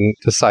we hadn't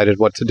decided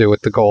what to do with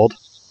the gold.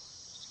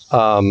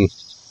 Yeah,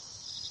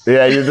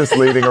 you're just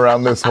leading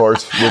around this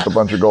horse with a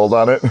bunch of gold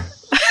on it.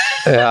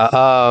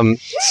 Yeah,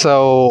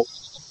 so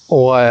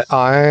what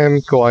I'm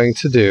going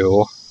to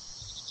do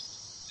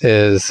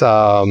is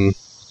I'm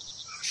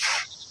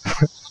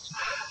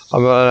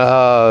going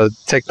to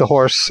take the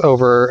horse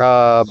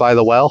over by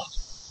the well.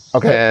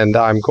 Okay. And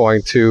I'm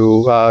going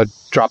to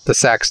drop the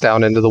sacks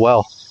down into the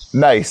well.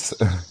 Nice.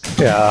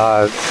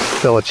 Yeah,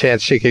 still a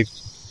chance she could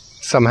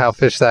somehow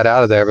fish that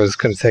out of there, but it's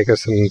going to take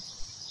us some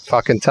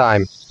fucking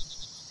time.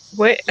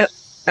 Wait,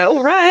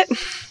 all right.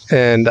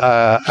 And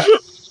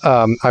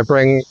I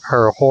bring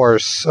her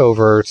horse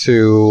over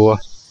to...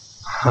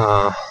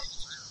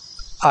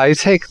 I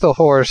take the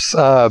horse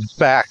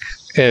back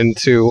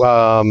into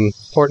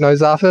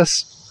Portnoy's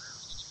office,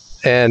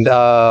 and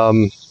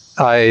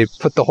I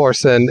put the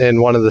horse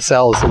in one of the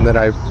cells, and then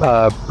I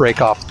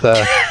break off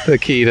the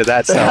key to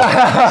that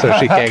cell so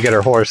she can't get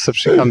her horse if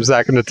she comes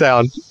back into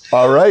town.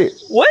 All right.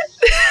 What?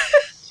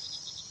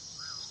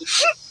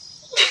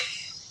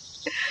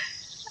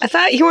 I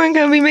thought you weren't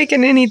going to be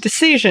making any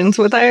decisions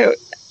without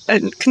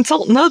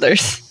consulting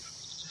others.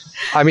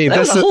 I mean, that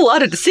was a whole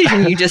lot of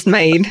decision you just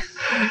made.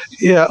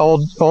 Yeah,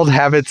 old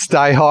habits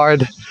die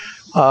hard.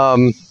 Yeah,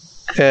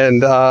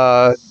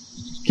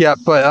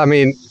 but I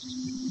mean,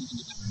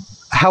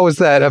 how is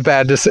that a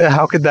bad decision?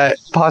 How could that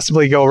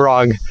possibly go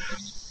wrong?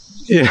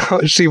 You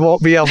know, she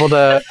won't be able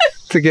to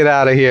get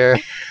out of here,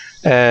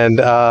 and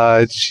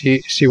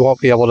she won't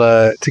be able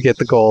to get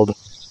the gold,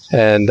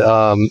 and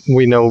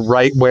we know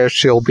right where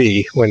she'll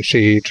be when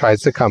she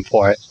tries to come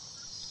for it.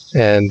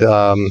 And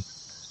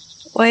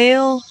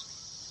well,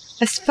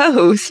 I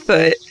suppose,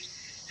 but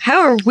how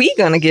are we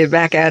going to get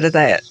back out of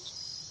that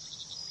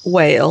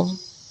whale?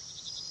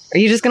 Are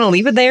you just going to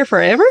leave it there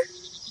forever?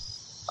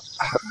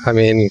 I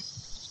mean,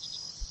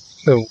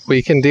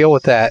 we can deal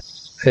with that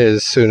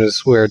as soon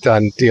as we're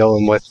done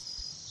dealing with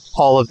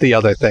all of the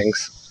other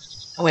things.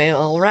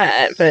 Well,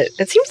 right, but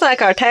it seems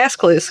like our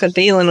task list of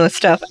dealing with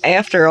stuff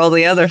after all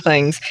the other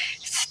things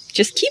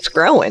just keeps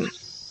growing.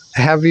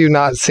 Have you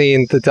not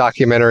seen the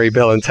documentary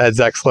Bill and Ted's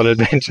Excellent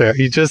Adventure?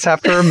 You just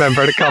have to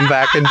remember to come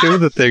back and do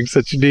the things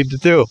that you need to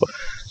do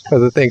for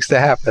the things to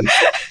happen.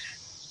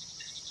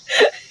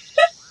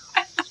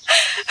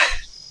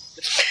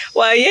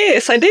 Well,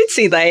 yes, I did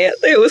see that.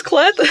 It was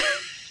quite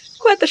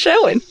the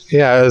showing.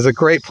 Yeah, it was a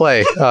great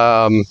play.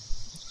 And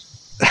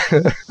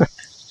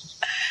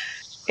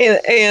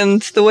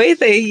the way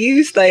they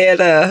used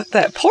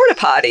that porta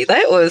potty,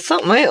 that was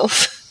something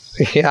else.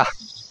 Yeah.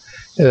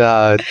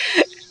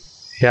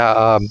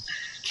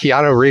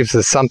 Keanu Reeves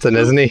is something,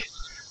 isn't he?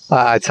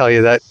 I tell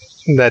you, that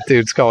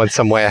dude's going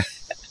somewhere.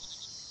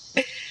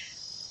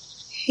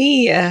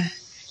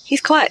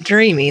 He's quite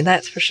dreamy,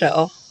 that's for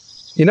sure.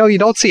 You know, you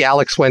don't see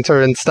Alex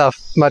Winter and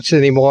stuff much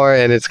anymore,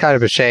 and it's kind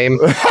of a shame.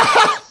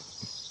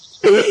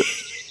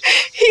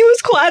 He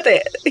was quite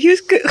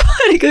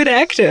a good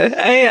actor.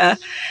 I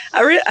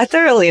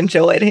thoroughly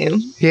enjoyed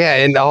him. Yeah,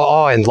 and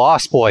and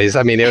Lost Boys.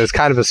 I mean, it was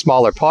kind of a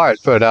smaller part,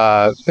 but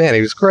man,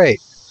 he was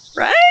great.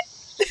 Right?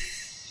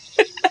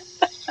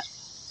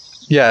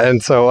 Yeah,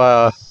 and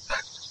so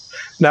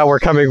now we're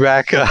coming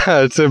back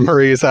to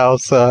Marie's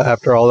house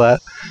after all that.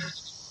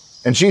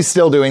 And she's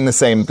still doing the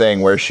same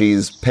thing where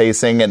she's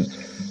pacing, and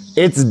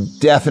it's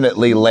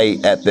definitely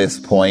late at this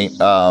point.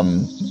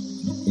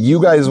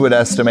 You guys would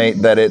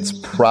estimate that it's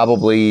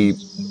probably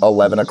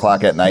 11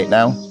 o'clock at night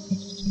now.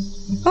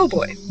 Oh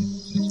boy.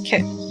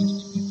 Okay.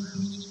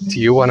 Do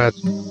you want to,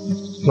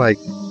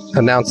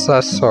 announce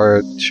us,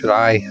 or should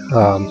I?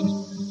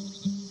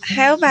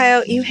 How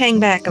about you hang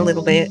back a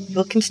little bit?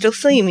 You can still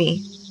see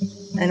me.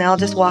 And I'll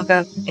just walk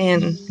up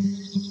and,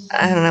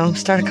 I don't know,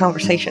 start a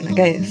conversation, I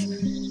guess.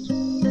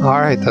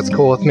 Alright, that's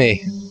cool with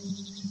me.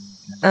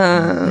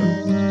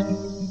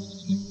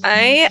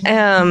 I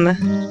am,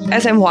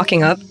 as I'm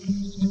walking up,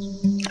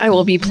 I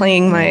will be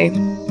playing my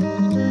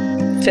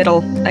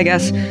fiddle, I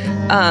guess,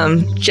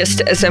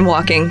 just as I'm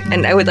walking.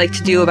 And I would like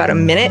to do about a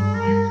minute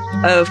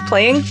of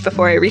playing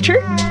before I reach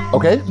her.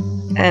 Okay.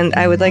 And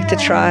I would like to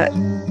try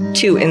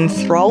to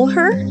enthrall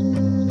her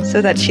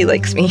so that she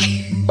likes me.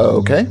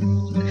 Okay.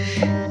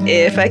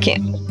 If I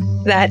can.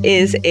 That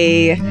is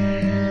a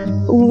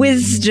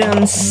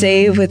wisdom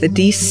save with a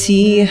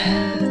DC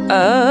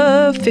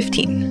of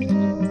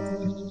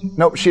 15.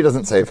 Nope, she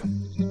doesn't save.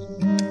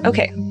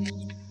 Okay.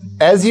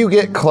 As you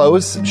get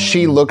close,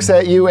 she looks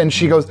at you and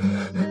she goes,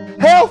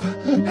 "Help!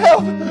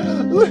 Help!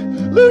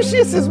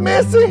 Lucius is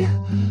missing!"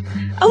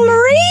 Oh,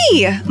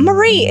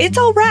 Marie, it's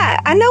all right.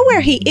 I know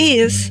where he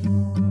is.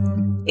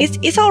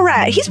 It's all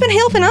right. He's been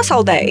helping us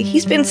all day.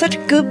 He's been such a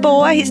good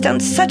boy. He's done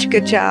such a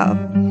good job.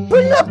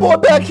 Bring that boy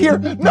back here.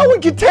 No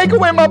one can take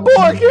away my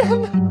boy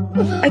again.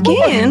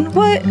 Again?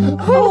 What?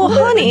 Oh,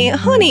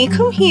 honey,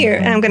 come here.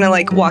 And I'm gonna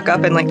walk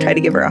up and try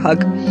to give her a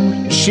hug.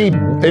 She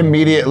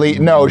immediately,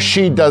 no,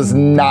 she does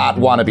not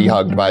want to be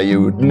hugged by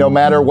you. No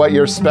matter what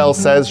your spell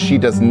says, she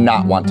does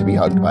not want to be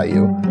hugged by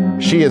you.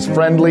 She is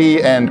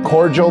friendly and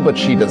cordial, but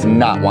she does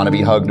not want to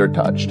be hugged or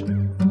touched.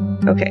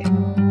 Okay.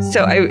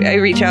 So I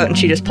reach out and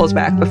she just pulls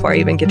back before I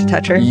even get to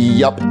touch her.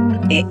 Yup.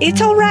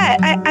 It's all right.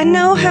 I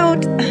know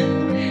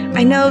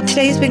I know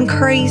today's been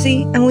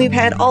crazy and we've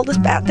had all these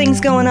bad things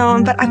going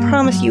on, but I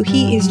promise you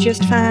he is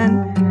just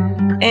fine.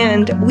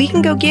 And we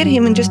can go get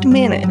him in just a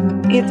minute.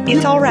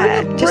 It's all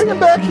right. Bring him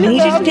back here now. I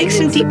need you to take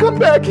some deep. Come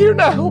back here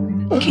now.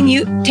 Can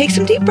you take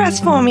some deep breaths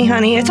for me,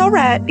 honey? It's all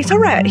right. It's all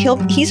right.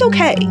 He's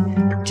okay.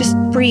 Just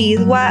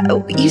breathe. Why?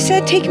 You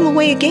said take him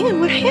away again.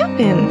 What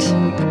happened?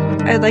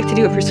 I'd like to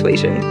do a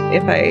persuasion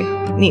if I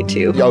need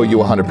to. Oh, you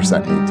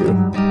 100% need to.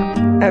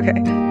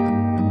 Okay.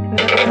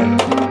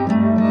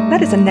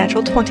 That is a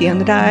natural 20 on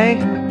the die.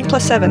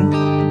 +7.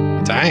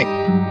 Dang.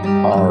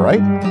 All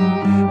right.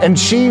 And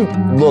she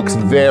looks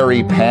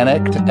very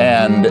panicked,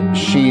 and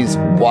she's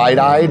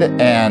wide-eyed,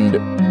 and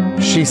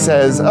she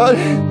says,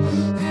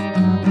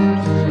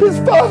 his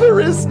father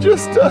is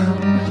just...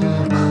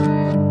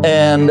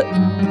 And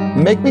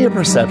make me a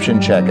perception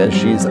check as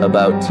she's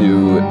about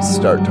to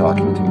start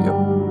talking to you.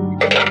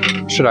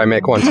 Should I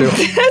make one too?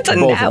 That's a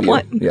Both nat of you.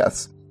 one.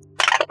 Yes.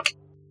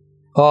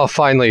 Oh,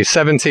 finally.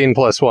 17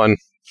 plus 1.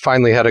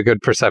 Finally had a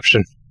good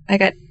perception. I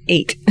got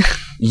 8.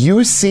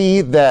 You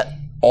see that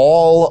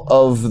all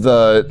of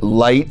the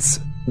lights,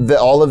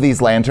 all of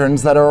these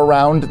lanterns that are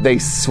around, they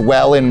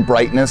swell in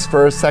brightness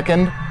for a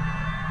second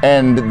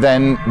and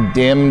then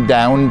dim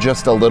down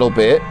just a little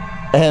bit.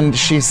 And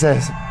she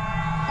says,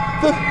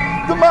 the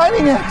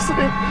mining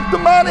accident,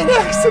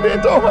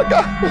 oh my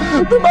God,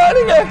 the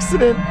mining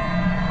accident.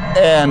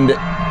 And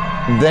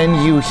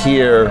then you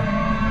hear,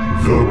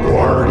 "The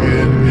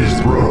bargain is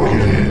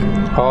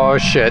broken." Oh,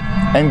 shit.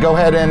 and go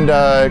ahead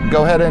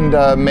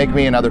and make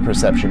me another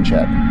perception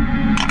check.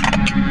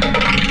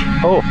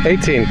 Oh,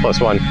 18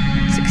 plus 1.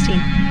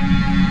 16.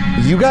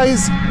 You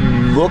guys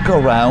look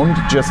around,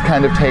 just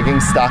kind of taking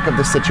stock of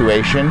the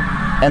situation,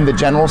 and the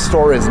general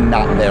store is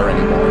not there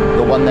anymore.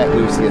 The one that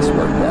Lucius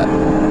worked at.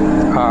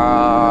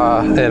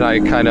 And I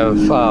kind of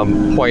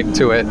point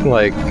to it,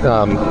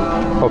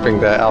 hoping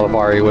that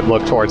Alivari would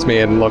look towards me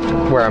and look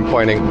where I'm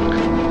pointing.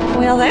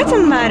 Well, that's a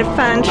mighty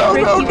fine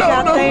trick you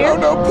got there.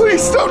 No,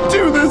 please don't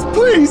do this.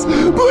 Please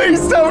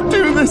don't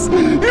do this.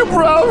 You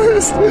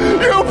promised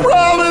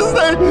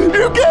that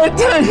you can't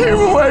take him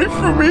away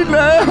from me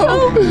now.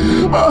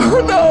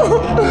 Oh no.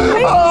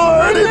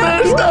 Ernie,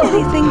 there's no...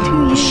 anything to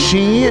you.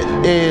 She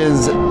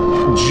is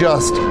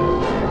just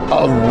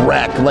a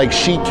wreck.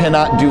 She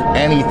cannot do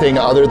anything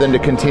other than to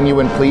continue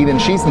and plead, and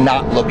she's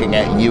not looking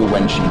at you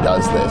when she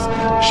does this.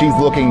 She's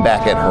looking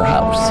back at her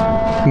house.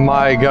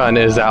 My gun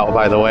is out,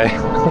 by the way.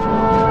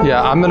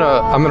 Yeah, I'm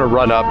gonna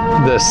run up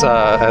this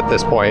at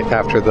this point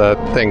after the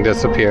thing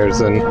disappears,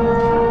 and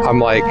I'm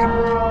like,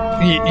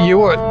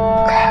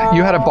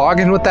 you had a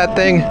bargain with that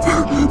thing?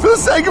 For the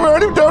sake of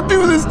Ernie, don't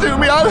do this to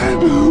me.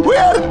 We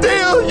had a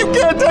deal. You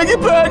can't take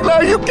it back now.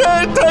 You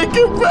can't take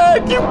it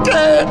back. You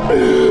can't.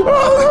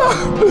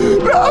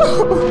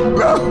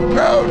 Oh,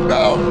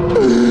 no.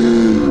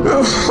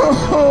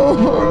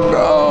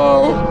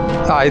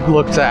 I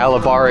look to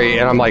Alivari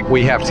and I'm like,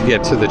 we have to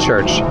get to the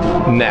church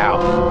now.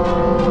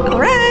 All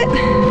right.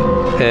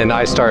 and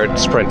I start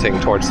sprinting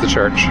towards the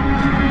church.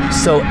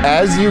 So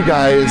as you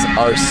guys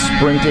are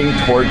sprinting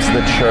towards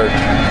the church,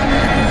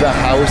 the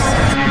house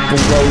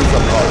blows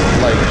apart,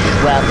 like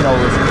shrapnel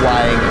is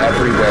flying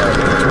everywhere,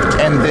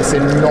 and this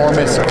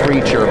enormous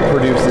creature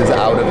produces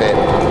out of it,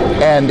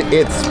 and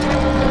it's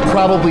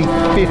probably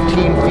 15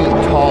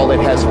 feet tall. It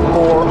has 4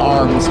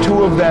 arms.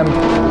 2 of them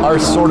are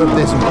sort of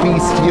this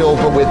bestial,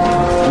 but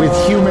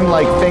with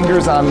human-like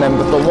fingers on them,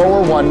 but the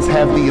lower ones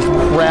have these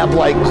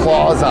crab-like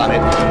claws on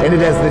it, and it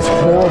has this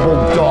horrible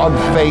dog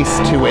face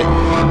to it,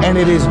 and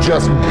it is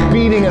just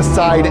beating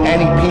aside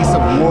any piece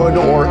of wood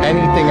or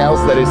anything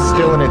else that is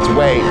still in its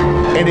way,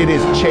 and it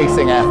is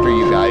chasing after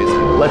you guys.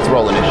 Let's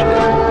roll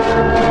initiative.